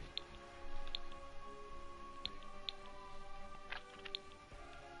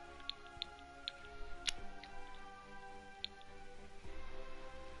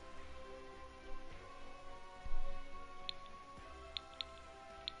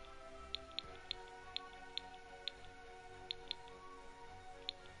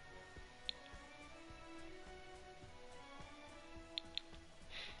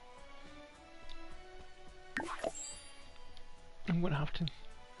 I'm gonna have to.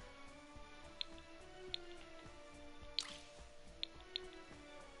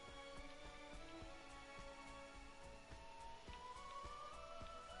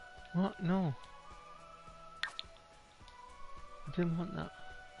 What? No. I didn't want that.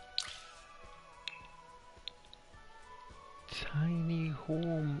 Tiny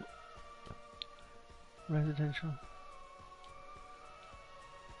home. Residential.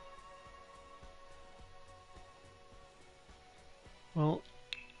 Well,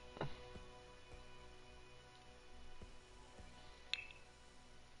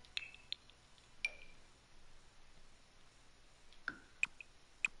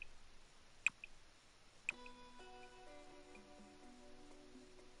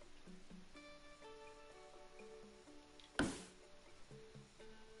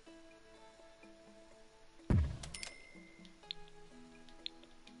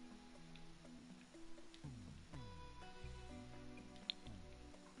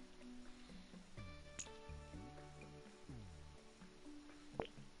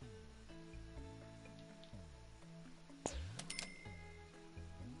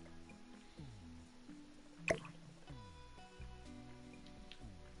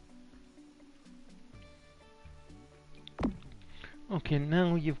 Okay,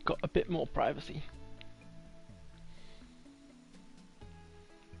 now you've got a bit more privacy.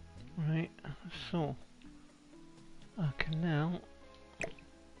 Right, so I can now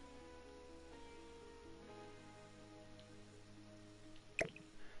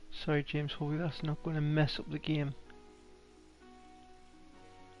sorry James, hopefully that's not going to mess up the game.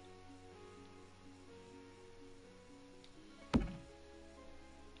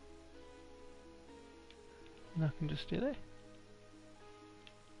 And I can just stay there.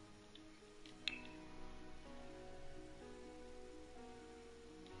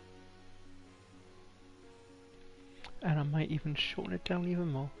 And I might even shorten it down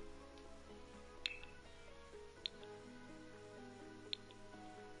even more.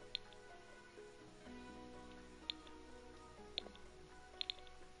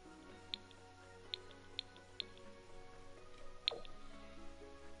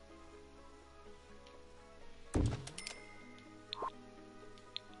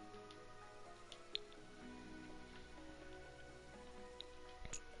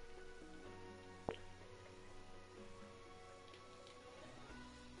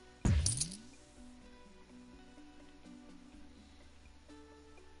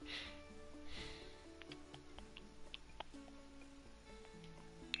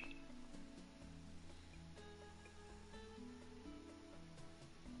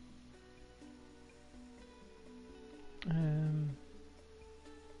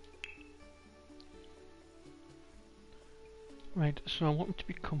 Right, so I want them to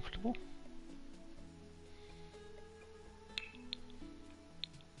be comfortable.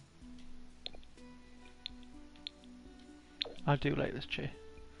 I do like this chair.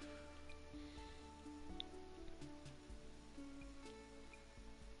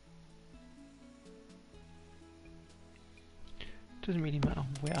 Doesn't really matter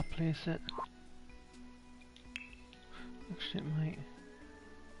where I place it. Actually, it might.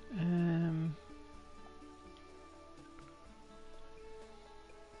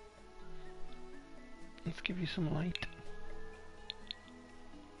 Let's give you some light.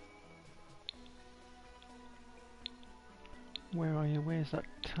 Where are you? Where's that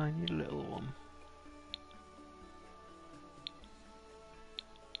tiny little one?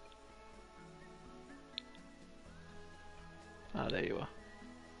 Ah, there you are.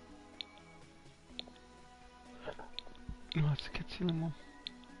 Oh, that's the kid ceiling one.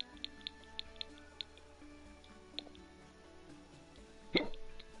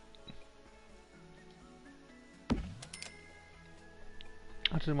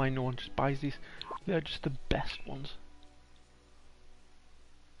 I don't know why no one just buys these. They're just the best ones.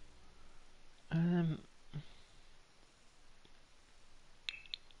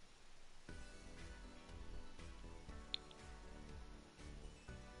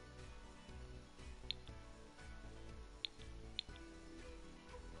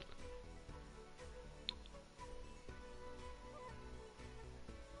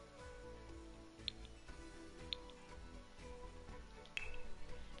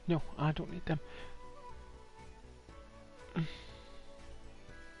 No, I don't need them.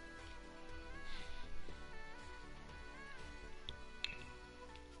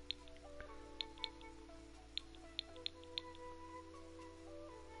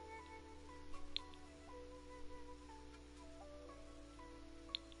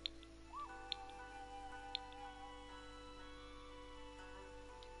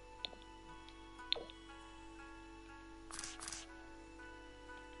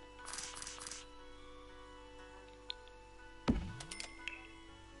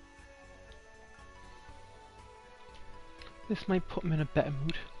 This might put him in a better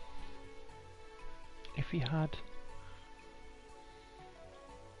mood if he had.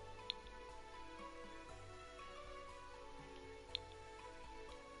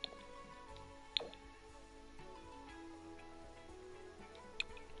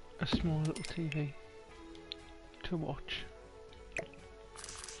 A small little TV to watch.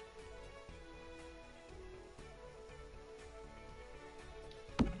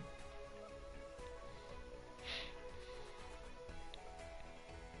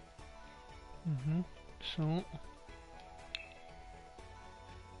 So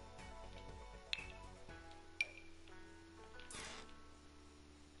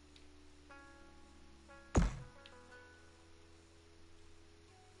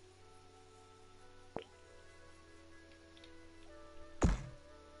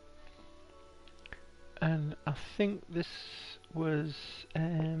and I think this was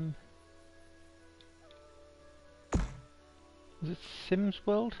it Sims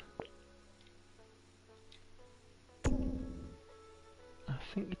World? I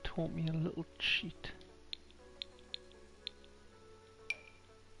think he taught me a little cheat.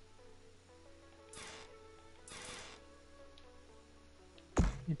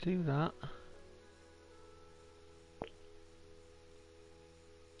 You do that.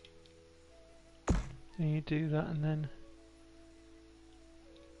 And you do that, and then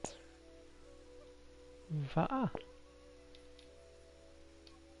that.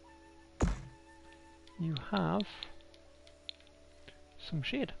 You have some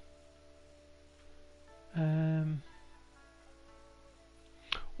shade.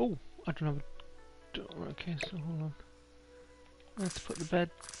 Oh, I don't have a door. Okay, so hold on. Let's put the bed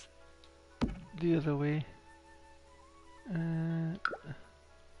the other way.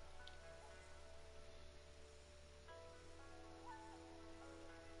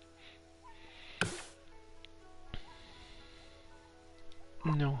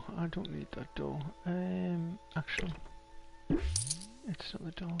 No, I don't need that door. Actually, it's not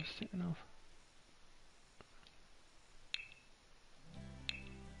the door I was thinking of.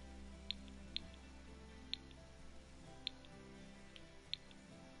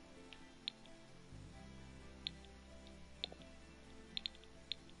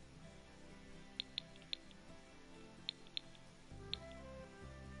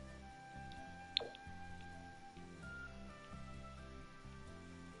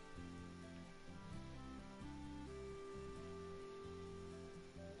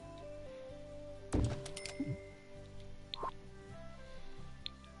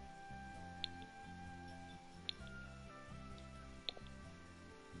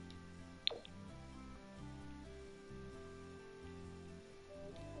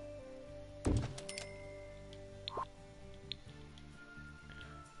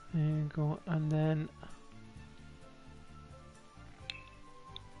 There you go, and then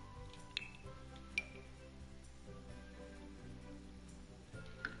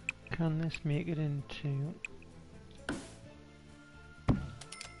can this make it into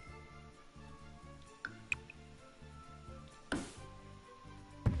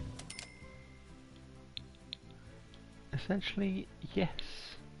essentially yes.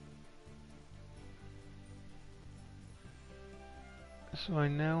 So I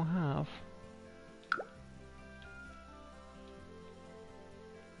now have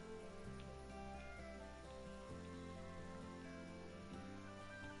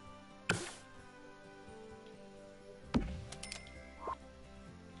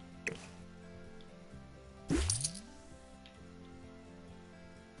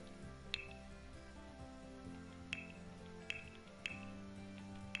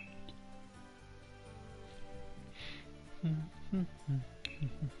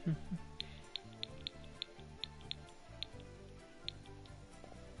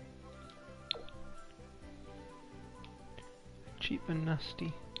cheap and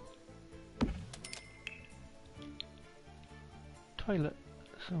nasty toilet.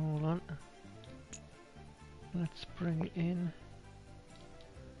 So hold on. Let's bring it in.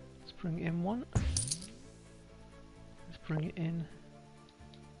 Let's bring it in one. Let's bring it in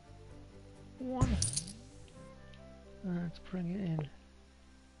one. Let's bring it in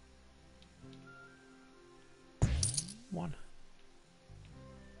one.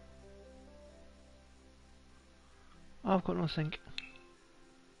 I've got no sink.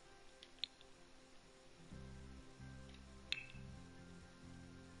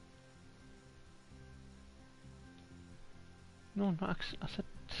 No, not I said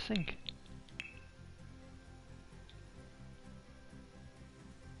sink.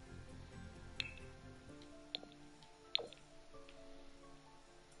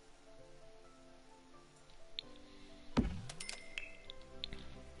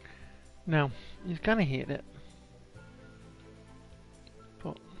 Now, he's gonna hate it.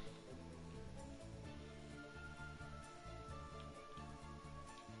 But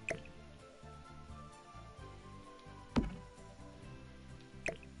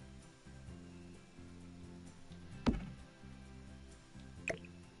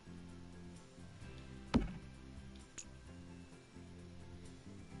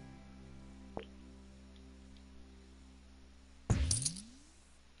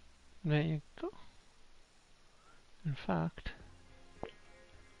there you go. In fact,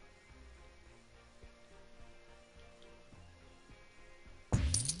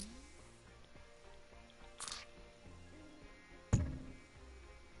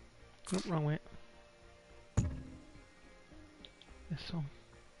 nope, wrong way. This one.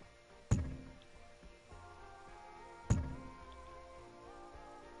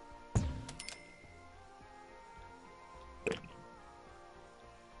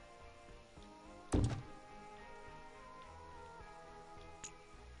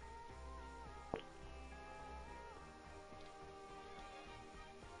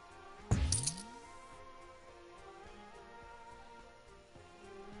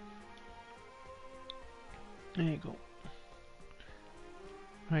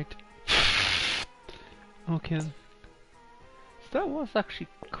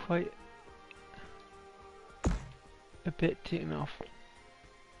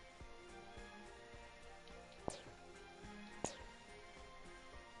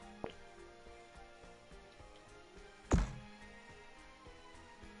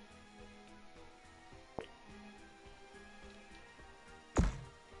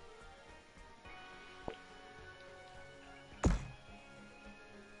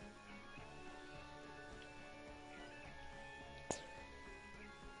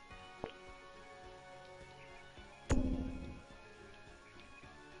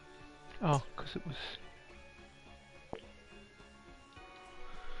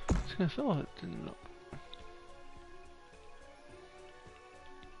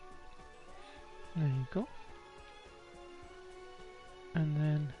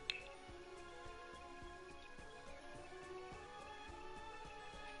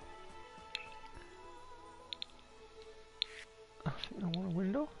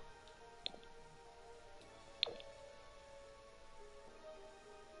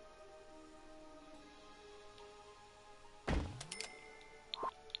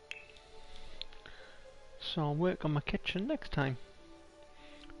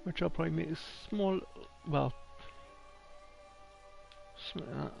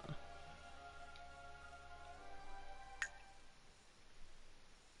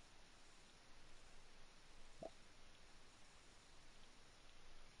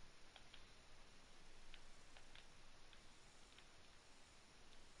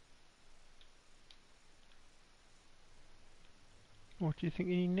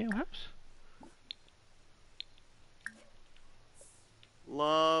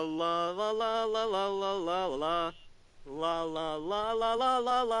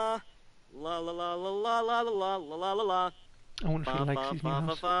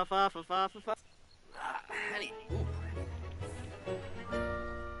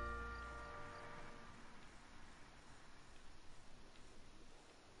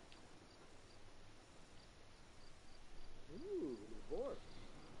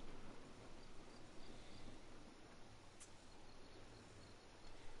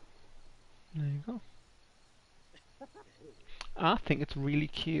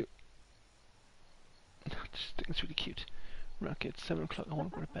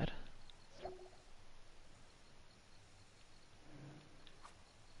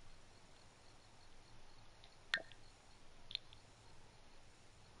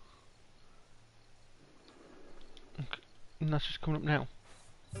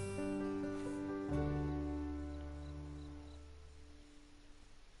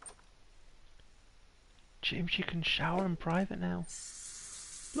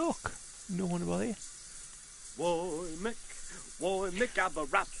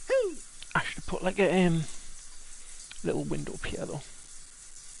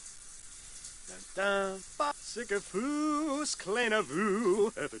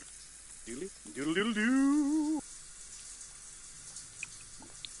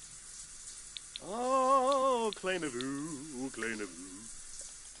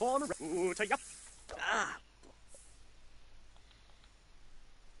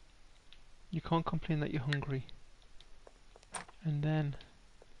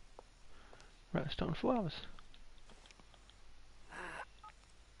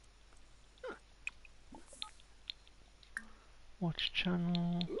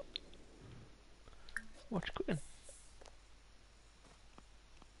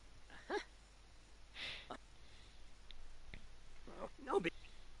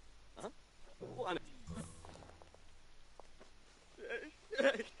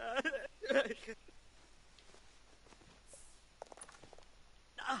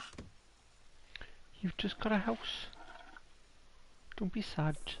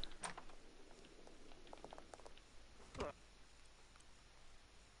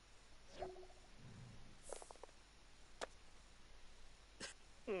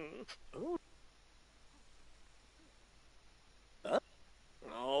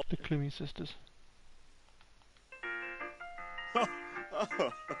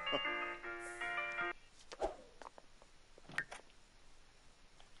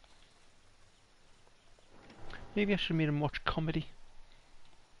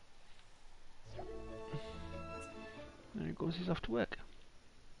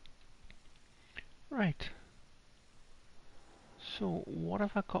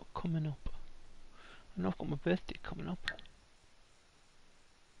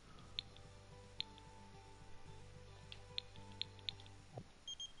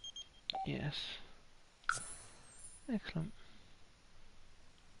 Excellent.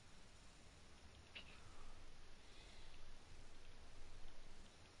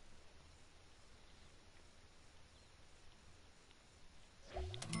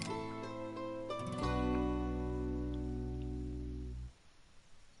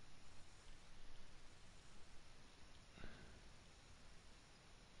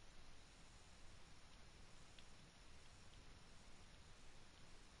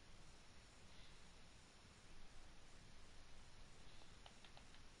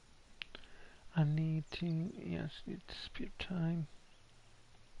 I need to, yes, need dispute time.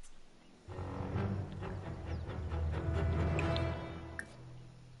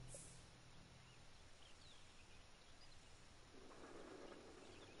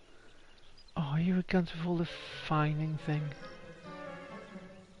 Oh, you were going through all the fining thing.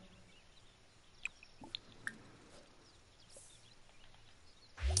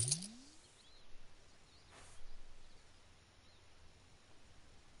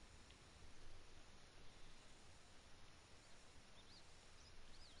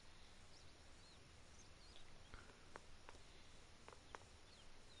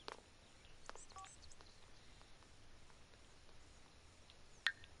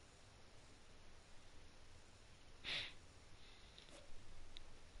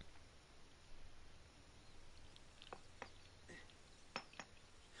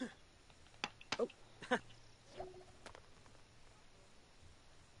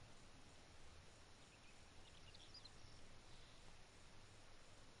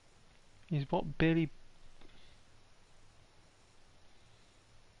 He's what, barely...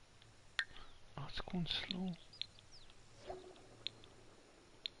 Oh, it's going slow.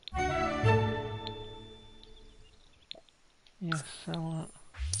 Yes, sell that.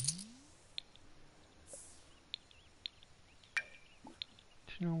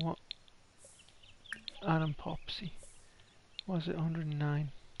 Do you know what? Adam Popsy. Was it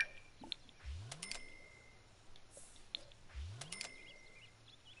 109?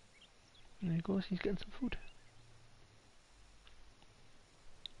 There he goes, he's getting some food.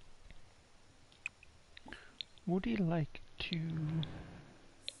 Would he like to...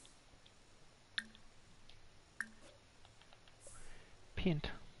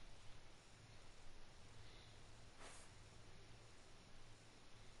 paint?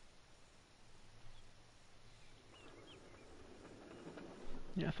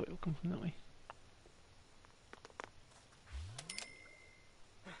 Yeah, I thought it would come from that way.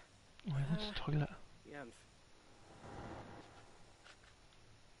 Oh, he wants a toilet. Yeah,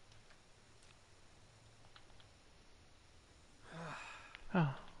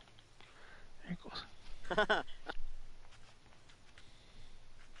 Ah, there he goes.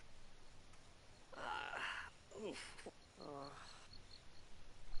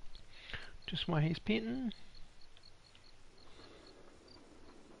 Just while he's painting.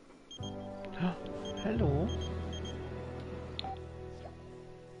 Hello.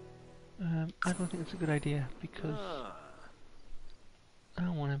 I don't think it's a good idea because I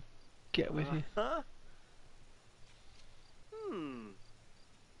don't want to get with you. Huh? Hmm.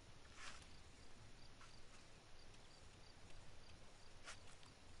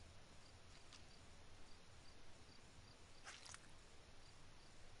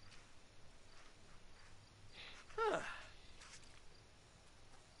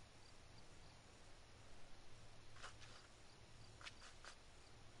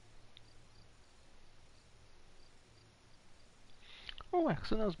 Oh,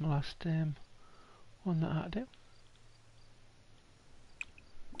 excellent. That was my last one that I had to do.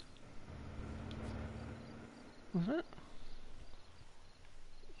 Was it?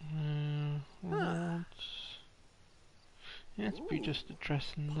 Roads. Yeah, it's be just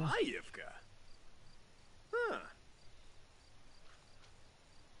addressing the... Payivka. Huh.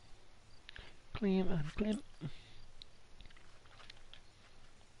 Claim and claim.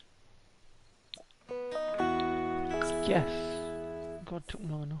 Yes. God, took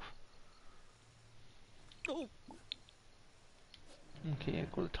long enough. Oh. Okay, yeah,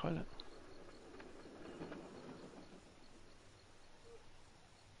 go to the toilet.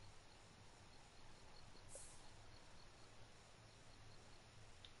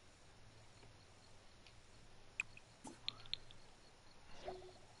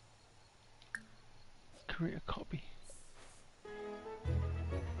 Create a copy.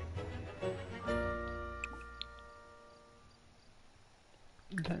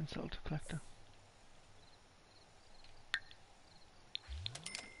 Then sell to collector.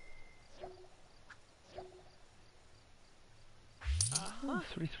 Oh,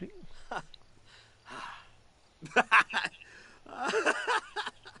 3-3.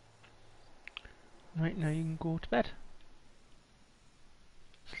 Right, now you can go to bed.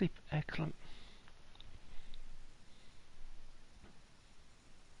 Sleep, excellent.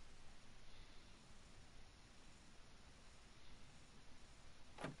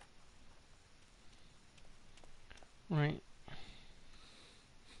 Right.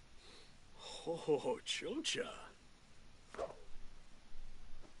 Oh, chuncha.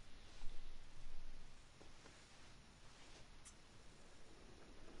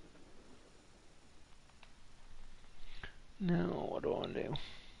 Now, what do I want to do?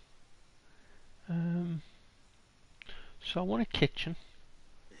 So I want a kitchen,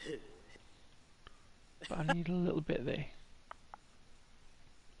 but I need a little bit there.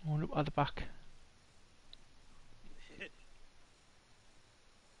 I want it at the back.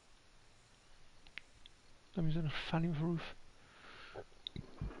 That means on a fanning roof.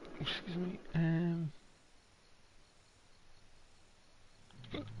 Excuse me.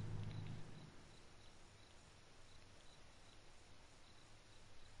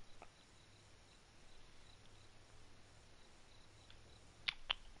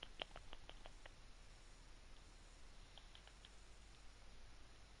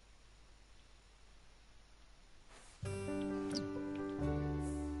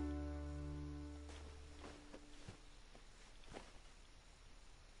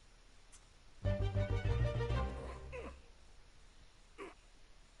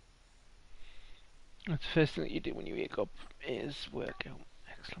 That's the first thing that you do when you wake up is work out.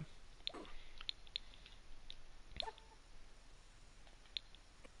 Excellent.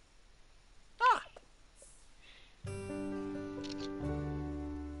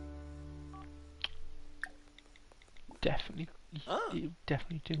 Definitely, you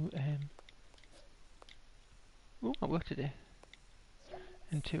definitely do. Oh, I worked today.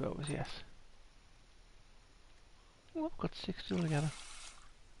 In 2 hours, yes. Oh, I've got 6 altogether.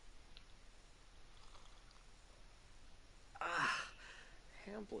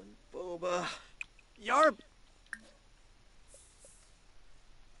 Hamblin boba. Yarb.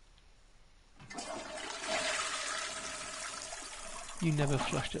 You never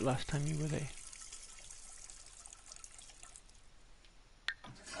flushed it last time you were there.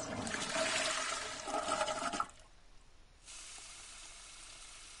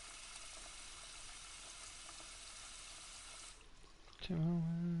 Two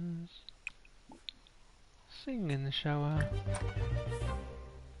hours. Sing in the shower.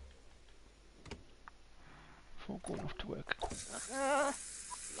 Before going off to work.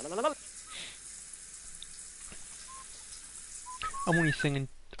 I'm only singing.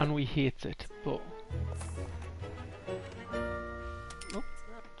 I know he hates it, but oh,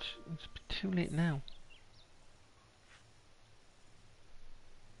 it's too late now.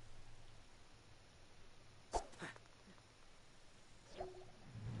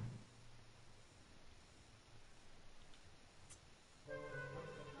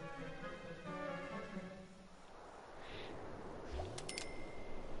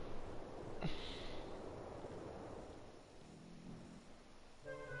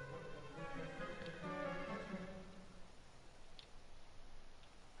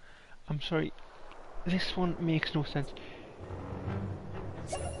 I'm sorry. This one makes no sense.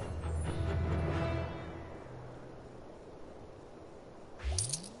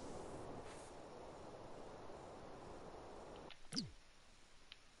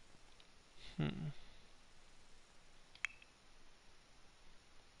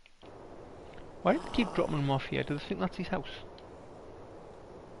 Why do they keep dropping him off here? Do they think that's his house?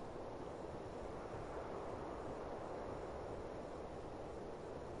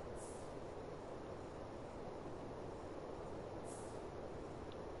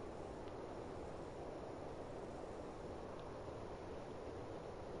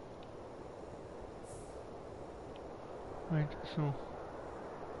 Right, so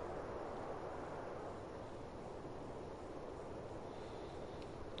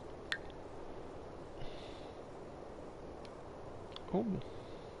oh.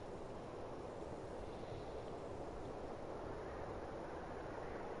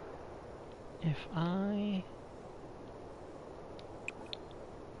 If I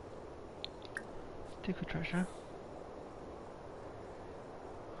take a treasure,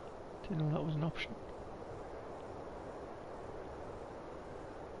 didn't know that was an option.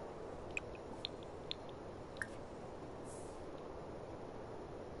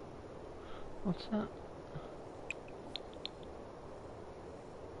 What's that?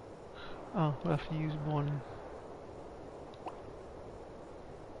 Oh, we'll have to use one.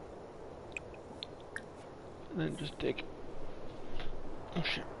 And then just dig. Oh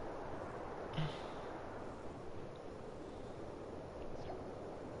shit.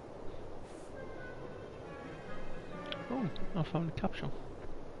 Oh, I found a capsule.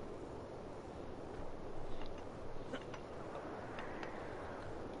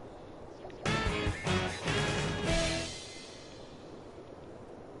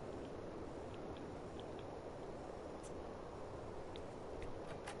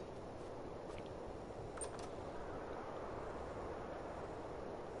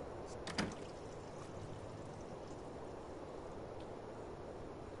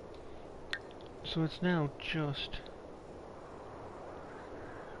 So it's now just...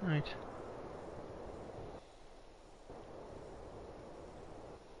 Right.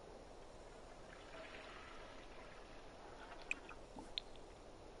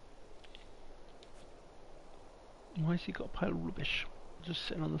 Why has he got a pile of rubbish just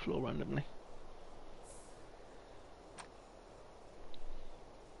sitting on the floor randomly?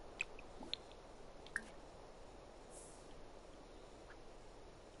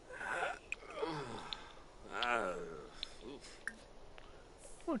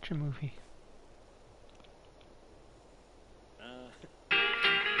 Watch a movie.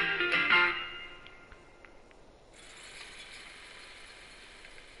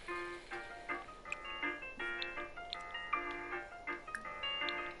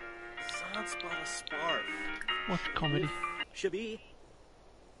 Sunspot a sparf. Watch comedy. Should be.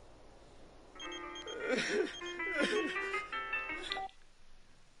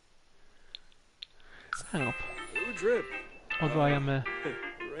 Hang up. Ooh, drip. Although I am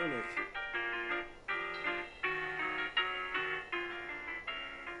Rainick.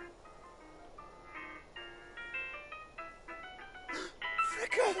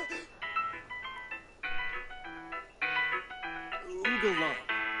 Fricka! Oogalong.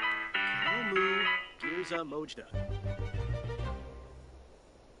 Kamu. Girza Mojda.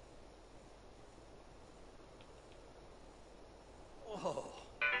 Oh.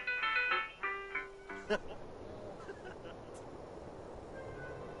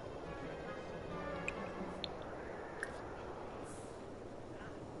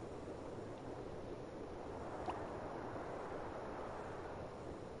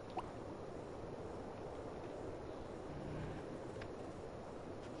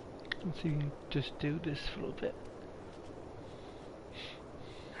 Let's see if we can just do this for a little bit.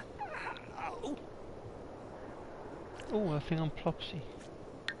 Ow. Oh, I think I'm Plopsy.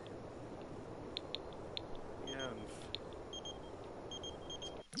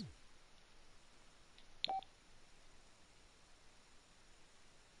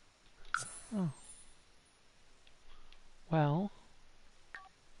 Oh. Well,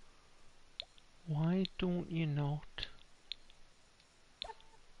 why don't you not?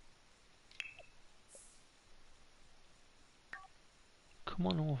 Come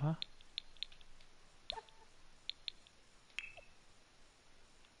on over.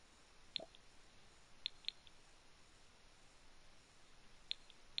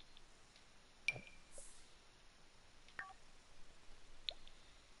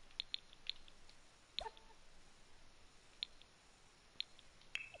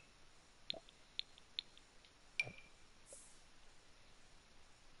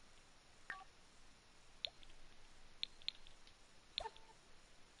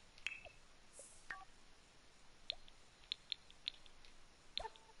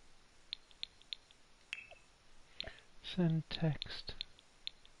 Send text.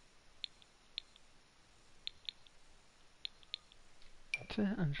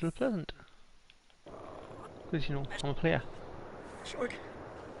 To Angela Pleasant. Because, you know, I'm a player. Short.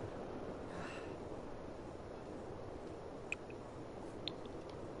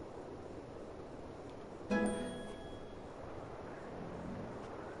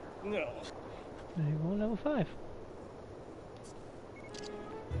 No. There you go, level 5.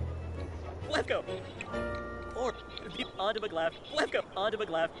 Lefko. Or onto McGlaff. Lefko onto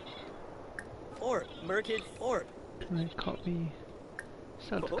McGlaff. Or Merkid Orb. Can I copy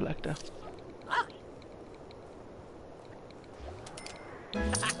self-collector? Ah.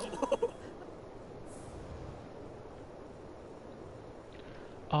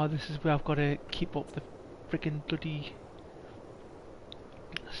 Oh, this is where I've got to keep up the friggin' bloody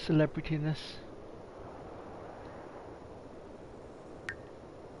celebrityness.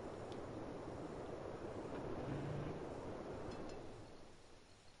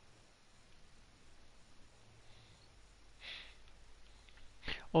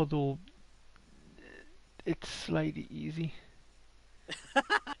 Although it's slightly easy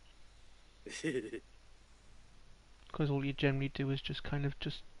because all you generally do is just kind of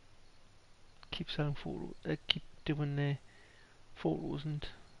just keep selling photos, keep doing photos and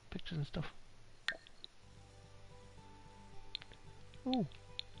pictures and stuff. Oh,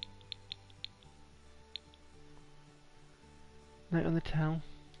 Night on the town.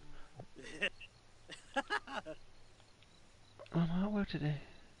 I'm at work today.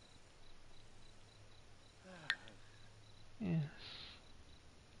 Yes.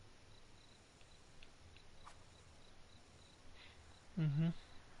 Mm-hmm.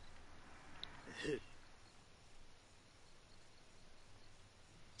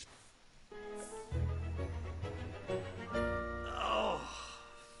 Oh,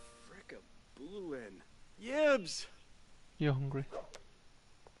 frickaboolin. Yibs! You're hungry.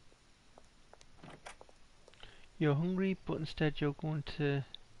 You're hungry, but instead you're going to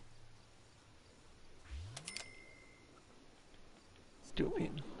do a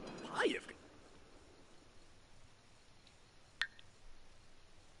beating. Pie you've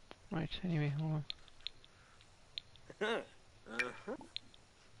Right, anyway, hold on. Uh-huh.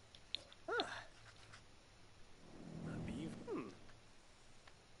 Beef.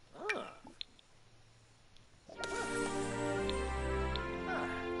 Ah.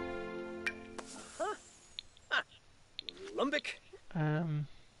 Lumbic.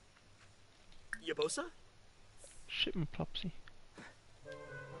 Yabosa? Shipment Plopsy.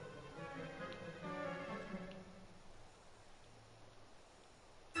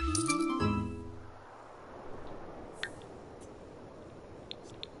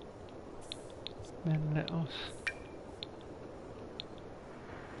 Then let us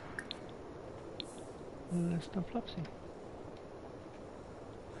list of Plopsy.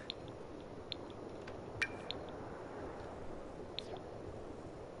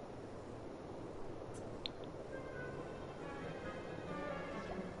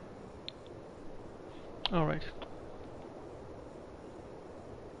 Alright.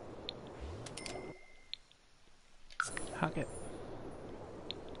 Hack it.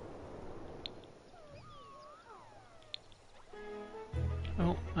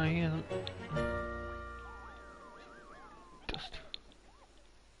 Oh, I am. Dust.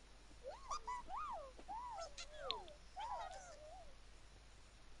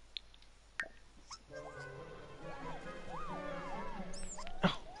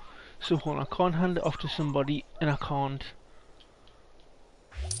 Oh, so hold on, I can't hand it off to somebody and I can't.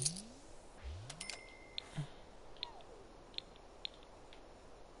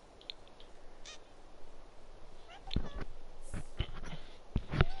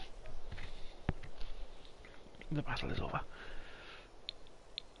 The battle is over.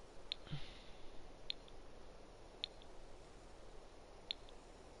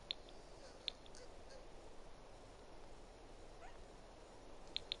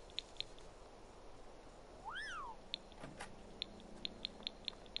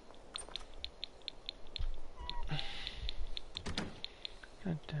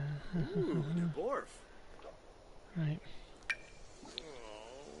 Ooh, dwarf. Right,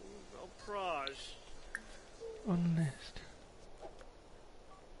 Oh, Velpraj. on list.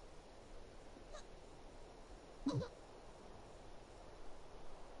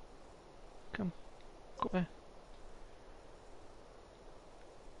 Come, go there.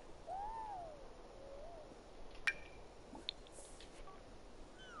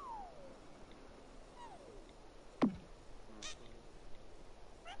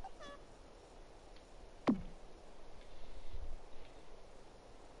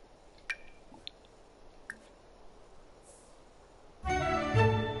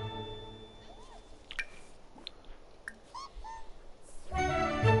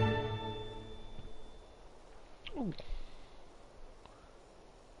 Oh,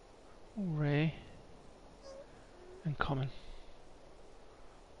 Ray and common.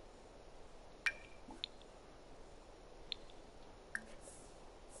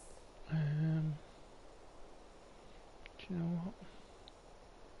 Do you know what?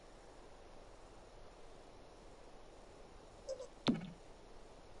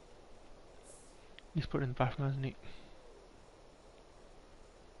 He's put it in the bathroom, hasn't he?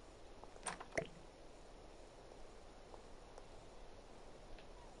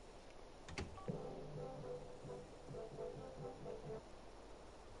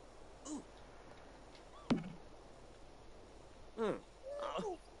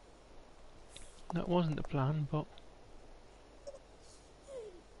 That wasn't the plan, but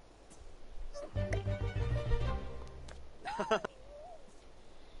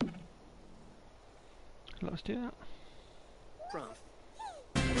let's do that. Prompt.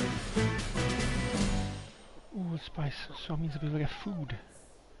 Ooh, spice. So that means we'll be able to get food.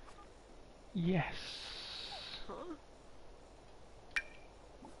 Yes. Huh?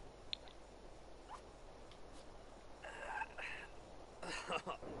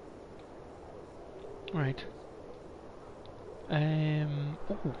 Right.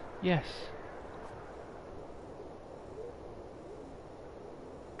 Oh, yes.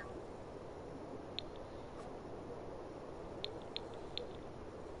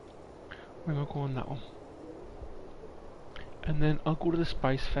 We're gonna go on that one. And then I'll go to the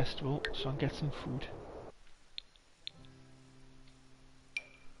Spice Festival so I'll get some food.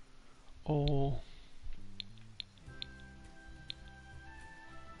 Oh.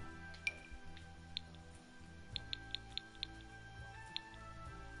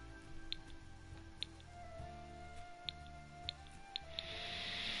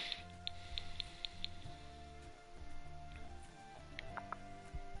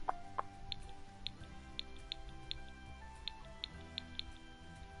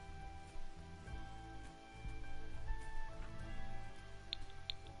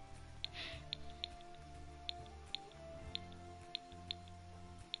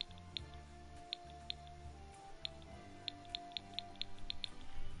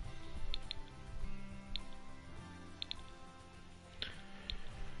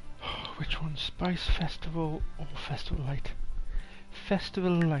 Which one? Spice Festival or Festival Light?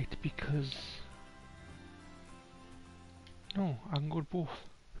 Festival Light, because... No, I can go to both.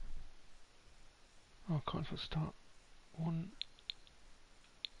 Oh, I can't start. 1,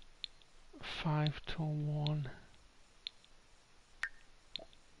 5 to 1.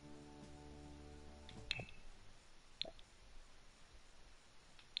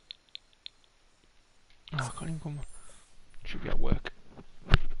 Oh, I can't even come. Should be at work.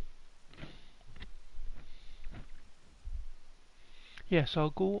 Yeah, so I'll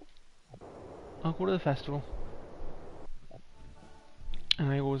go to the festival. And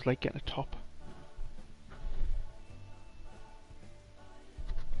I always like getting a top.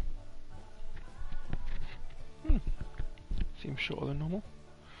 Seems shorter than normal.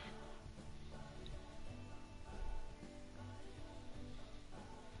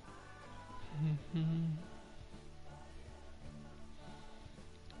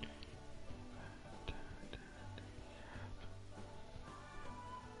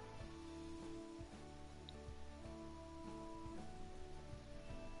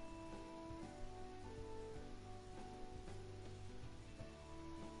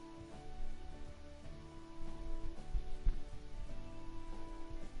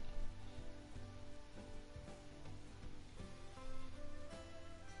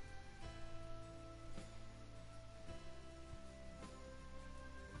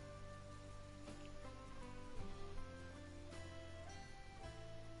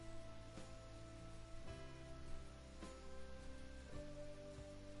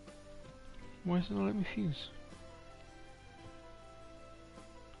 Why does it not let me fuse?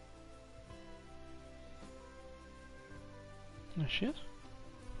 No shit.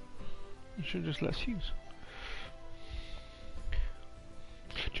 It should just let us fuse.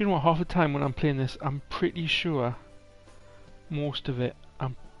 Do you know what? Half the time when I'm playing this, I'm pretty sure most of it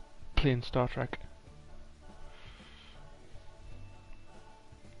I'm playing Star Trek.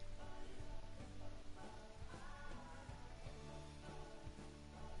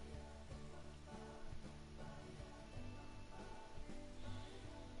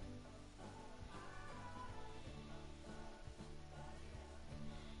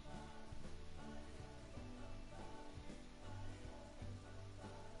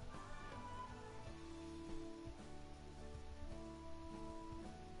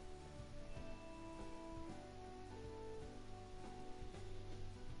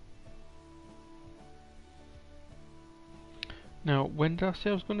 Now, when did I say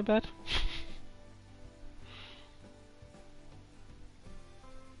I was going to bed?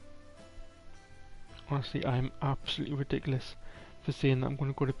 Honestly, I'm absolutely ridiculous for saying that I'm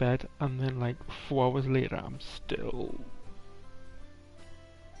going to go to bed and then like 4 hours later I'm still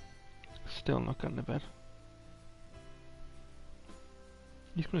not getting to bed.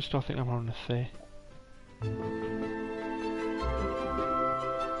 He's going to start thinking I'm on a affair.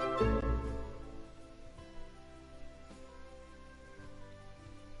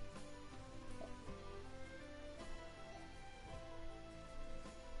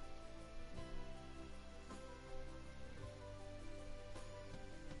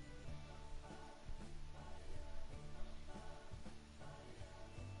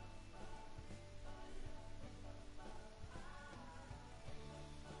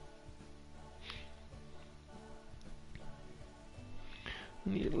 I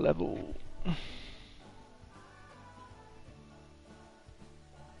need a level.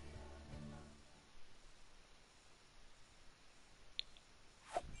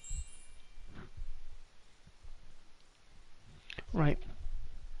 Right.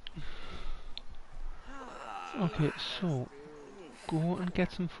 Okay, so go and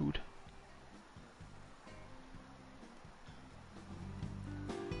get some food.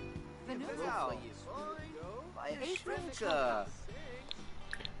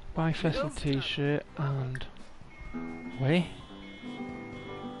 Buy Festival T-shirt and wait.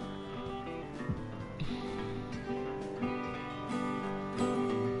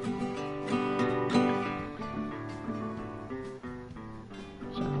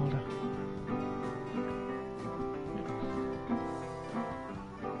 Is that an order?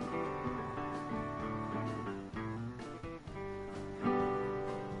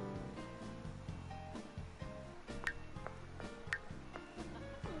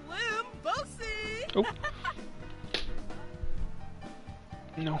 Oh.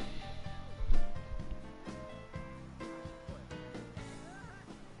 No.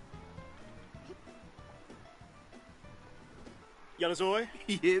 Yanazoy?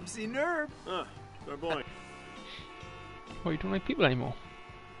 Yibsy nerve. Ah, our boy. Oh, you don't like people anymore?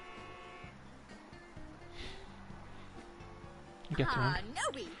 You get around.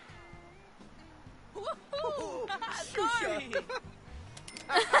 Nobi. Sorry.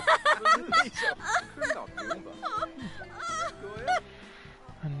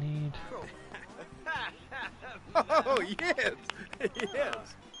 I need. Oh, yes.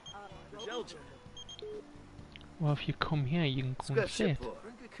 Yes. Jelja. Well, if you come here, you can go and sit.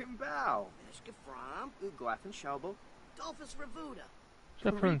 Kimbao. From Uglath Shalbo. Dolphus Revuda. Is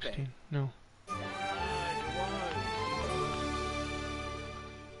that Bernstein? No.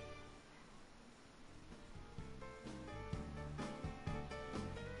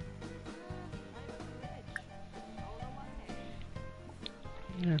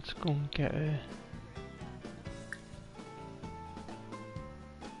 Let's go and get a.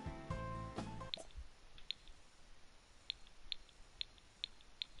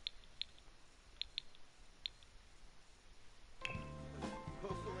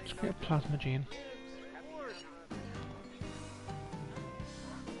 Let's get a plasma gene.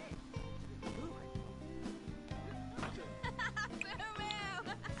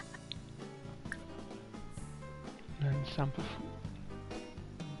 And then sample.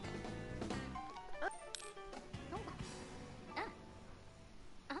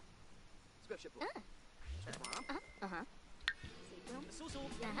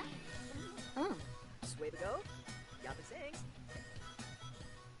 Sway the go. Yap and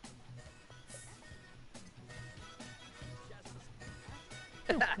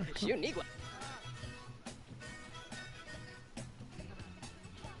sing. Unique one.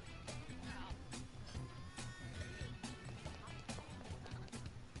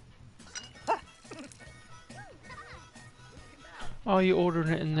 Oh, you're ordering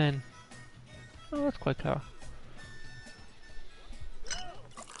it and then. Oh, that's quite clever.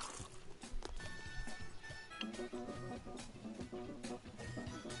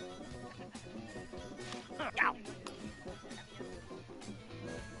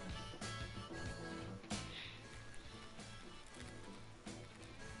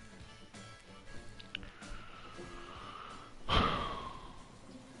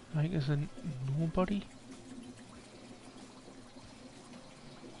 Like, is a nobody?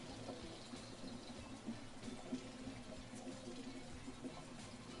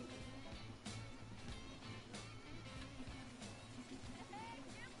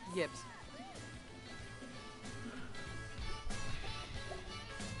 Yibs.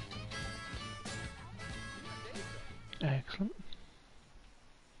 Excellent.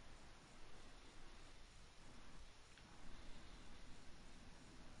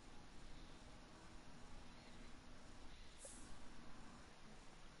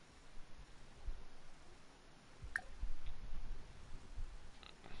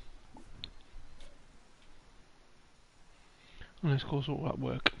 And let's go sort that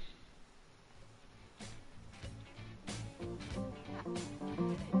work.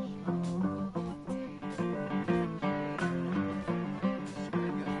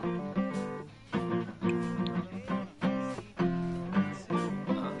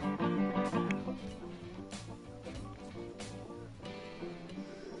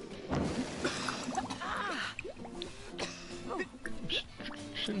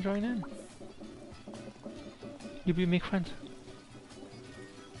 Shouldn't join in. You'll be make friends.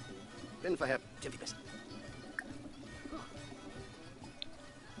 Then if I have Tiffy.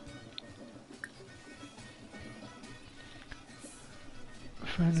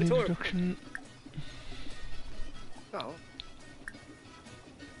 Friendly Sator. introduction. Oh.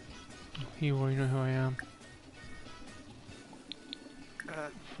 You already know who I am. Uh,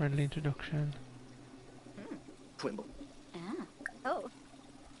 Friendly introduction. Twimble. Oh.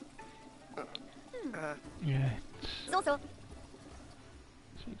 Yeah. So. So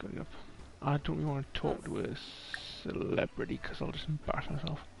you gotta go up. I don't really want to talk to a celebrity because I'll just embarrass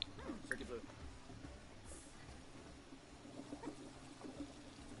myself.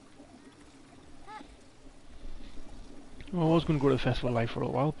 Well, I was going to go to the Festival of Life for a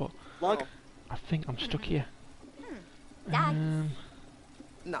while, but Log. I think I'm stuck here. Dad.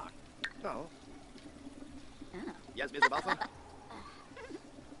 No. No. Ah. Yes, Mr. Buffer?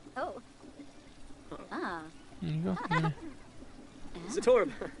 Oh. Ah. There you go. Yeah.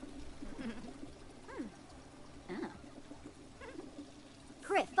 Zatorb. Ah.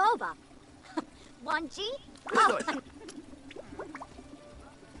 Crifoba. 1G? Oh.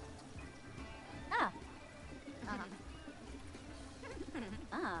 Ah.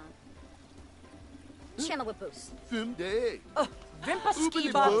 Ah. Chimawabus. Fim day. Vimpa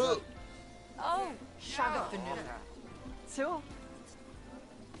skiba. Oh, Shagafanu. So.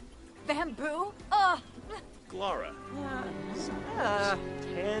 Bamboo? Oh. Glara.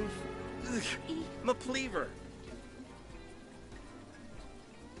 Ten. Mapleaver.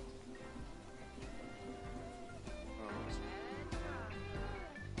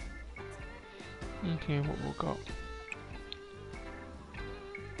 Okay, what we've got.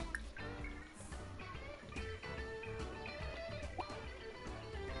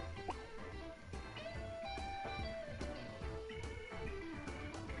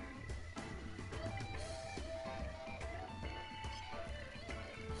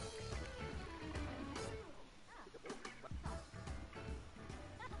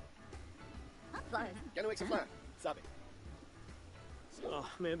 Blood. Gonna make some flan. Sabi. Oh,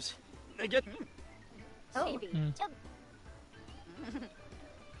 Mibs. I get. Oh. Mm.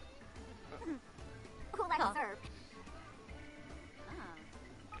 Who let us serve?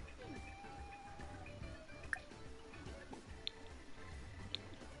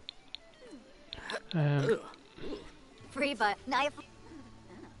 Free but knife.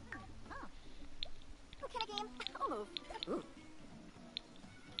 Who can I game? I'll move.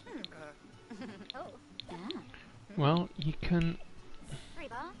 Oh. Well, you can. Free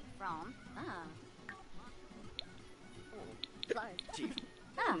but from. Blood. Chief.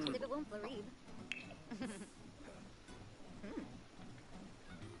 Live it won't florib.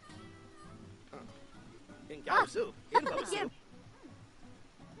 In Gausu. In Bosu. Yeah.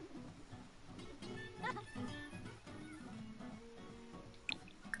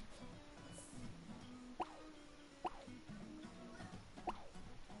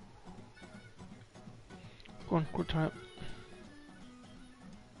 Go on, go tie up.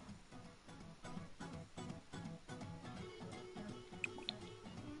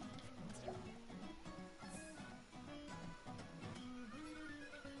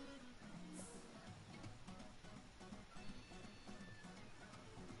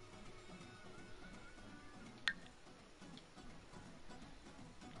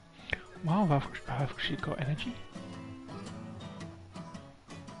 Wow, I've actually got energy.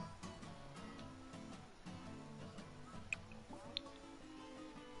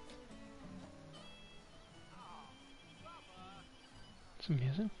 It's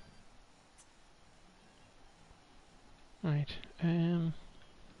amazing. Right,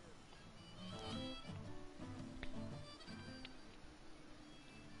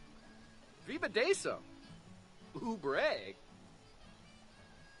 Viva Deso. Ubreg.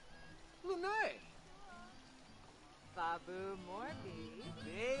 Lunay. Babu Morby.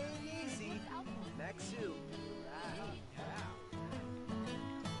 Very easy. Maxu.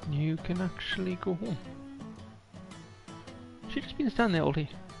 you can actually go home. She's just been standing there all day.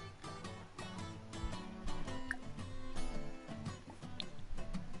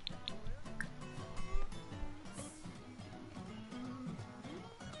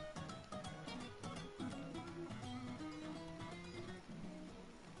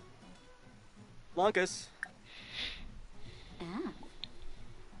 Lonkus.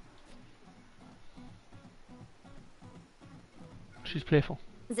 She's playful.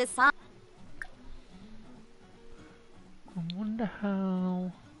 The sun. I wonder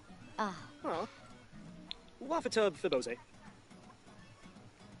how. Oh. Wafatub Fibose.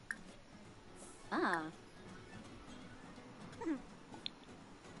 Ah.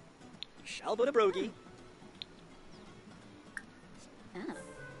 Shalbota Brogi.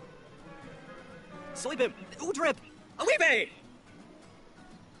 Sleep him. Udrip. Alibe.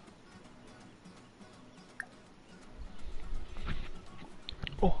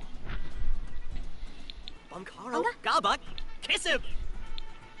 Oh, Bunkaro. Gabat. Kiss him.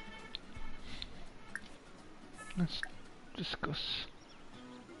 let's discuss.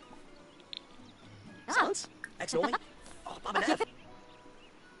 Silence. Exoli. Oh, Babanev.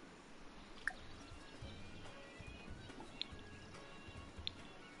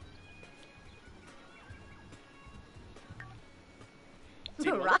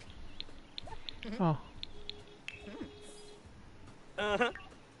 Rock. Oh, Uh-huh.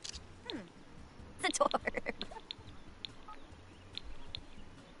 The door.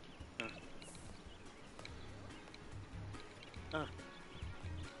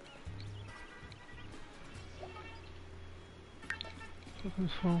 Looking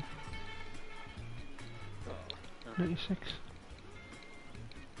for 96.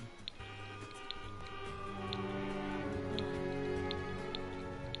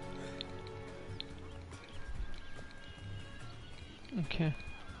 Okay.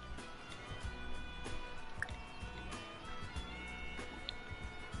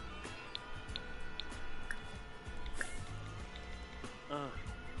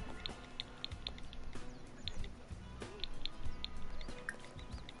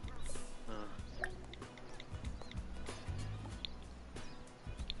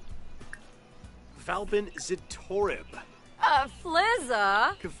 Valbin Zitorib.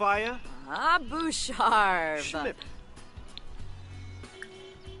 Flizza. Kafaya. Busharb. Schmip.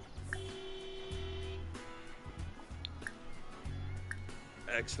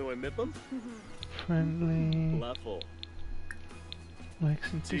 Exno and Mippum. Friendly. Leffel.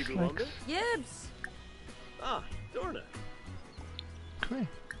 Likes and TV Longer. dislikes. Gibbs. Dorna. Great.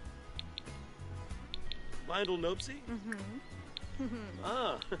 Lindel Nopsy.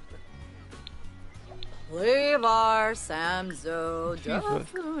 Levar Samzo Jesus.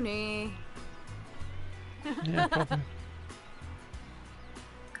 Dofuni. Yeah, probably.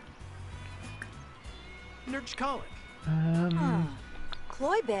 Nurch Colic.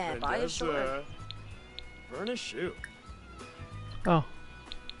 Cloybad by a short. Verna Shoe. Oh,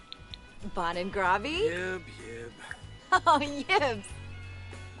 Bon and Gravi. Yib, yib. Oh, Yibs.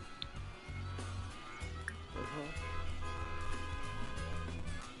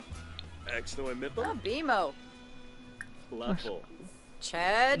 Exno and Mippum. Bimo. Leffel.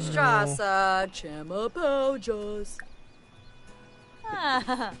 Chedstrasa. Chimapojos.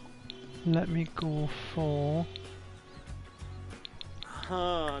 let me go for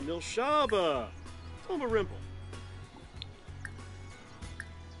Nilshaba. Toma Rimple.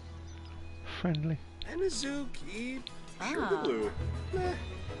 friendly. Anazuki. Sugarblue.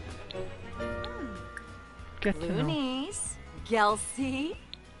 Get to know. Loonies. Gelsey.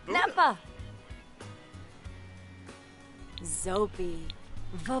 Buddha. Neppa. Zopi.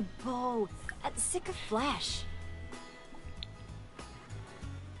 Vabo. At Sick of Flash.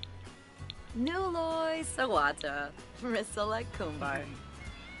 Nuloy Sawata. Risala Kumbar.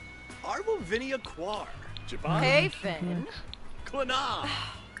 Arbovinia Quar. Jabana. Hayfin. Klana.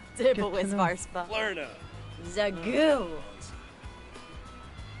 Dibawis know. Varspa. Flerna. Zagoo.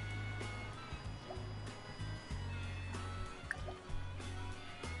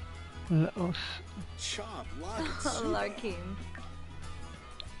 Let us. Chop. Lock. Larkim.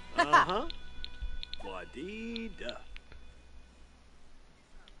 Wadida.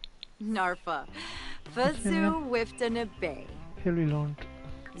 Narfa. Fazu Wifton Bay. Hilly Lond.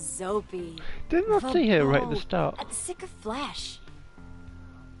 Zopi. Did not see her right at the Vabo. start. At Sick of Flash.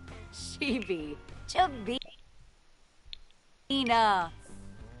 Shibi. Chabina.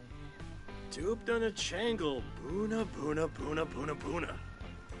 Doop done a changle. Boona, boona, boona, boona, boona.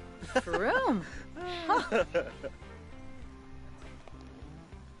 Vroom.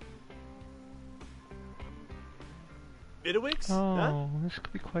 Bitterwix? Oh, this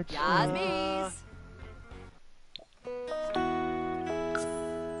could be quite slow. Yasmies.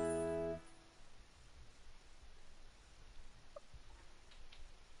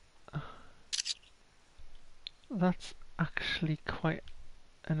 That's actually quite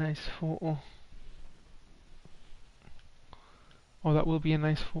a nice photo. Oh, that will be a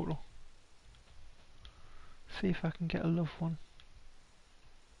nice photo. See if I can get a love one.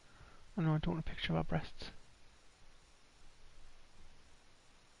 Oh no, I don't want a picture of our breasts.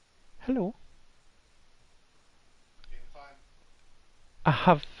 Hello? I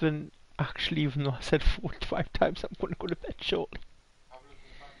haven't actually, even though I said 45 times I'm going to go to bed shortly.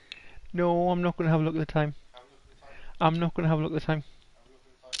 No, I'm not going to have a look at the time. I'm not going to have a look at the time.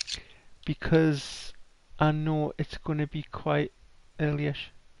 Because I know it's going to be quite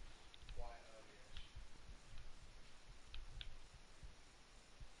early-ish.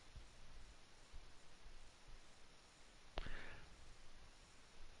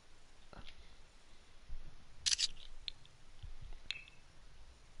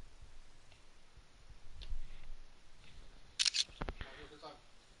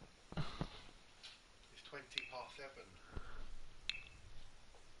 It's 7:20.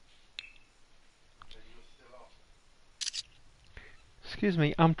 And you're still off. Excuse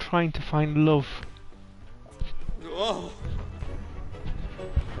me, I'm trying to find love. Oh.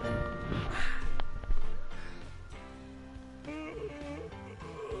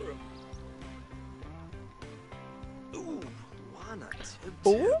 Ooh, Lana Tib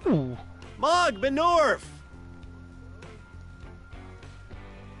Tib. Ooh! Mog Benorf!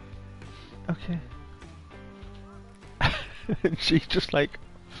 And she's just like,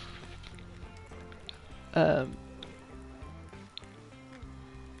 um,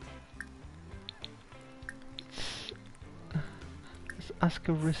 let's ask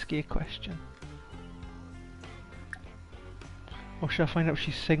a risky question. Or should I find out if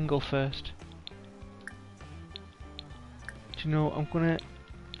she's single first? Do you know, I'm gonna...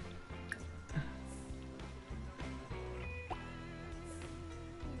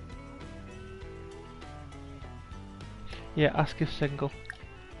 Yeah, ask if single.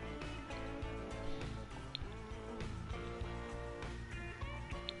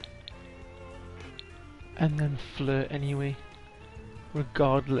 And then flirt anyway,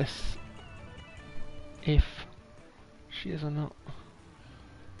 regardless if she is or not.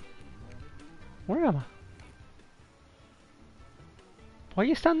 Where am I? What are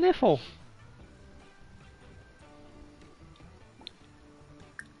you standing there for?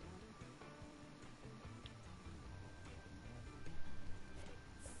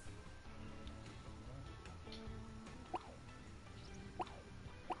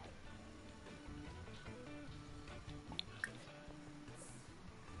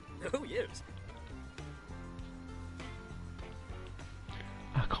 Oh, yes.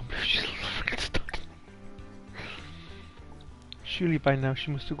 I can't believe she's freaking stuck. Surely by now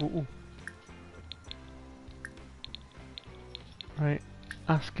she must have go, ooh. Right,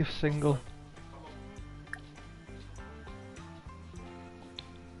 ask if single.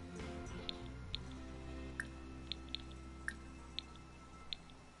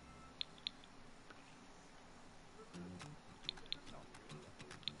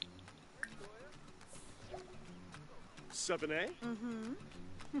 Seven A? Mm-hmm.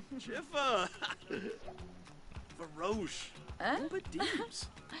 Chiffa! Varoche. Huh? But Deeps.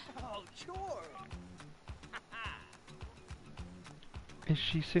 Oh, sure. Is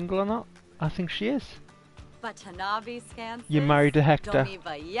she single or not? I think she is. But Tanabe scans. You married a Hector. Domi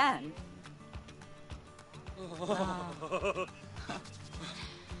Bayen.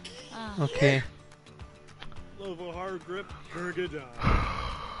 Okay. Love a hard grip, Hergadon.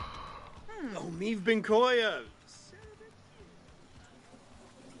 Oh, Meave Binkoya.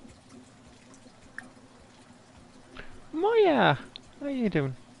 Moya! How you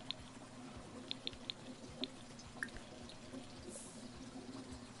doing?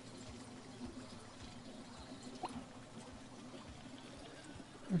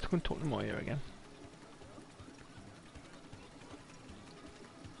 Let's go and talk to Moya again.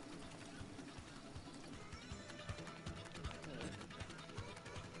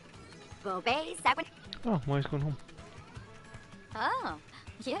 Bobe, Sagwan. Oh, Moya's going home. Oh,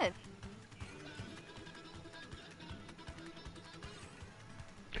 yeah.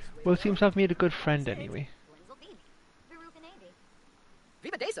 Well, it seems I've made a good friend anyway.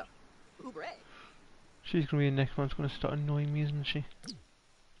 Viva Desa. Ubre. She's gonna be the next one that's gonna start annoying me, isn't she?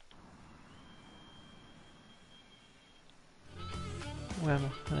 Where am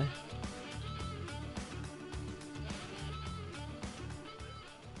I? There.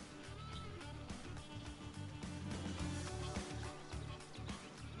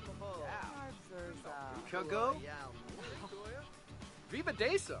 Chago. Viva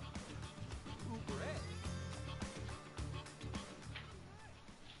Desa. Ubre.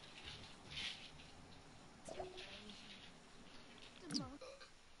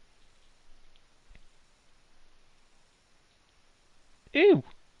 Ew!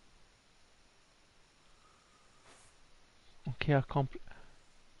 Okay, I can't...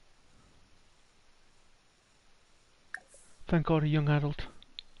 Thank God, a young adult.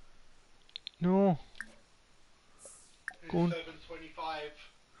 No. Go on. 7:25.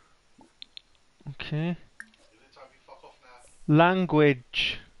 Okay. Is it time you fuck off now?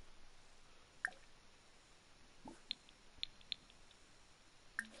 Language.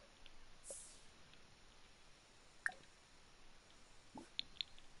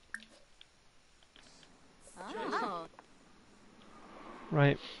 Oh.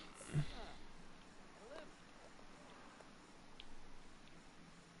 Right.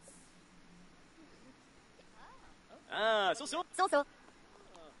 Ah, so. So.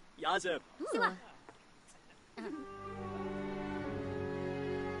 Yazep. Siwa.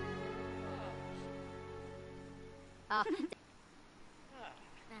 Oh.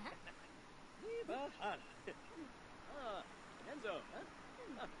 Enzo.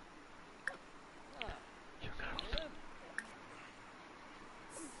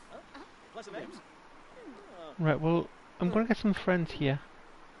 Plus some names. Right, well, I'm gonna get some friends here.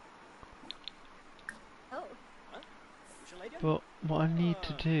 Oh. But what I need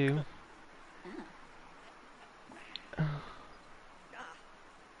to do...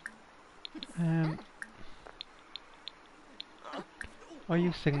 Are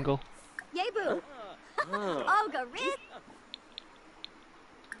you single? Yebu. Olga Rit.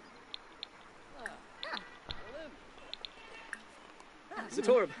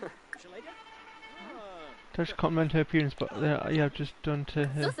 Zatorb. Touch compliment her appearance, but yeah, I've just done to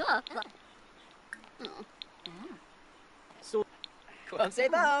her. So. Come say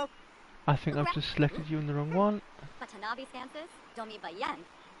bow. I think I've just selected you in the wrong one. Watanabe Scansis, Domi Bayen.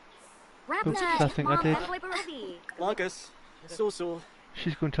 Oops, I think I did. Blankus. So.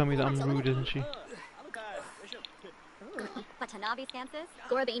 She's going to tell me that I'm rude, isn't she? Watanabe Scansis,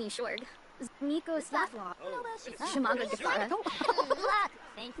 Gorbani Shorg. Miko Slavla. Shimaga Gafara.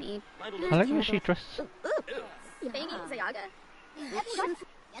 Thank me. I like how she dresses. Bangi Zayaga.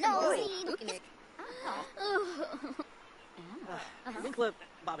 No, Winkler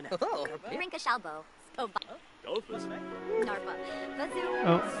Bobinet. Rinka Shalbo, Dolphus. Narpa, Vazu.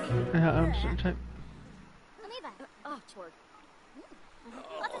 Oh, yeah, I'm sometime. Oh, Chorg.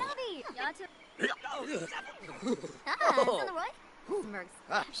 Watanabe, Yatu. Sonoroy, Smirks,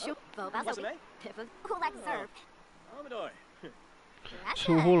 Shoot, Bobazo, Pivot, Kulak Zerp. Amador.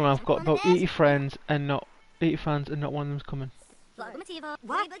 So hold on, I've got about 80 friends and not 80 fans, and not one of them's coming. Flogamativa,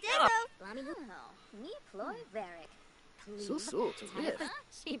 what? Lami Me Ploy Varick. So.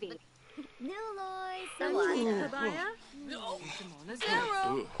 Chibi. Nuloy. Someone.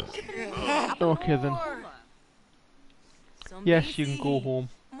 Okay then. Yes, you can go home.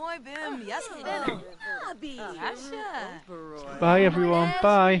 Moi bim, yes bim. Asha. Bye everyone,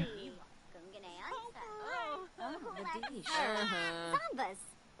 bye. Sambas.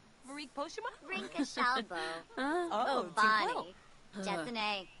 Marik Poshima? Rinka Shalbo. Oh, Bani.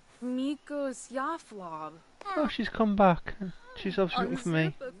 Jetsune. Mikos Yaflob. Oh, she's come back. She's obviously looking for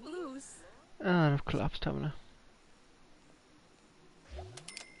me. And I've collapsed, haven't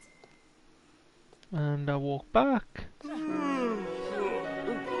I? And I walk back.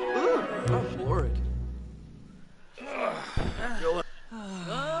 Lord.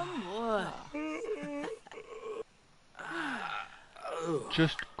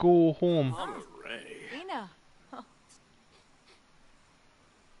 Just go home. Ina.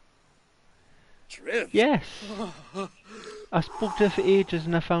 Triv. Yes. I spoke to her for ages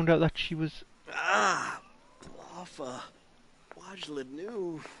and I found out that she was... Blaffa. Wajlid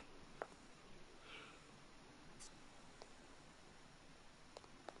new.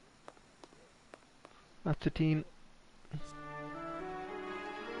 That's a teen.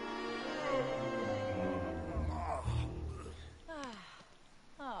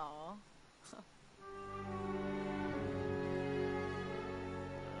 Oh.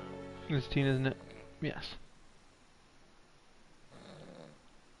 It's a teen, isn't it? Yes.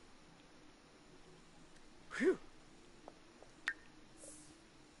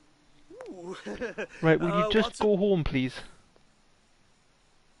 Right, will you just go home, please?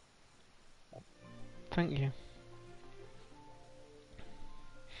 Thank you.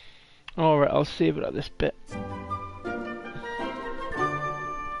 Alright, I'll save it at this bit.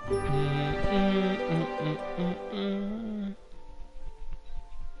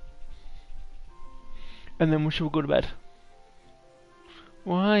 And then we shall go to bed.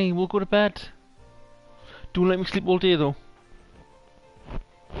 Why? We'll go to bed. Don't let me sleep all day though.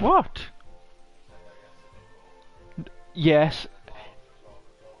 What? Yes.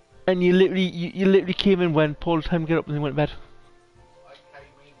 And you literally came in when Paul time to get up and then went to bed. I came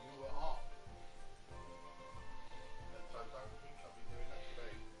in, you were up. And so don't think I'll be doing that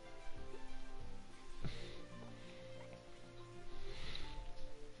today.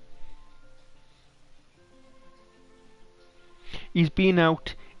 He's been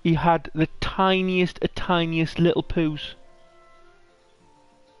out. He had the tiniest little poos.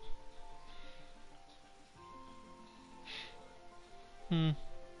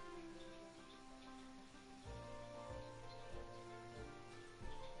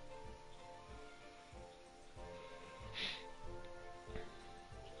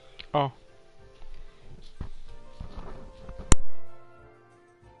 Oh.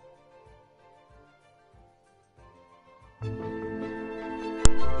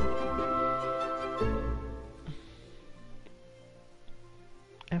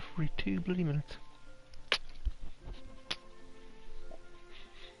 Every 2 bloody minutes.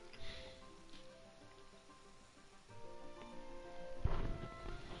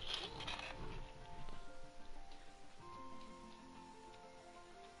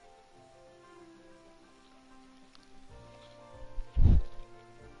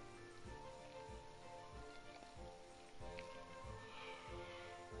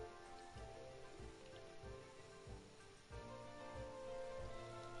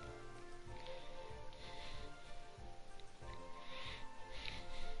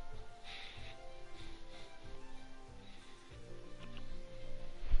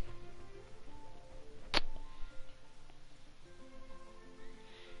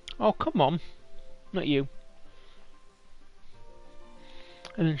 Oh, come on. Not you.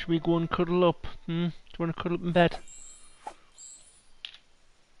 And then should we go and cuddle up? Do you want to cuddle up in bed?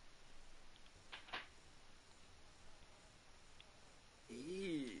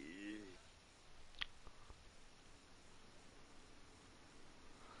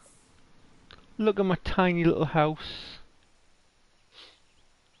 Look at my tiny little house.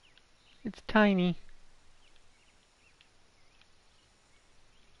 It's tiny.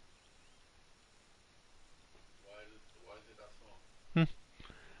 Why is it that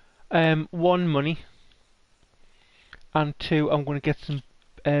small? One, money. And two, I'm going to get some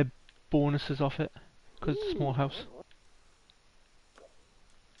bonuses off it. Because it's a small house.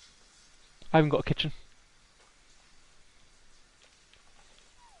 I haven't got a kitchen.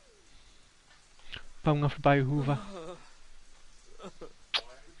 But I'm going to have to buy a Hoover.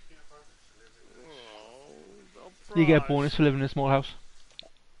 You get a bonus for living in a small house.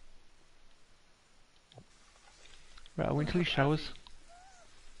 Right, I'll wait until he showers.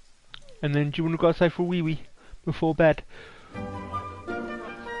 And then do you want to go outside for a wee wee before bed? I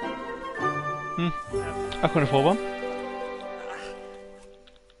can't afford one.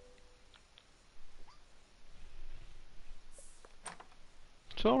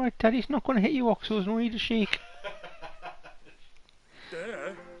 It's alright, Daddy's not going to hit you, Oxo, there's no need to shake.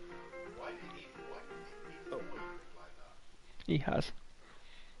 He has.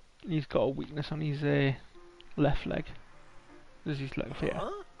 He's got a weakness on his left leg. There's his leg here.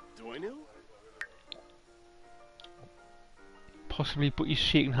 Do I know? Possibly, but his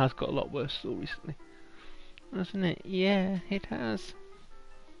shaking has got a lot worse though recently. Hasn't it? Yeah, it has.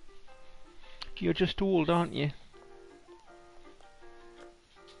 You're just old, aren't you?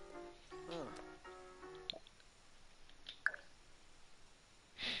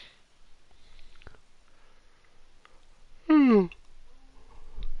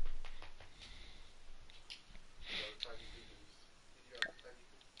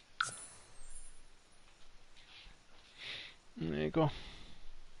 There you go.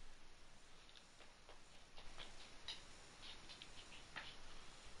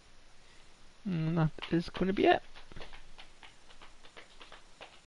 And that is going to be it.